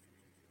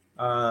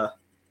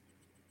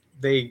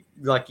they,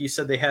 like you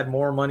said, they had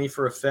more money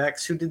for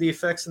effects. Who did the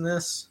effects in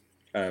this?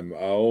 I'm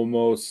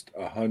almost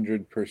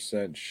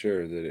 100%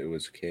 sure that it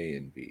was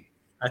K&B.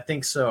 I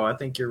think so. I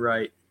think you're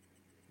right.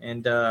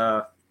 And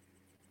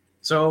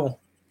so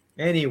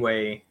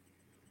anyway,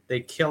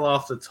 they kill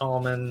off the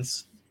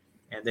Tallmans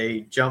and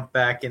they jump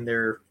back in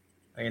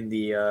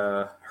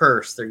the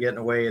hearse. They're getting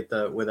away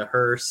with a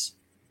hearse,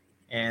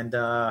 and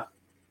then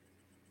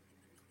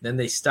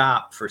they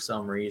stop for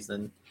some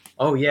reason.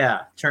 Oh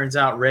yeah, turns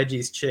out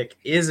Reggie's chick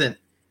isn't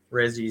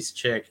Reggie's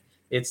chick.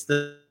 It's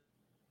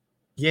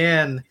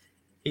again.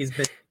 He's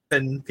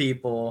been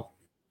people.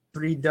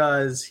 What he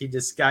does, he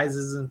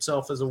disguises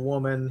himself as a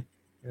woman,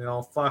 you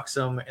know, fucks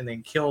him, and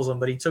then kills him.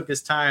 But he took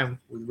his time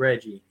with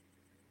Reggie,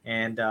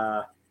 and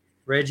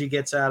Reggie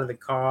gets out of the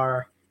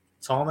car.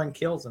 Tallman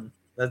kills him.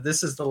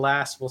 This is the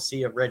last we'll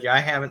see of Reggie. I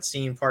haven't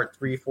seen part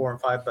 3, 4, and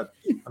 5, but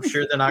I'm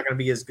sure they're not going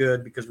to be as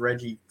good because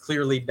Reggie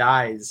clearly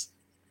dies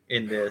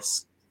in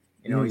this.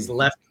 You know, he's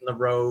left on the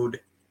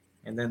road,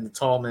 and then the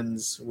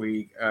Tallmans,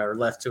 we are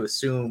left to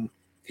assume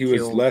He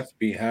was killed. left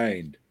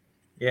behind.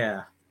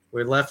 Yeah,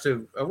 we're left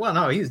to. Well,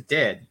 no, he's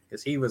dead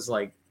because he was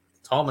like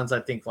Tallman's.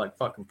 I think like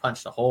fucking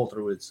punched a hole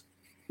through his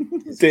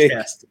Dick.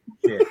 chest.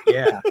 Shit.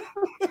 Yeah,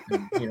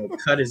 and, you know,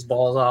 cut his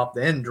balls off,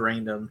 then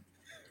drained them.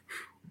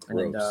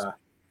 Gross.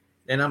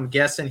 And I'm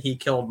guessing he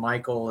killed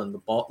Michael and the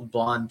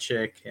blonde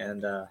chick,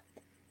 and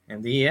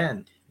in the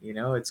end, you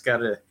know, it's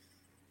got a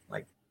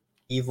like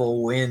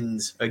evil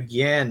wins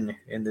again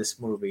in this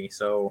movie.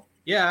 So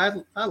yeah,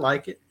 I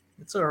like it.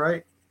 It's all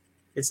right.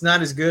 It's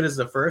not as good as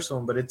the first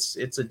one, but it's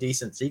a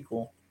decent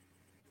sequel.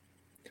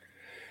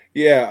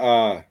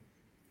 Yeah,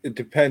 it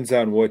depends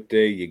on what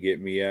day you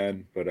get me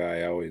on, but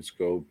I always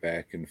go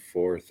back and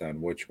forth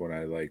on which one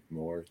I like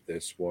more,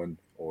 this one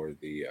or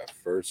the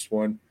first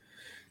one.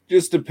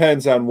 Just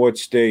depends on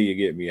which day you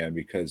get me on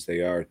because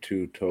they are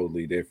two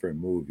totally different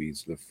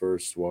movies. The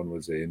first one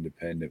was an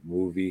independent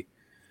movie,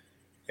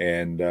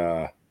 and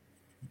I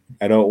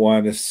don't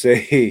want to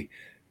say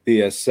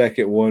the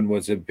second one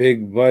was a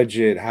big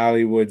budget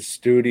Hollywood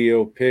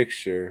studio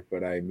picture,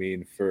 but I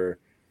mean for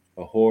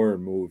a horror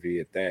movie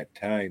at that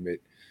time,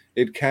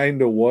 it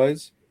kind of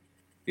was.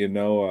 You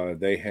know,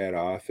 they had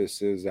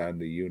offices on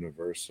the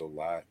Universal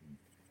lot and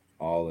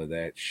all of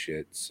that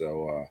shit.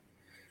 So,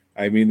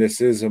 I mean, this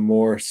is a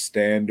more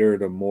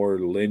standard, a more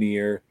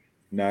linear,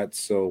 not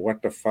so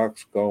what the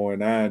fuck's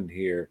going on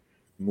here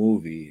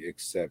movie,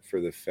 except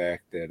for the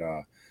fact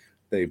that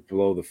they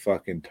blow the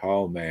fucking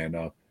tall man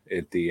up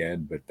at the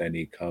end, but then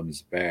he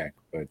comes back.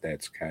 But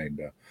that's kind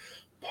of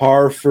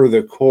par for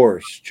the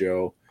course,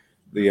 Joe.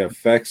 The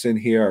effects in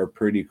here are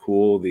pretty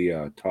cool.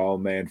 The tall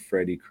man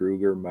Freddy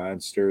Krueger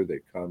monster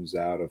that comes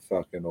out of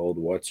fucking old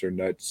what's her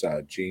nuts,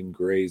 Jean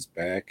Grey's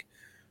back.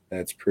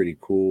 That's pretty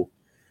cool.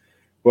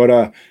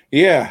 But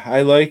yeah,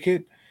 I like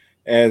it.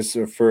 As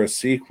for a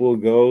sequel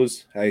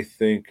goes, I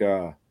think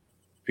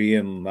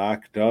being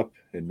locked up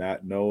and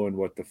not knowing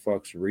what the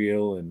fuck's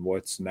real and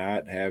what's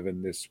not,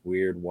 having this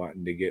weird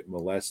wanting to get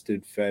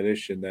molested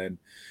fetish, and then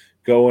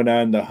going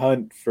on the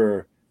hunt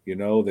for, you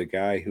know, the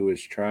guy who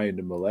is trying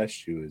to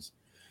molest you is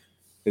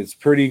it's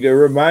pretty good. It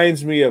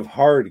reminds me of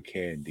Hard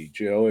Candy,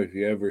 Joe. Have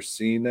you ever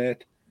seen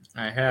that?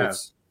 I have.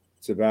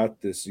 It's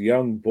about this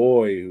young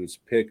boy who's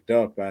picked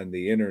up on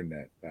the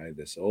internet by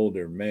this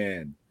older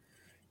man,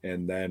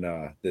 and then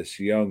this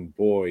young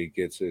boy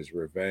gets his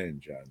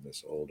revenge on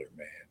this older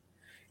man.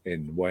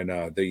 And when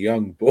the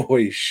young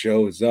boy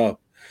shows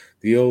up,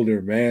 the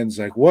older man's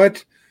like,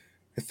 "What?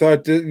 I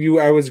thought that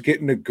I was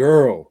getting a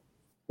girl.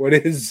 What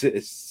is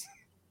this?"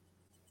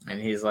 And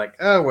he's like,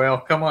 "Oh well,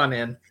 come on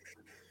in."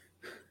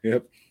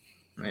 Yep.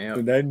 Yep.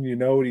 And then you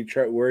know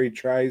what where he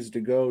tries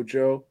to go,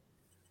 Joe?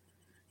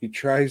 He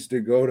tries to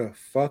go to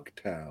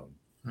Fucktown.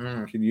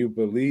 Can you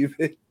believe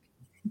it?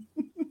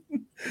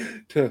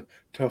 to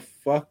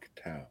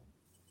Fucktown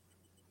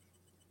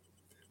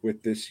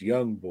with this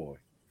young boy.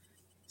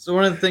 So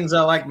one of the things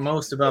I liked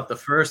most about the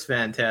first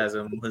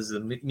Phantasm was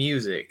the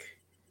music.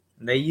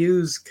 And they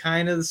use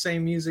kind of the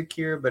same music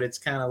here, but it's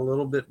kind of a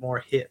little bit more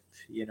hip.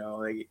 You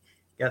know, they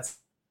got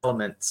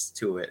elements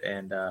to it,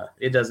 and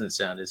it doesn't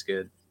sound as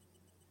good.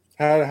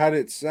 How did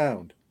it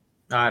sound?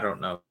 I don't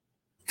know.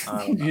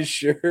 You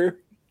sure?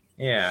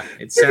 Yeah,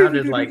 it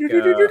sounded like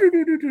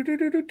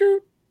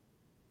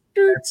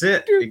that's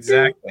it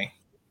exactly.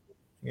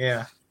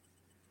 Yeah,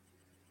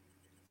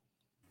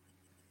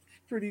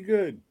 pretty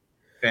good.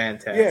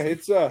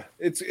 Fantastic. Yeah,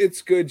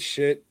 it's good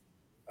shit.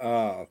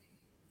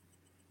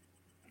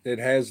 It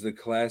has the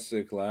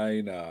classic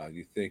line,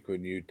 you think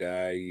when you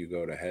die you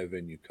go to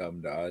heaven, you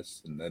come to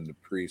us, and then the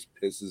priest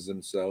pisses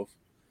himself.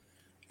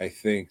 I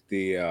think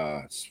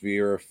the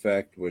sphere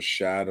effect was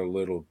shot a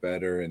little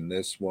better in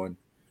this one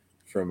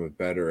from a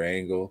better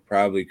angle.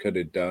 Probably could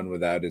have done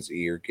without his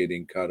ear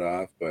getting cut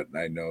off, but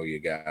I know you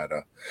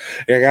gotta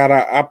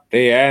up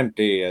the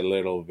ante a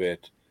little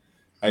bit.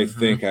 I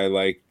think I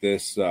like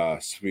this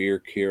sphere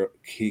kill.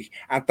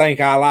 I think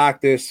I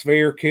like this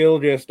sphere kill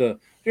just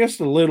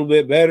a little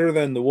bit better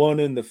than the one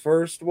in the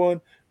first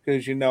one,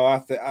 because you know I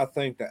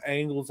think the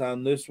angles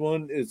on this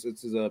one is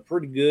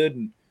pretty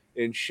good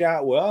and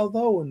shot well.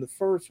 Although in the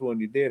first one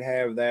you did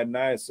have that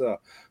nice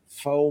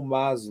faux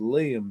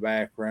mausoleum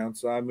background,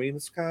 so I mean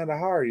it's kind of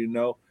hard, you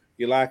know.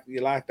 You like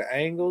the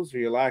angles or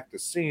you like the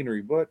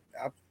scenery, but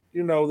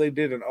you know they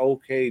did an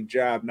okay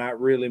job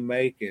not really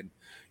making,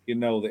 you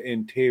know, the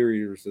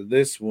interiors of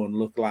this one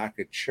look like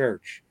a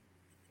church,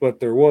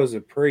 but there was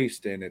a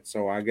priest in it,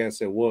 so I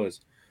guess it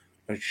was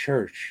a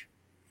church.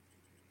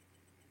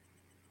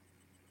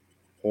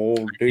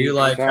 I do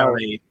like how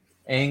they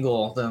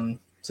angle them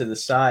to the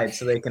side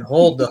so they can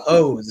hold the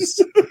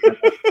hose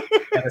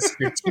at a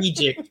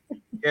strategic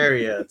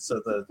area so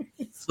the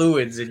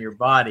fluids in your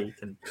body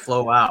can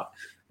flow out.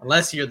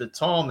 Unless you're the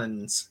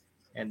Tallmans,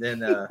 and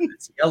then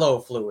it's yellow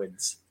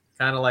fluids,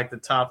 kind of like the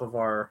top of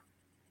our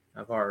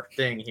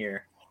thing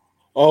here.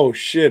 Oh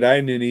shit! I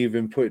didn't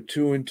even put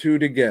 2 and 2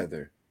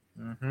 together.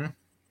 That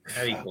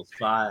equals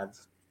 5.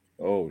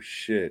 Oh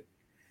shit!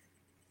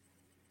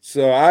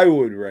 So I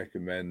would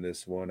recommend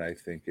this one. I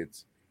think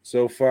it's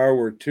so far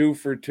we're 2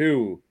 for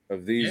 2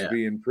 of these Yeah.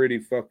 being pretty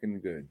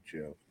fucking good,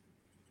 Joe.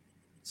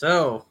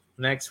 So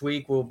next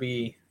week we'll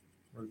be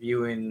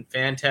reviewing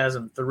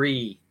Phantasm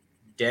 3,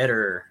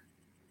 Deader.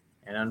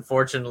 And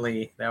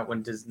unfortunately, that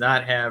one does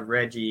not have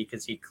Reggie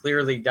because he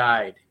clearly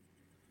died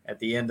at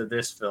the end of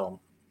this film.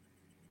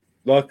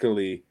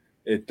 Luckily,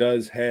 it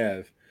does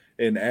have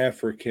an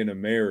African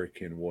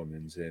American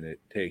woman's in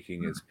it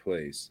taking its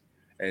place.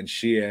 And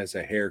she has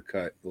a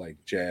haircut like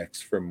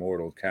Jax from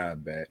Mortal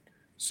Kombat.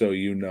 So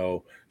you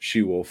know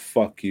she will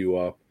fuck you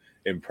up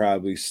and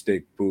probably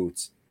stick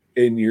boots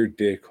in your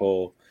dick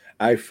hole.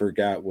 I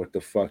forgot what the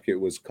fuck it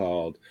was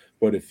called.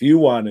 But if you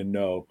want to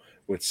know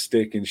what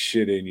sticking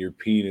shit in your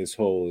penis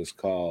hole is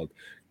called,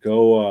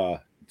 go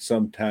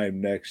sometime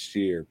next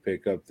year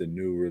pick up the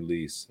new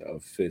release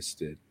of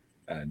Fisted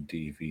on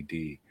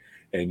DVD,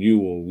 and you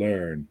will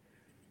learn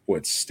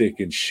what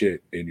sticking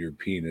shit in your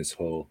penis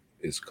hole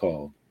is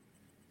called.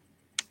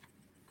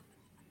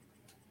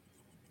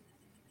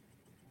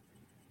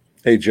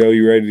 Hey, Joe,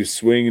 you ready to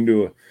swing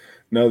into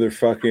another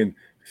fucking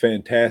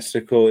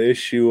fantastical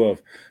issue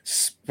of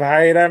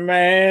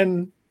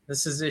Spider-Man?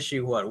 This is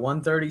issue what,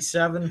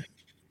 137?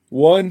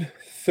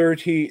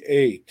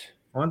 138.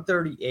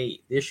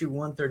 138. Issue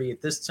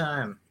 138. This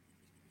time,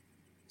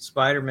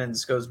 Spider-Man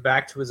goes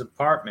back to his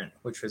apartment,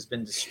 which has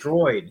been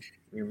destroyed.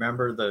 You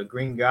remember the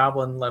Green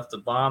Goblin left a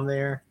bomb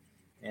there?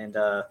 And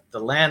the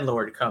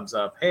landlord comes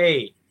up.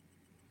 Hey,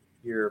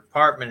 your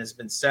apartment has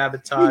been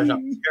sabotaged.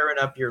 I'm tearing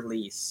up your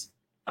lease.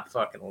 Not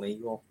fucking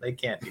legal. They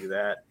can't do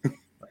that.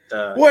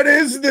 But, What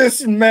is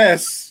this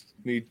mess?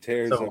 He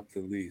tears up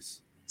the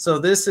lease. So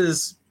this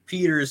is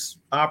Peter's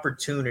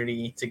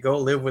opportunity to go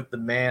live with the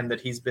man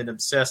that he's been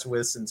obsessed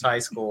with since high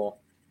school.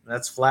 And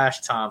that's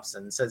Flash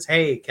Thompson. Says,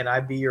 hey, can I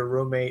be your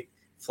roommate?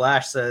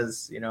 Flash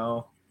says, you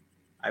know,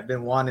 I've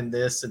been wanting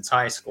this since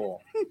high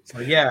school. So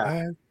yeah.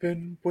 I've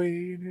been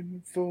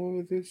waiting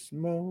for this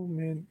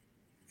moment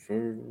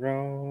for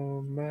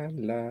all my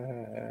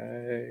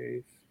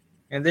life.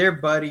 And they're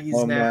buddies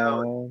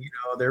now. On. You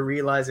know, they're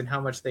realizing how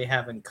much they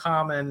have in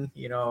common.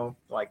 You know,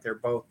 like they're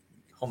both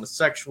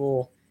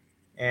homosexual.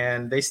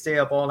 And they stay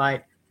up all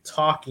night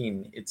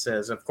talking, it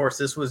says. Of course,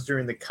 this was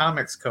during the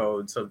comics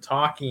code, so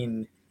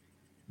talking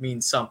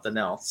means something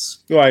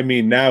else. Well, I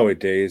mean,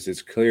 nowadays,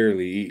 it's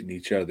clearly eating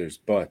each other's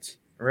butts.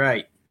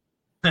 Right.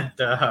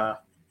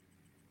 But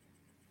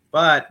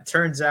it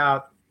turns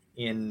out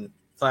in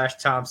Flash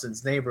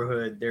Thompson's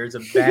neighborhood, there's a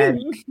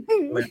baddie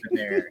living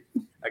there.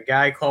 A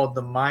guy called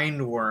the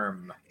Mind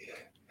Worm.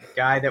 A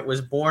guy that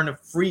was born a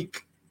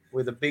freak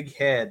with a big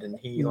head, and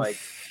he, like,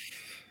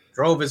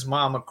 drove his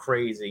mama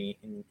crazy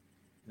and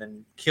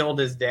then killed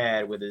his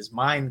dad with his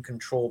mind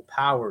control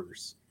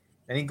powers.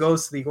 Then he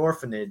goes to the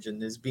orphanage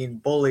and is being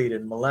bullied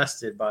and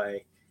molested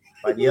by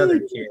the other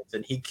kids,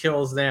 and he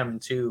kills them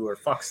too or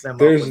fucks them up.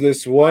 There's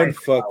this one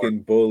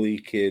fucking bully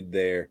kid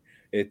there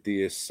at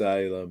the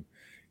asylum.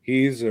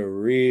 He's a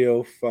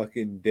real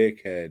fucking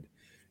dickhead.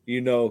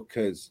 You know,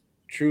 because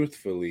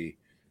truthfully,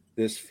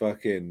 this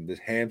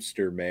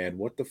hamster man,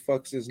 what the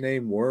fuck's his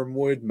name?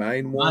 Wormwood?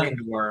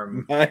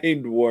 Mindworm.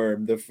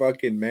 Mindworm, the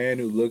fucking man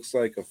who looks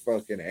like a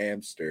fucking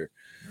hamster.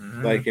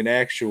 Mm-hmm. Like, in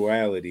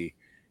actuality,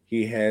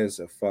 he has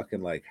a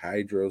fucking, like,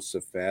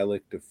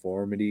 hydrocephalic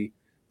deformity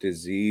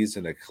disease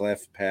and a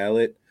cleft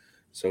palate.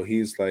 So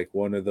he's like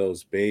one of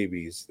those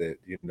babies that,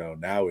 you know,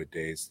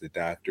 nowadays the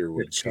doctor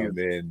would come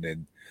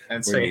in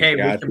and say, hey,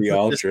 we can the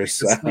put this to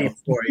sleep ultrasound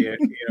for you.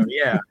 You know,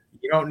 yeah,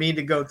 you don't need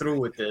to go through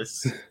with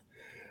this.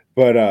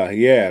 But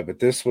but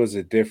this was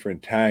a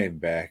different time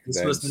back then.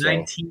 This was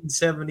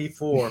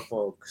 1974,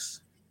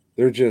 folks.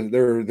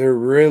 They're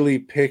really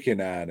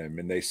picking on him,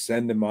 and they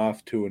send him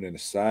off to an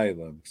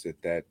asylum because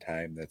at that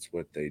time that's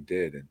what they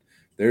did. And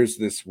there's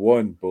this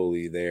one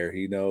bully there.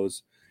 He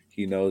knows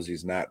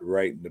he's not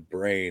right in the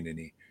brain, and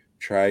he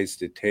tries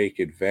to take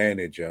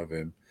advantage of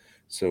him.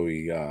 So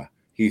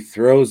he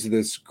throws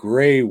this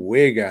gray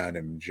wig on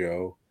him,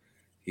 Joe.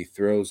 He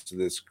throws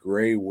this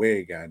gray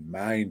wig on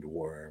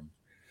Mindworm.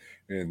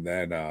 And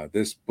then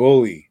this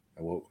bully,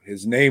 well,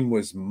 his name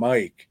was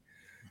Mike.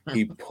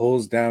 He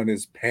pulls down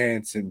his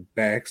pants and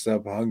backs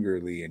up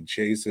hungrily and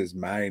chases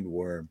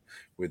Mindworm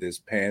with his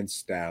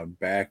pants down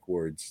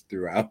backwards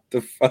throughout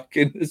the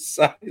fucking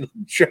asylum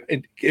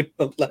trying to get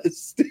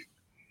molested.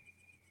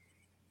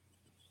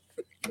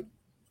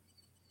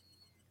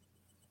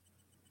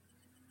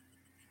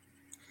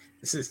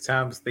 This is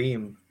Tom's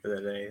theme for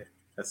the day.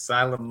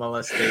 Asylum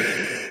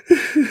molestation.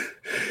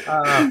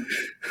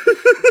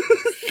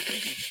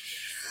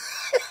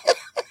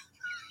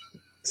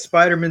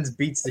 Spider-Man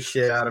beats the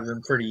shit out of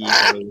him pretty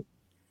easily,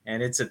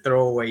 and it's a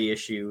throwaway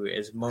issue,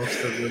 as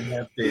most of them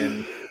have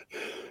been.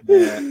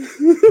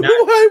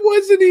 Why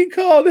wasn't he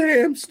called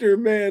Hamster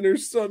Man or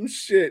some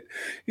shit?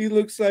 He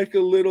looks like a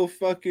little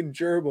fucking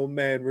gerbil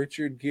man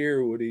Richard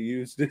Gere would have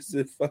used as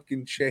a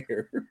fucking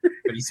chair.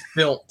 But he's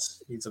built.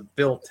 He's a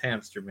built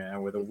hamster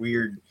man with a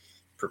weird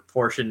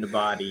proportioned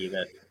body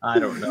that I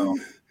don't know.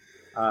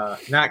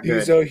 Not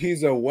good.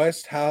 He's a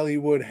West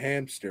Hollywood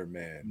hamster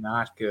man.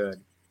 Not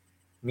good.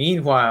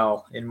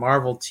 Meanwhile, in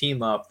Marvel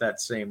Team Up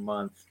that same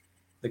month,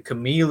 the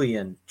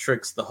Chameleon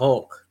tricks the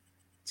Hulk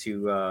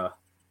to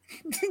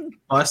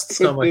bust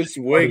some Put of this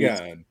his wig buddies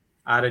on.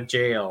 out of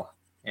jail.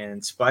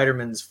 And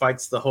Spider-Man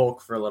fights the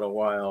Hulk for a little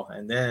while,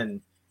 and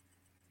then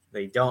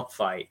they don't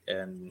fight,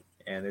 and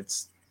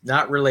it's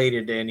not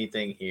related to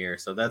anything here.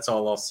 So that's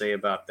all I'll say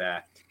about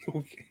that.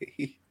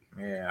 Okay.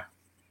 Yeah.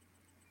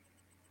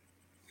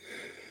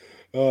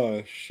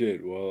 Oh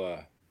shit.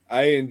 Well,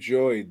 I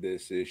enjoyed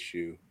this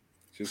issue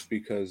just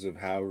because of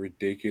how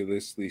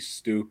ridiculously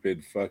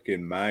stupid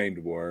fucking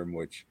Mindworm,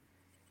 which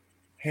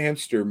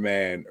Hamster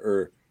Man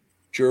or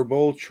Gerb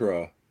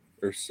Ultra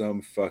or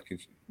some fucking.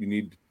 You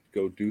need to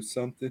go do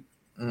something.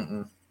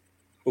 Mm-mm.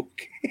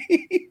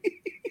 Okay.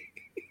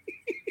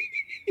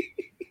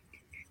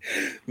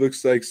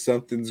 Looks like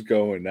something's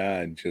going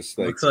on, just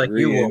like Looks like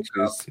 3 you woke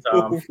inches up,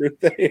 Tom. over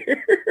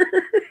there.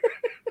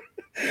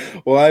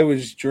 Well, I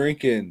was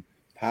drinking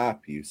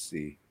pop, you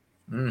see.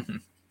 Mm-hmm.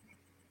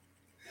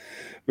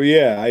 But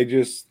yeah, I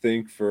just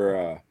think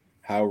for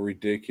how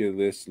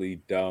ridiculously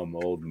dumb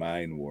old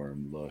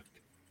Mindworm looked,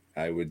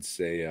 I would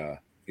say, at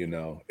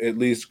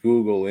least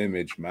Google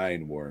image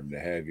Mindworm to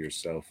have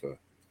yourself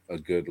a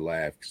good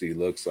laugh, because he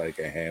looks like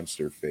a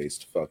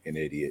hamster-faced fucking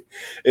idiot.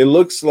 It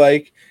looks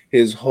like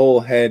his whole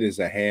head is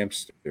a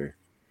hamster.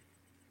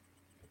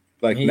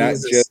 Like, He not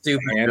is a just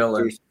stupid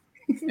hamsters.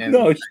 villain.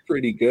 No, it's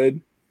pretty good.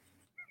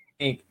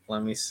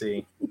 Let me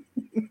see.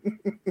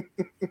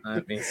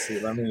 Let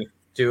me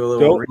do a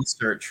little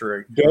research.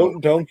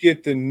 Don't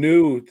get the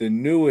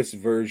newest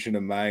version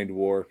of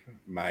Mindworm,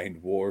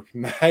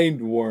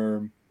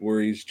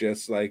 where he's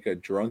just like a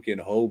drunken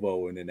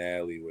hobo in an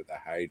alley with a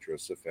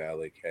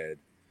hydrocephalic head.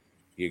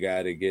 You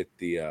got to get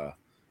the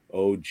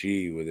OG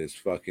with his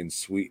fucking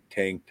sweet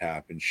tank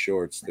top and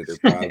shorts that are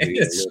probably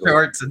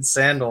shorts and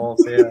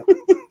sandals. Yeah.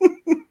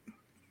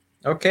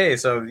 Okay,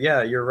 so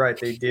yeah, you're right.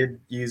 They did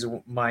use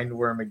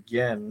Mindworm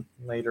again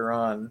later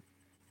on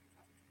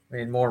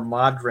in more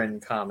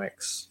modern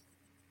comics.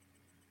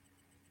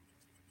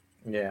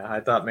 Yeah,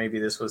 I thought maybe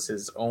this was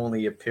his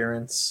only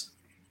appearance.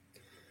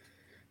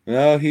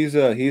 No, he's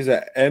a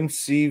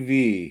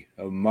MCV,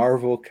 a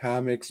Marvel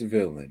Comics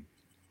villain.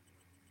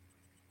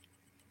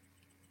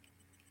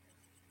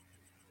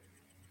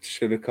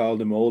 Should have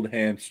called him Old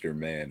Hamster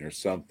Man or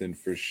something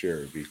for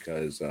sure,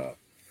 because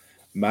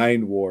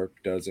Mind Warp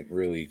doesn't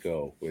really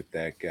go with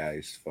that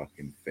guy's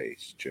fucking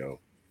face, Joe.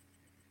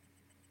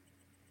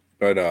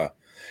 But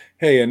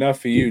hey, enough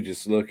of you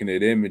just looking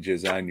at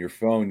images on your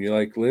phone. You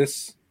like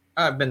lists?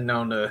 I've been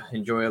known to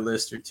enjoy a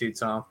list or two,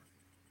 Tom.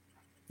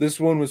 This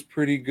one was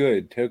pretty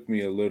good. Took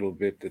me a little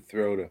bit to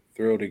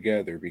throw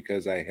together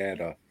because I had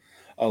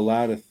a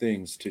lot of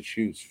things to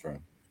choose from.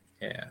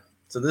 Yeah.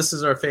 So this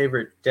is our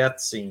favorite death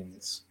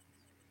scenes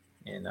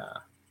in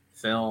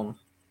film,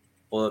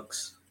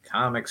 books,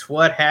 comics,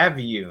 what have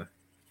you.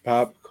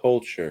 Pop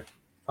culture.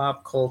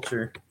 Pop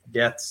culture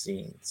death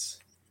scenes.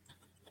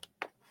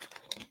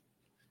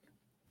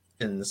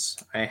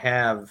 I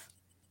have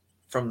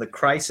from the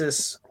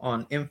Crisis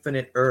on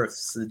Infinite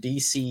Earths, the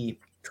DC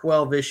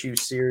 12-issue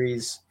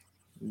series,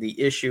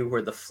 the issue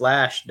where the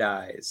Flash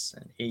dies,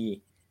 and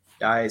he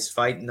dies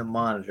fighting the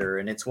Monitor,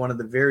 and it's one of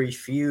the very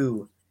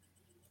few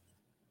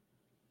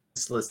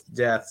senseless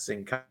deaths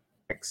in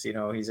comics. You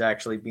know, he's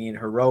actually being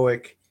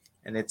heroic,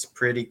 and it's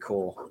pretty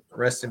cool.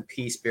 Rest in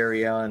peace,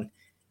 Barry Allen.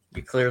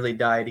 You clearly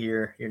died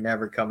here. You're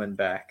never coming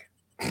back.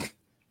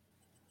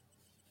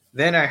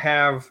 Then I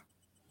have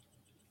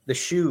the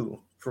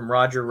shoe from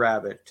Roger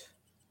Rabbit.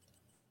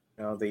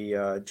 You know,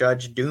 the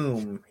Judge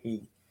Doom,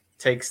 he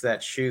takes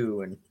that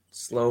shoe and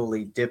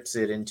slowly dips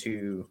it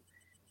into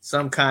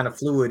some kind of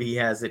fluid he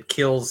has that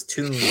kills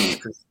Toon,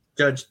 because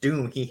Judge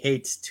Doom, he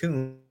hates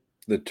Toon.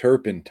 The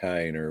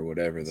turpentine or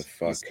whatever the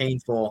fuck. It's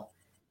painful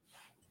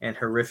and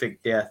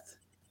horrific death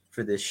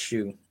for this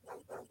shoe.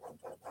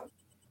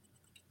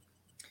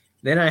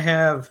 Then I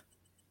have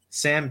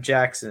Sam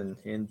Jackson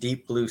in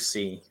Deep Blue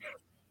Sea.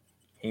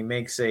 He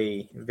makes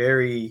a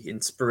very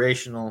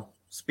inspirational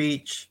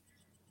speech.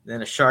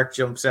 Then a shark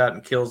jumps out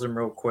and kills him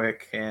real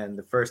quick. And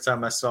the first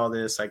time I saw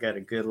this, I got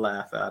a good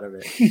laugh out of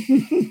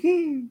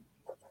it.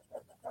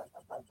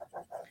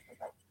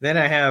 Then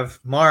I have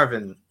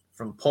Marvin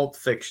from Pulp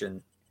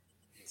Fiction.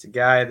 It's a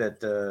guy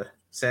that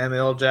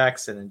Samuel L.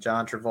 Jackson and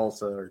John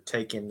Travolta are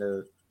taking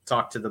to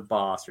talk to the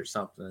boss or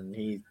something.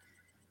 And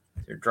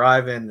they're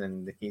driving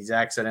and he's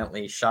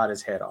accidentally shot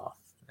his head off.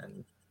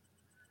 And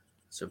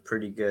it's a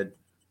pretty good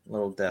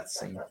little death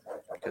scene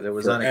because it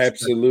was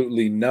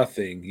absolutely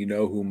nothing. You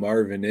know who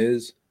Marvin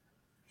is?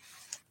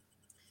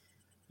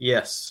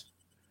 Yes.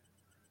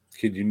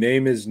 Could you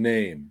name his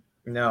name?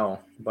 No,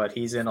 but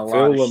he's in a Phil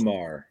lot of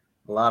Lamar.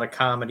 A lot of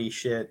comedy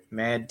shit,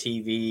 Mad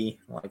TV,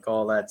 like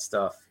all that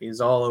stuff.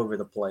 He's all over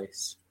the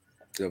place.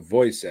 He's a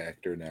voice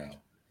actor now.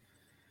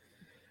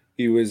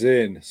 He was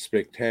in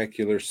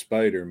Spectacular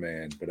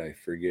Spider-Man, but I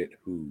forget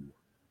who.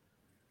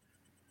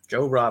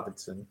 Joe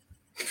Robinson.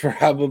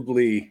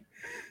 Probably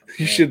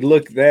You should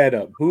look that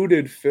up. Who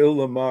did Phil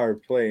Lamar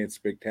play in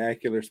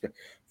Spectacular?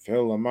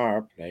 Phil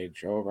Lamar played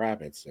Joe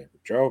Robinson.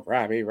 Joe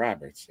Robbie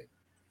Robertson.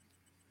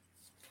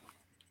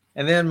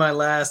 And then my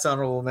last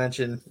honorable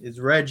mention is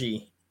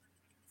Reggie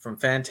from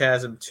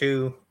Phantasm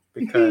 2,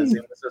 because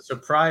it was a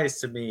surprise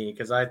to me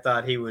because I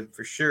thought he would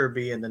for sure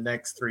be in the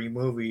next 3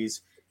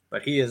 movies,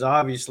 but he is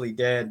obviously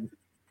dead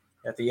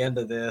at the end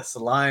of this,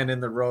 lying in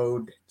the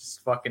road,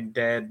 just fucking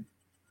dead.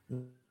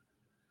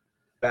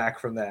 Back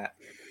from that.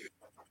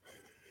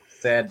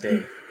 Sad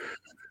day.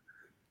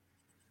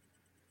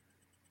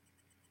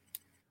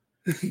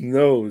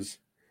 Those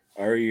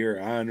are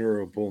your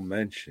honorable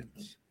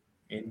mentions.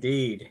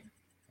 Indeed.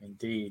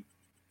 Indeed.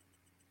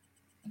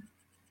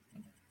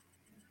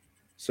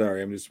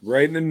 Sorry, I'm just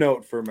writing a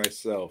note for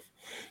myself.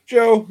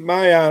 Joe,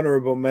 my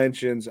honorable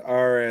mentions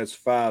are as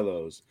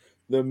follows.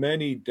 The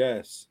many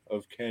deaths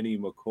of Kenny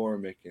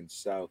McCormick in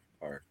South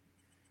Park.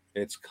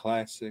 It's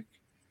classic.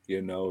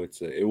 You know,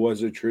 it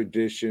was a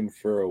tradition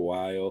for a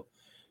while.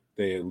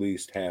 They at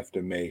least have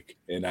to make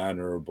an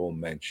honorable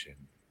mention.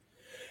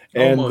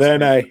 And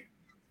Almost.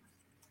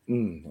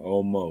 then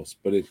almost,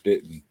 but it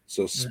didn't.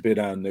 So spit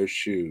on their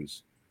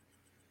shoes.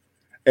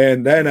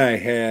 And then I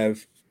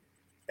have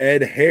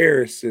Ed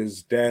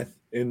Harris's death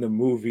in the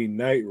movie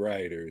Knight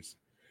Riders,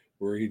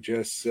 where he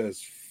just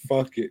says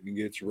fuck it and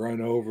gets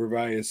run over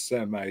by a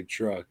semi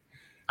truck.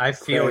 I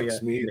feel you,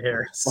 Ed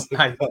Harris.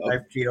 I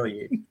feel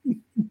you.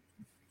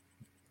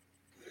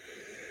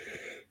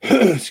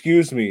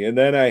 Excuse me. And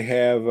then I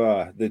have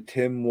the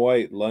Tim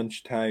White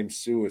lunchtime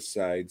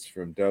suicides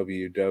from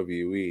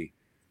WWE.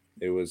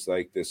 It was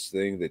like this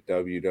thing that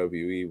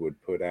WWE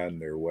would put on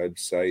their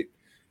website,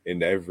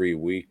 and every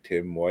week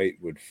Tim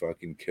White would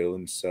fucking kill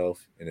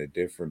himself in a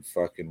different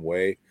fucking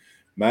way.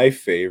 My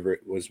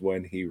favorite was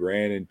when he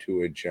ran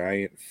into a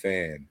giant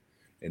fan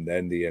and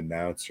then the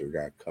announcer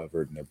got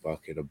covered in a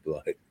bucket of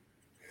blood.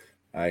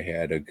 I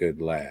had a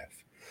good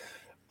laugh.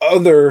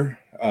 Other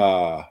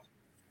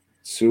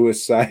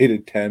suicide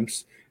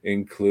attempts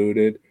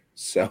included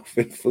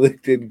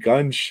self-inflicted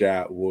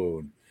gunshot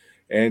wound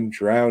and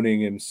drowning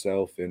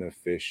himself in a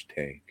fish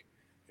tank.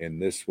 And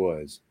this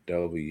was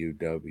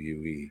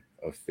WWE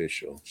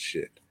official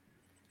shit.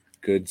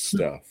 Good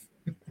stuff.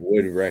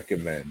 Would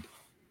recommend.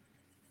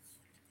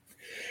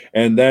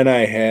 And then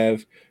I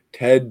have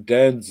Ted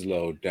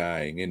Denslow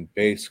dying in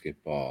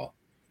basketball.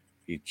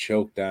 He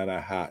choked on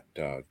a hot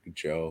dog,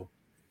 Joe.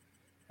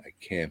 I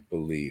can't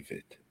believe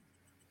it.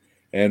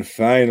 And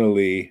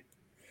finally,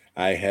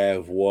 I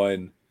have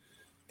one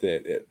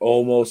that it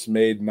almost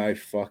made my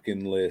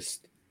fucking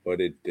list,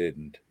 but it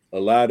didn't. A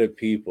lot of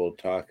people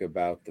talk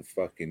about the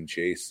fucking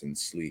Jason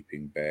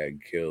sleeping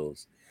bag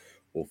kills.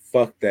 Well,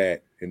 fuck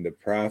that. In the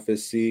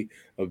prophecy,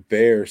 a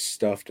bear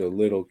stuffed a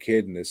little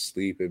kid in a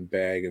sleeping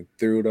bag and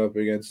threw it up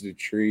against a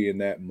tree, and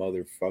that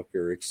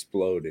motherfucker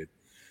exploded.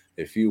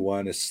 If you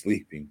want a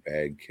sleeping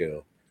bag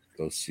kill,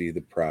 go see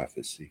the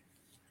prophecy.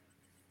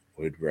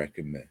 Would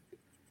recommend.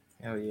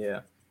 Hell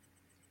yeah.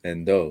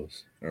 And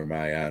those are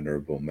my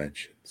honorable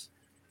mentions.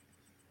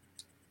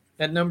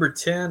 At number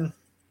 10,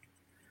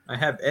 I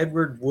have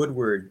Edward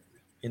Woodward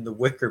in The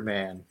Wicker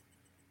Man.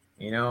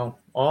 You know,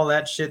 all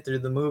that shit through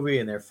the movie,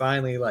 and they're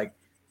finally like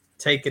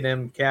taking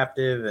him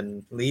captive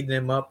and leading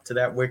him up to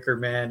that Wicker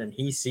Man, and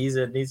he sees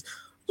it and he's,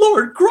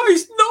 Lord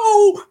Christ,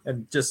 no!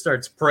 And just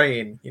starts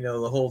praying, you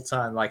know, the whole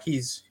time. Like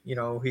he's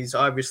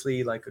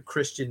obviously like a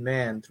Christian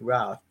man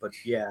throughout, but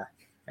yeah,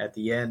 at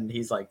the end,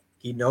 he's like,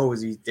 he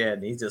knows he's dead,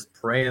 and he's just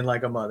praying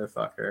like a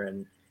motherfucker.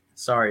 And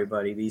sorry,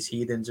 buddy, these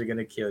heathens are going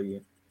to kill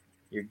you.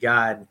 Your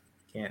God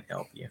can't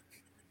help you.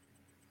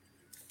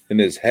 And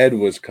his head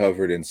was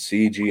covered in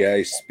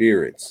CGI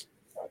spirits.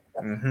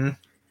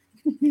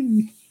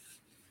 Mm-hmm.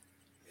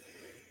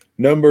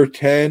 Number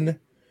 10,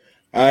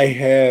 I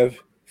have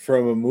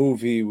from a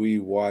movie we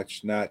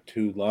watched not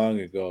too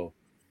long ago,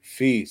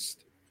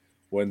 Feast,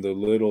 when the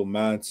little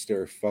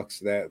monster fucks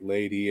that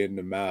lady in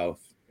the mouth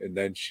and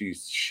then she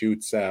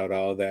shoots out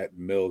all that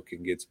milk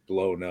and gets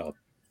blown up.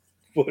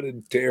 What a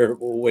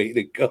terrible way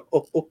to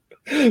go.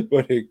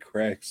 But it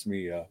cracks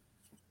me up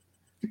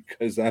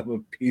because I'm a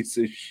piece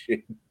of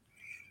shit.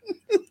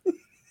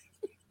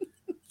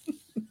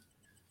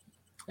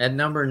 At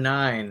number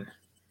 9,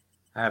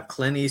 I have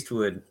Clint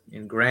Eastwood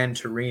in Gran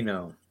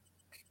Torino.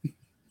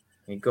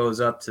 He goes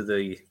up to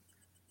the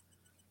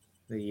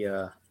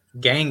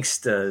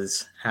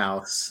gangsta's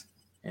house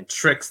and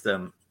tricks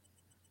them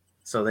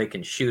so they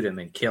can shoot him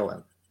and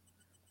kill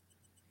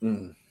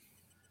him.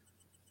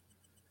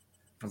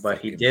 But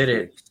he did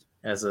it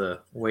as a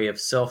way of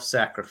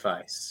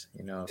self-sacrifice,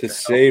 you know, to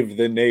save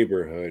the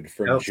neighborhood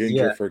from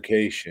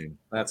gentrification. Yeah.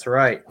 That's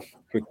right.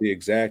 But the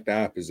exact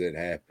opposite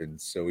happened,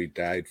 so he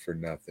died for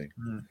nothing.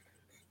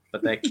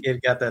 But that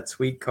kid got that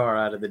sweet car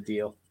out of the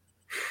deal.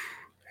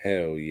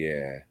 Hell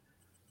yeah.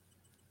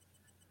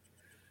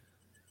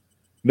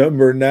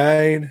 Number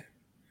 9,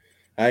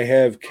 I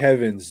have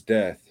Kevin's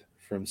death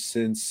from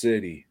Sin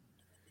City.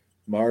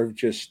 Marv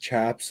just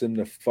chops him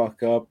the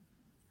fuck up.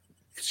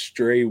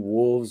 Stray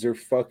wolves are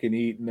fucking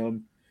eating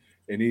him.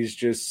 And he's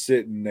just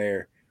sitting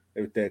there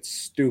with that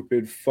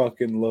stupid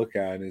fucking look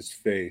on his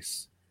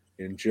face.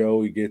 And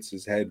Joey gets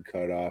his head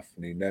cut off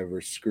and he never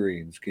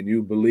screams. Can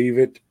you believe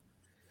it?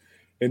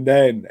 And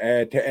then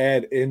to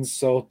add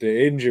insult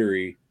to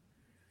injury,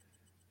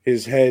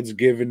 his head's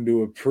given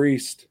to a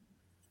priest.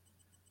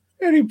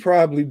 And he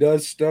probably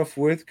does stuff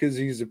with because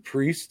he's a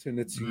priest and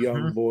it's a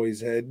young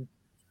boy's head.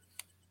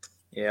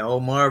 Yeah,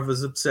 old Marv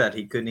was upset.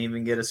 He couldn't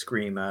even get a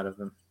scream out of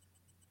him.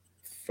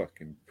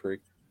 Fucking prick.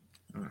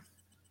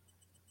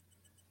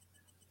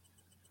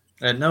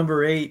 At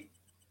number 8,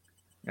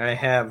 I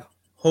have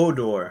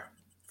Hodor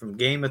from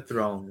Game of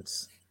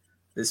Thrones.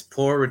 This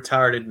poor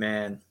retarded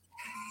man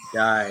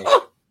died.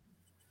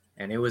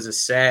 And it was a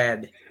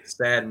sad,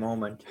 sad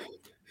moment.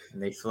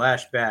 And they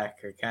flash back,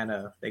 or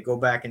they go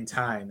back in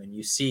time, and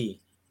you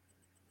see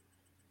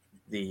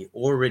the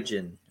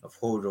origin of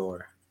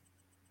Hodor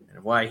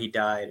and why he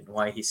died and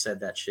why he said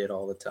that shit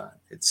all the time.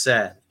 It's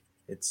sad.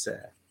 It's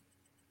sad.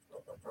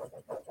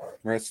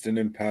 Rest in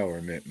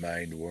empowerment,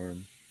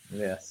 Mindworm.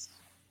 Yes.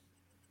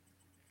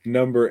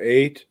 Number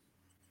 8,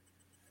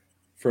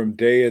 from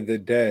Day of the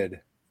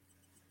Dead,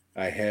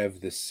 I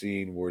have the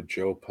scene where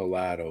Joe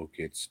Pilato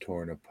gets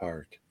torn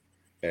apart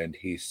and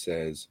he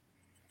says,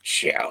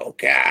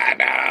 "Choke on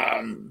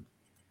him,"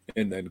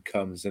 and then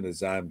comes in a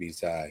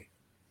zombie's eye.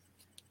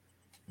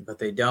 But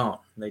they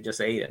don't. They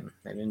just ate him.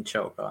 They didn't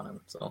choke on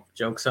him. So,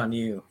 joke's on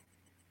you,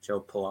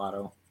 Joe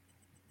Pilato.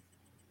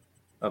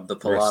 Of the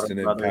Pilato Rest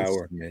in brothers.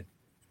 empowerment.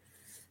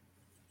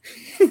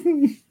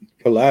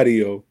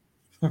 Palladio.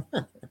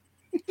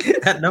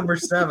 At number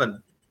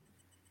 7,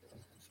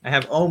 I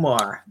have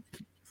Omar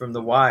from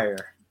The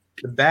Wire,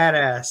 the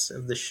badass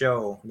of the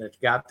show that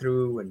got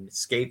through and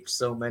escaped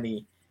so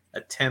many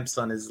attempts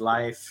on his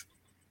life,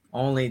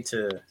 only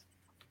to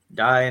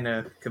die in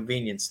a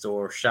convenience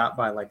store, shot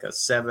by like a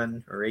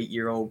 7 or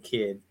 8-year-old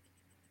kid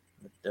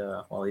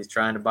while he's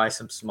trying to buy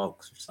some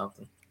smokes or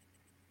something.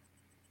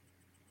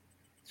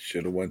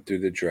 Should have went through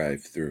the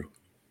drive-thru.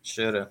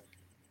 Should have.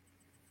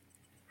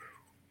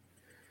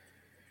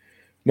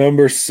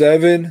 Number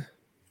 7,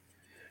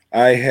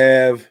 I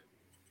have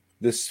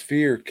the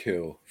sphere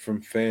kill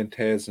from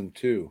Phantasm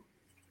 2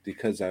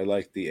 because I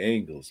like the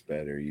angles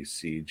better, you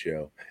see,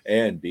 Joe,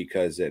 and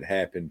because it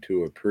happened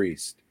to a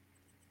priest.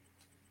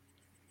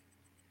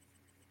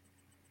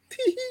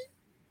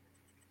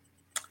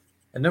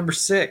 At number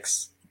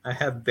 6, I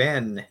have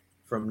Ben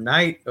from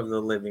Night of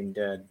the Living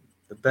Dead,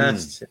 the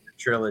best in the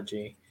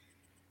trilogy.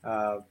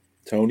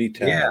 Tony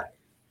Todd. Yeah,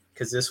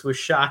 because this was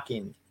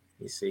shocking.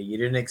 You see, you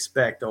didn't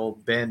expect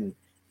old Ben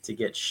to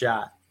get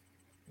shot,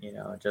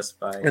 just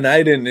by... And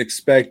I didn't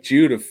expect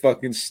you to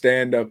fucking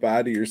stand up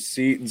out of your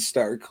seat and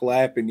start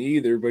clapping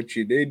either, but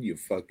you did, you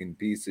fucking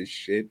piece of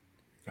shit.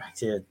 I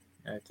did.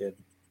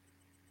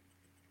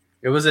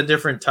 It was a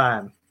different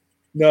time.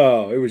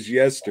 No, it was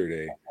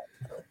yesterday.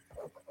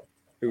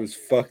 It was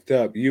fucked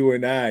up. You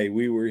and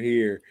we were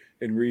here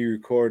and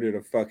re-recorded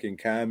a fucking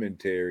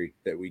commentary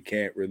that we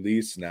can't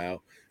release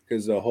now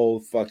because the whole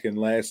fucking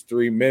last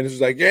 3 minutes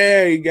was like,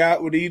 yeah, he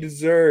got what he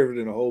deserved,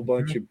 and a whole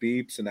bunch of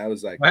beeps, and I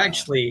was like, well,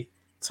 actually,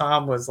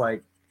 Tom was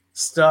like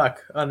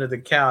stuck under the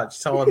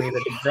couch telling me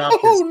that he dropped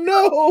his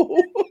no.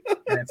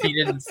 and if he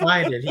didn't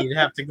find it, he'd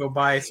have to go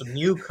buy some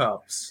new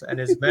cups and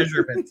his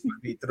measurements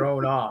would be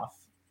thrown off.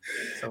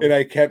 So, and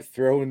I kept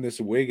throwing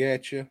this wig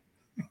at you.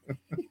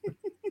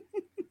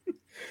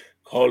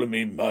 Calling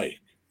me Mike.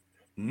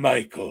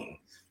 Michael.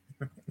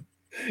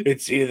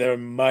 It's either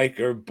Mike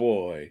or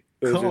Boy.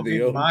 Those call are the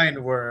me only...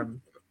 Mindworm.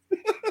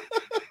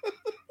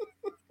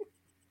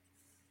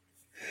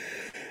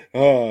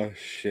 Oh,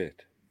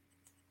 shit.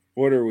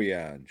 What are we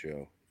on,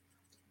 Joe?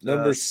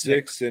 Number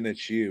 6, and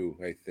it's you,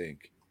 I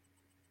think.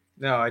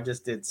 No, I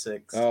just did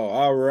 6. Oh,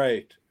 all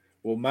right.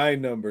 Well, my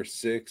number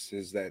 6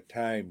 is that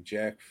time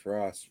Jack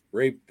Frost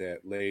raped that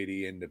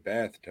lady in the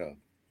bathtub.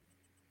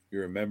 You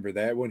remember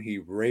that one? He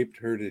raped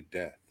her to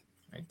death.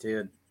 I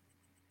did.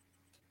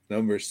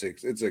 Number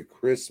 6. It's a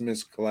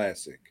Christmas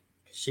classic.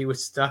 She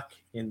was stuck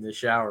in the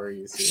shower,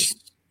 you see.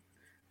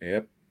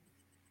 Yep.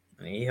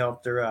 And he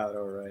helped her out,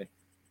 all right.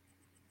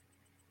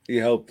 He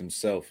helped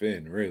himself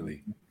in,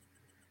 really.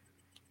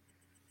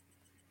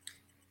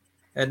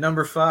 At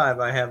number 5,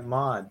 I have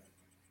Maude.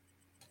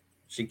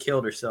 She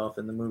killed herself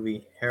in the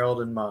movie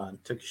Harold and Maude.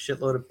 Took a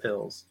shitload of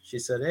pills. She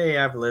said, hey,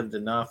 I've lived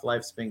enough.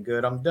 Life's been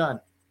good. I'm done.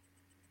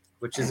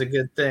 Which is a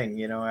good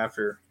thing,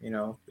 after,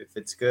 if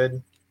it's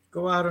good,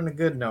 go out on a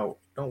good note.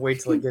 Don't wait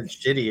till it gets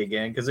shitty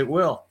again, because it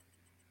will.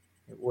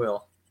 It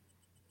will.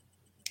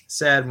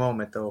 Sad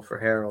moment, though, for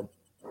Harold,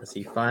 as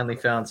he finally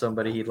found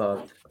somebody he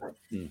loved.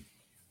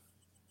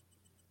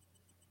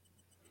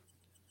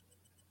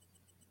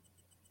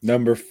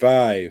 Number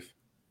 5,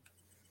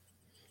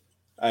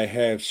 I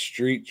have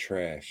Street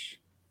Trash,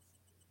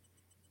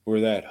 where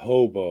that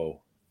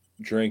hobo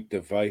drank the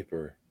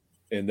Viper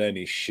and then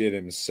he shit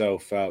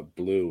himself out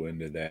blue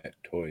into that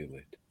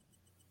toilet.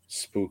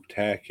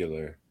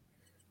 Spooktacular.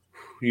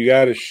 You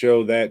got to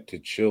show that to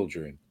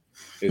children.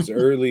 As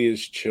early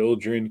as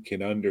children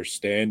can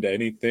understand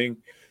anything,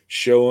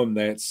 show them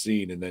that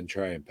scene and then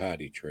try and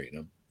potty train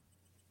them.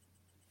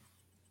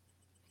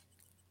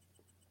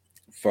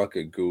 Fuck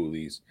it,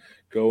 ghoulies.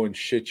 Go and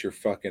shit your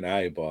fucking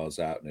eyeballs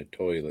out in a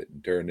toilet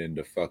and turn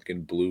into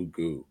fucking blue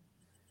goo.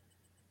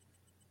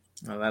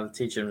 Well, that'll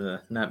teach him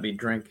to not be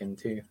drinking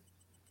too.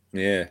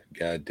 Yeah,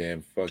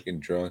 goddamn fucking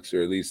drunks,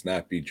 or at least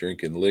not be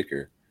drinking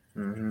liquor.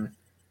 Mm-hmm.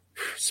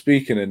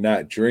 Speaking of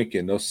not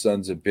drinking, those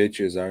sons of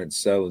bitches aren't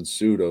selling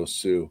pseudo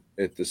sue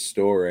at the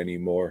store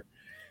anymore.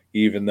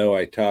 Even though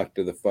I talked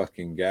to the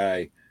fucking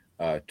guy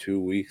 2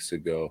 weeks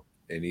ago,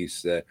 and he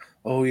said,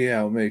 "Oh yeah,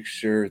 I'll make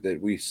sure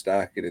that we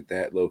stock it at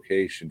that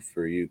location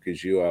for you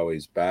because you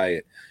always buy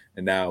it."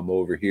 And now I'm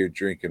over here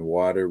drinking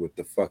water with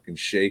the fucking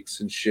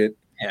shakes and shit.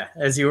 Yeah,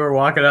 as you were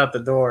walking out the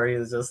door, he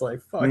was just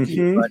like, "Fuck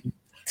you, Mhm. buddy.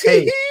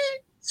 Hey,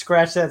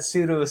 scratch that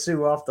pseudo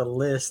sue off the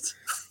list.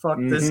 Fuck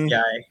this Mhm.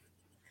 guy."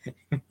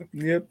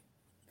 Yep.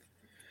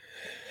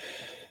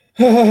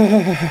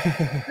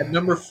 At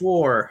number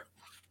 4,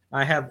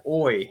 I have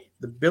Oi,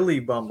 the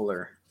Billy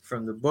Bumbler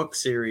from the book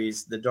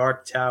series The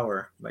Dark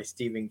Tower by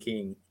Stephen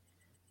King.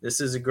 This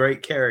is a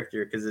great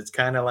character because it's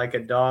kind of like a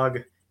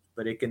dog,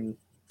 but it can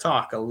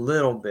talk a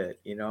little bit.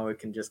 You know, it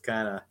can just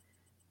kind of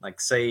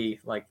like say,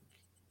 like,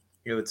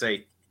 it would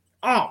say,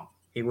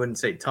 He wouldn't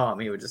say Tom.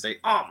 He would just say,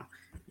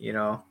 you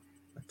know.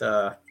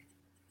 The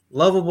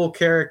lovable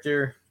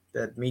character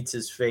that meets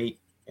his fate,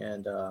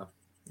 and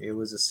it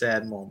was a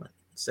sad moment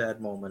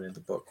in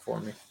the book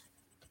for me.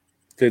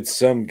 Did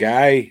some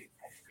guy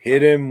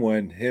hit him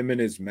when him and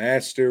his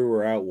master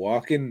were out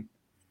walking?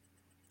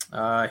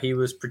 He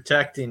was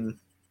protecting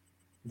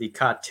the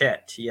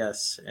quartet,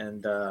 yes,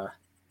 and The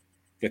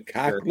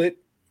cocklet?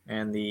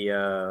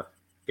 the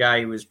guy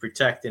he was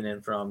protecting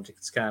him from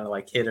just kind of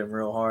like hit him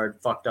real hard,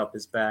 fucked up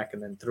his back,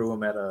 and then threw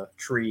him at a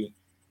tree,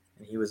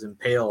 and he was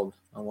impaled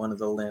on one of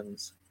the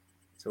limbs.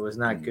 So it was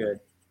not good.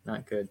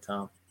 Not good,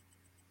 Tom.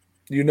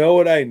 You know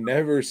what I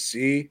never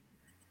see?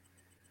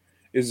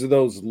 Is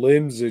those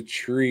limbs of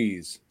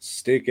trees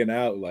sticking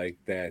out like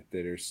that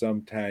are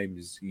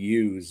sometimes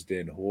used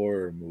in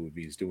horror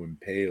movies to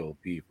impale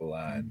people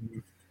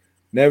on.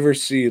 Never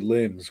see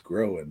limbs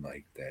growing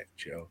like that,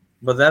 Joe.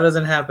 But that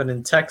doesn't happen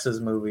in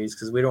Texas movies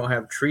because we don't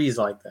have trees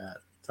like that,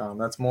 Tom.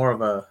 That's more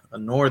of a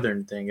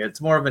northern thing.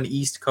 It's more of an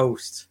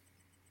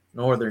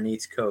northern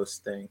East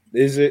Coast thing.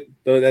 Is it?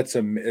 Though it's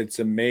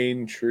a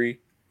main tree.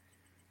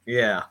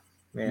 Yeah.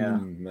 Yeah.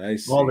 I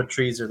see. All the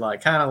trees are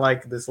like kind of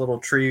like this little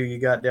tree you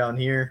got down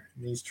here.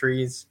 These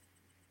trees.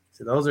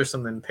 So those are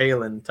some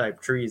impaling type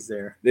trees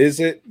there. Is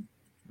it?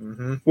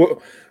 Mm-hmm.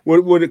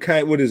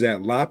 What is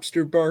that?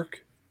 Lobster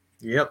bark?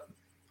 Yep.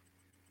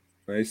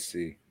 I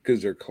see.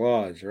 Because they're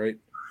claws, right?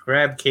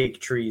 Crab cake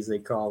trees, they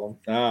call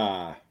them.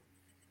 Ah.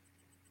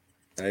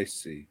 I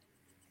see.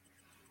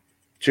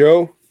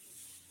 Joe?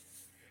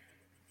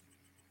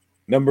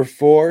 Number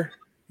 4?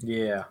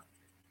 Yeah.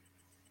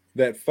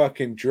 That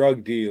fucking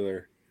drug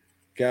dealer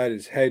got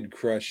his head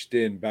crushed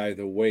in by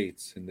the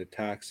weights in the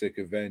Toxic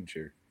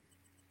Avenger.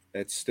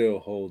 That still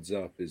holds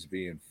up as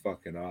being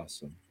fucking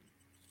awesome.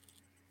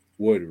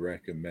 Would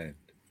recommend.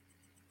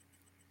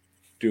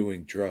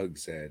 Doing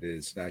drugs, that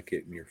is, not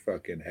getting your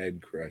fucking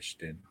head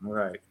crushed in.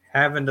 Right.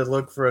 Having to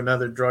look for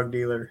another drug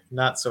dealer,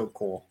 not so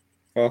cool.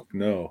 Fuck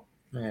no.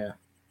 Yeah.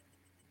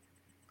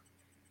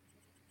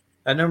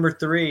 At number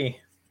 3,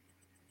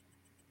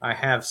 I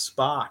have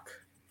Spock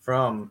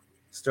from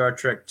Star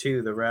Trek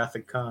II, The Wrath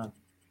of Khan.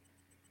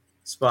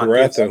 Spock The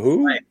Wrath gives of up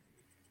who? life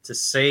to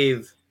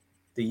save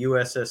the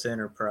USS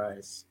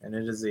Enterprise. And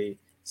it is a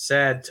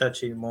sad,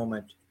 touching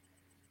moment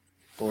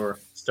for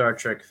Star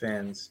Trek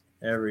fans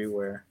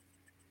everywhere.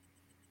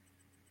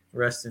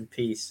 Rest in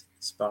peace,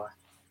 Spock.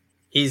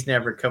 He's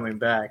never coming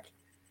back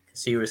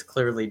because he was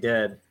clearly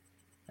dead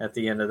at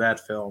the end of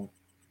that film.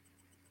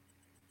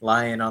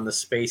 Lying on the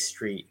space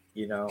street,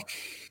 you know.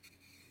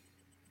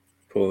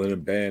 Pulling a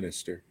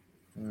banister.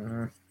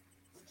 Mm-hmm.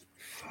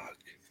 Fuck.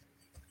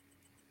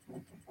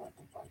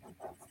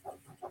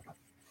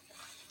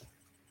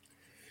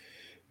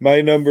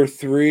 My number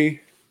 3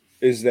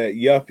 is that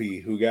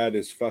yuppie who got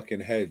his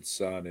fucking head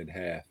sawn in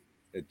half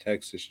at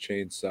Texas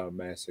Chainsaw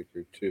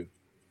Massacre 2.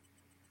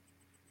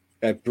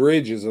 That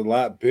bridge is a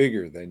lot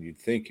bigger than you'd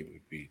think it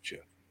would be, Joe.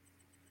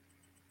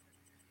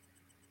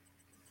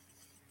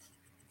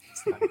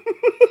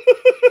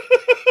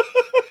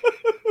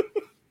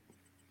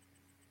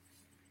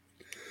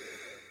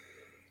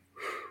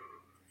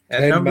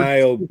 At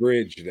 10-mile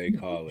bridge, they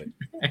call it.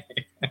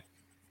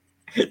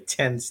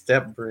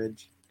 10-step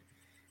bridge.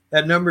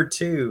 At number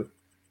 2,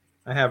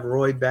 I have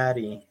Roy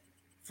Batty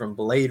from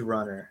Blade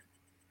Runner.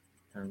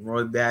 And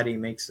Roy Batty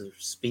makes a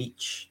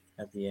speech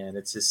at the end.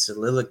 It's his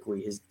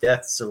soliloquy, his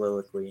death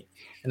soliloquy.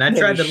 And I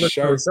tried to look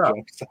those up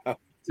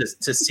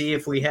to see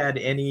if we had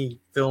any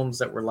films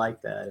that were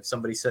like that. If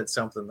somebody said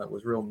something that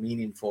was real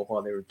meaningful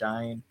while they were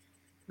dying.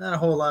 Not a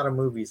whole lot of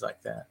movies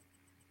like that.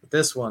 But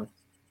this one,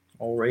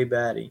 old Ray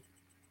Batty,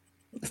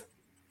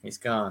 he's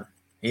gone.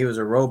 He was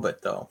a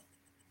robot, though.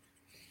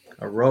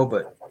 A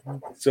robot.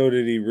 So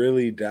did he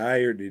really die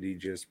or did he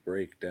just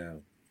break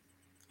down?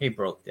 He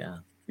broke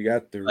down. You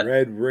got the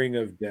red ring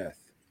of death.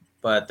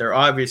 But they're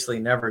obviously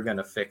never going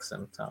to fix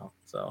him, Tom.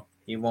 So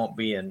he won't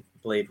be in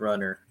Blade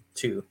Runner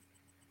 2.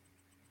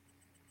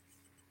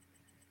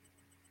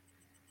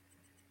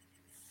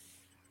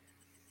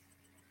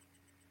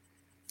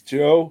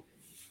 Joe,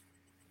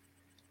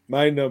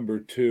 my number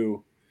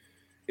 2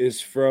 is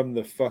from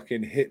the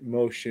fucking hit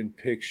motion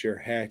picture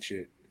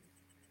Hatchet.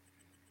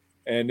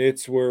 And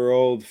it's where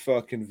old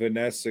fucking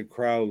Vanessa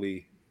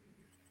Crowley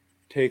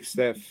takes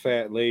that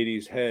fat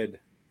lady's head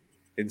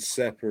and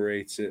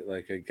separates it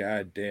like a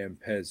goddamn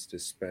Pez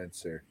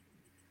dispenser.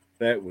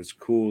 That was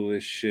cool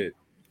as shit.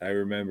 I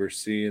remember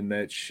seeing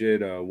that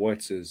shit.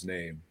 What's his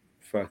name?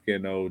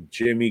 Fucking old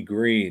Jimmy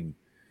Green.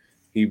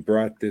 He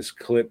brought this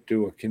clip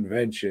to a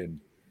convention,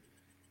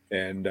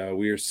 and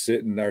we were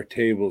sitting. Our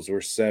tables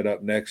were set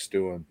up next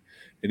to him,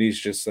 and he's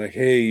just like,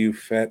 "Hey, you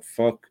fat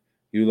fuck,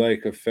 you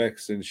like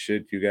effects and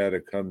shit? You gotta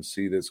come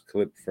see this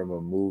clip from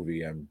a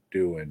movie I'm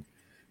doing."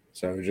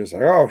 So I was just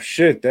like, "Oh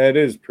shit, that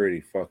is pretty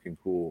fucking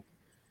cool."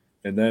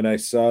 And then I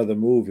saw the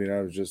movie, and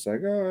I was just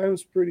like, "Oh, that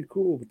was pretty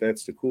cool." But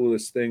that's the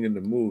coolest thing in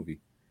the movie.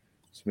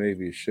 So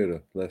maybe you should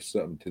have left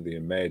something to the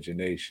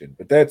imagination.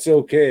 But that's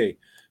okay,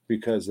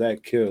 because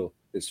that kill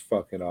is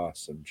fucking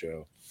awesome,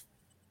 Joe.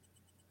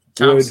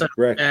 Tom said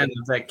at the end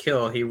of that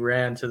kill, he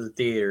ran to the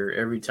theater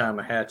every time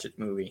a Hatchet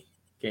movie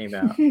came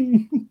out.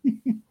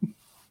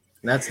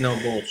 That's no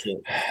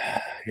bullshit.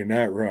 You're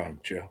not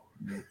wrong, Joe.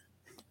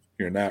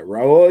 You're not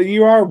wrong. Well,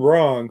 you are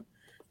wrong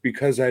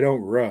because I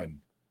don't run.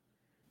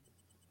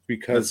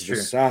 Because the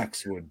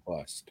socks would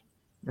bust.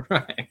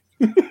 Right.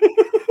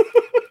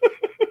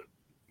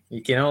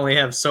 You can only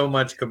have so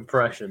much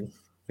compression.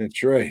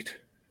 That's right.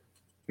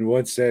 And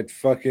once that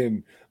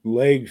fucking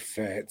leg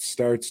fat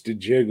starts to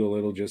jiggle,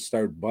 it'll just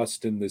start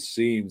busting the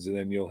seams, and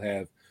then you'll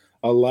have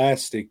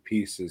elastic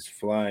pieces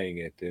flying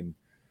it, and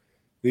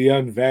the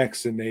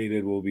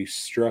unvaccinated will be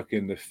struck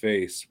in the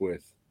face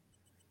with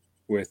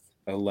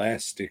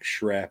elastic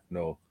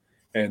shrapnel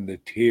and the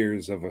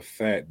tears of a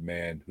fat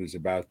man who's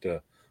about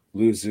to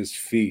lose his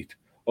feet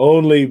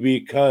only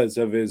because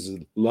of his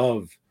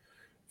love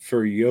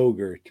for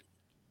yogurt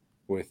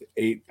with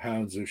 8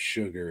 pounds of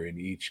sugar in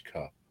each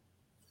cup.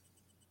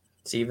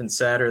 It's even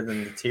sadder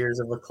than the tears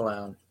of a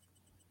clown.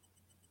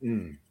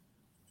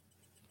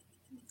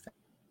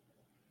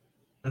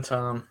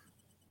 Tom,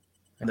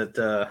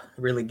 that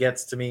really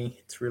gets to me.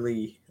 It's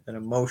really an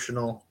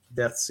emotional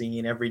death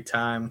scene every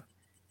time.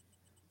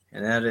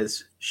 And that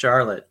is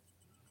Charlotte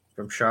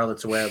from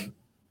Charlotte's Web.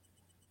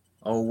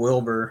 Oh,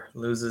 Wilbur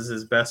loses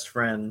his best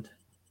friend.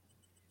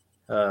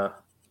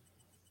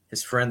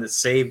 His friend that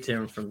saved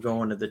him from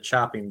going to the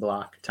chopping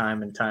block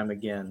time and time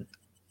again.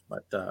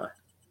 But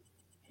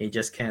he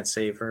just can't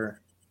save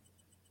her.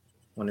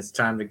 When it's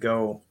time to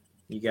go,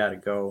 you gotta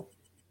go.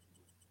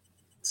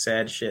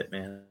 Sad shit,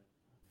 man.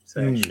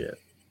 Sad shit.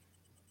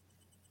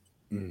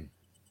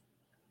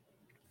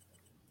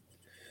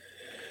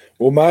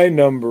 Well, my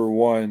number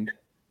 1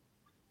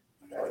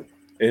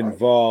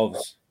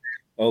 involves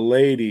a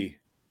lady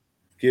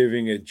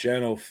giving a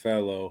gentle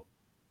fellow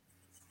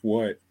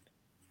what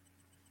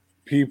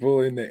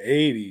people in the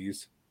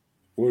 80s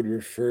would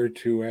refer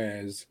to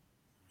as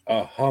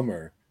a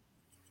Hummer.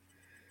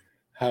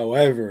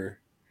 However,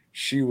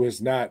 she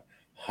was not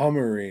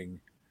hummering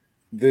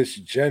this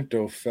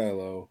gentle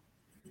fellow.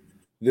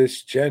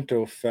 This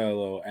gentle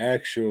fellow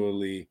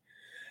actually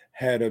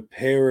had a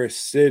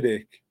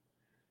parasitic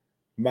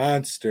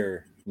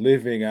monster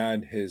living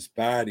on his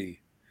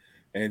body,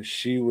 and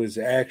she was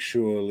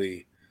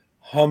actually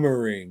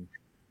hummering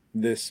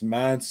this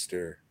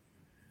monster,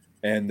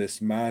 and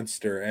this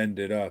monster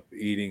ended up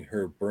eating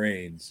her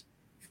brains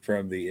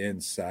from the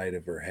inside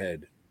of her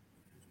head.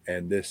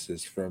 And this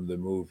is from the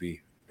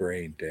movie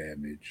Brain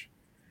Damage.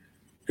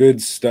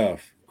 Good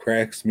stuff.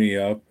 Cracks me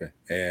up,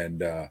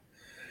 and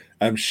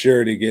I'm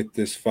sure to get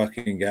this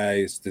fucking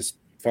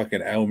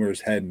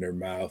Elmer's head in her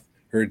mouth,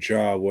 her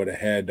jaw would have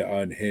had to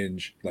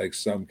unhinge like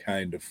some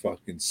kind of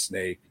fucking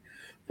snake.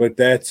 But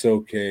that's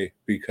okay,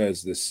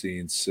 because the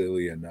scene's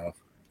silly enough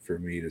for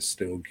me to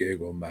still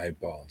giggle my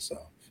balls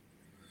off.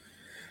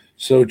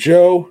 So,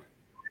 Joe,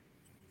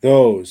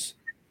 those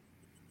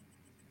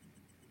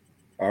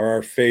are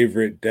our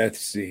favorite death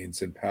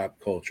scenes in pop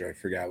culture. I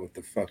forgot what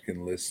the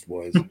fucking list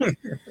was.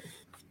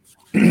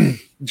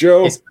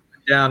 Joe, he's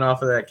down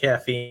off of that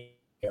caffeine.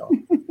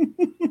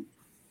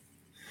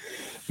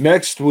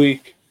 Next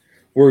week,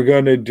 we're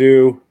going to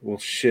do, well,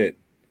 shit.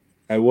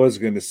 I was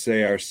going to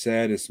say our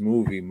saddest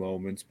movie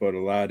moments, but a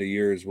lot of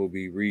yours will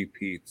be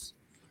repeats.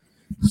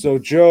 So,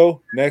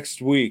 Joe,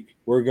 next week,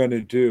 we're going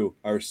to do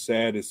our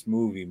saddest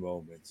movie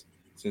moments,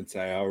 since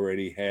I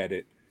already had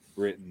it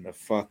written the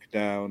fuck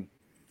down.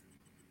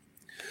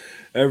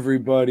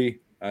 Everybody,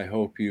 I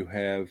hope you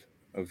have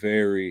a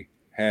very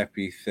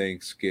happy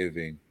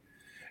Thanksgiving,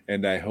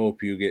 and I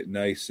hope you get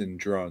nice and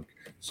drunk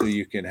so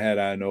you can head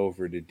on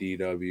over to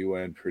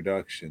DWN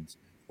Productions.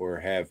 We're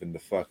having the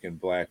fucking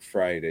Black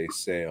Friday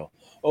sale.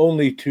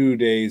 Only 2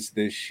 days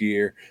this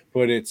year,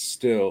 but it's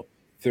still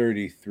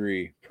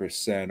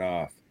 33%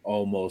 off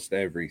almost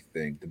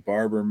everything. The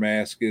barber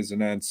mask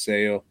isn't on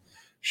sale.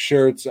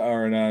 Shirts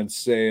aren't on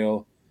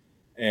sale.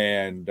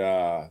 And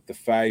the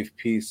 5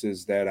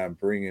 pieces that I'm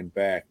bringing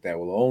back that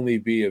will only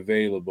be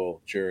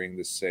available during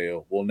the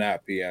sale will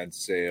not be on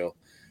sale.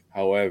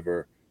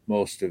 However,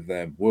 most of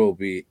them will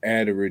be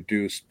at a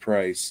reduced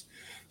price.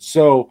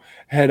 So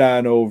head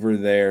on over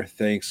there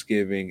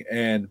Thanksgiving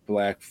and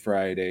Black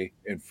Friday,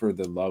 and for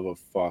the love of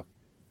fuck,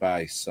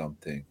 buy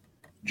something.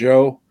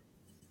 Joe?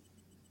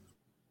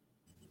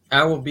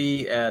 I will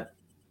be at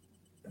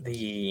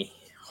the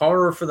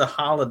Horror for the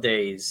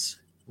Holidays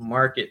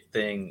market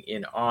thing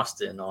in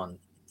Austin on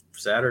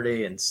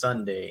Saturday and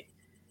Sunday.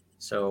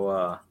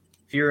 So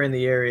if you're in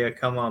the area,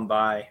 come on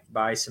by,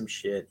 buy some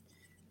shit.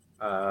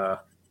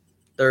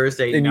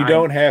 Thursday And you night.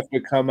 don't have to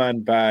come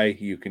on by.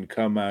 You can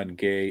come on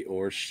gay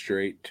or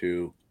straight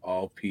too.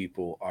 All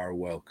people are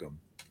welcome.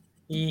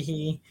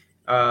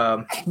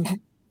 Um,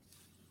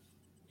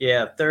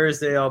 yeah,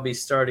 Thursday I'll be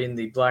starting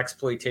the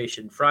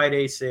Blaxploitation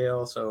Friday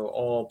sale. So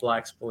all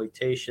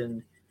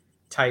Blaxploitation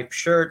type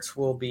shirts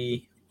will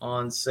be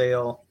on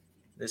sale.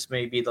 This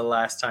may be the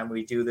last time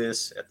we do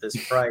this at this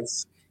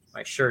price.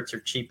 My shirts are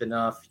cheap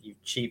enough, you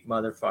cheap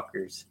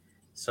motherfuckers.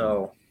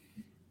 So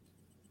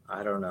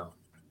I don't know.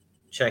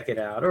 Check it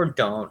out or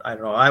don't. I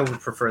don't know. I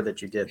would prefer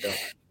that you did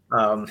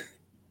though.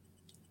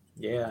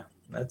 Yeah,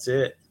 that's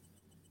it.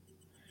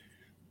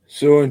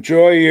 So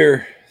enjoy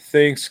your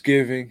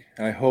Thanksgiving.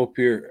 I hope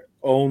you're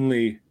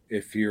only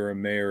if you're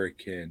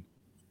American.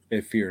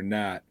 If you're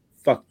not,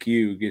 fuck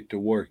you. Get to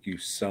work, you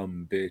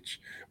some bitch.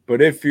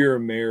 But if you're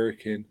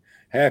American,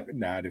 happy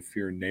not if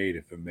you're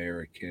Native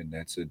American.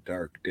 That's a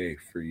dark day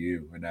for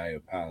you, and I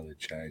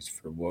apologize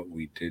for what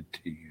we did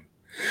to you.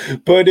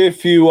 But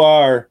if you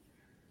are,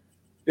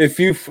 if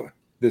you,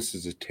 this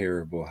is a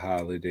terrible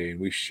holiday, and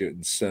we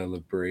shouldn't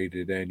celebrate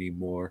it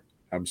anymore.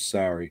 I'm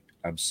sorry.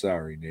 I'm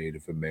sorry,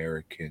 Native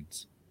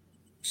Americans.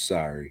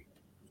 Sorry.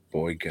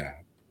 Boy,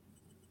 God.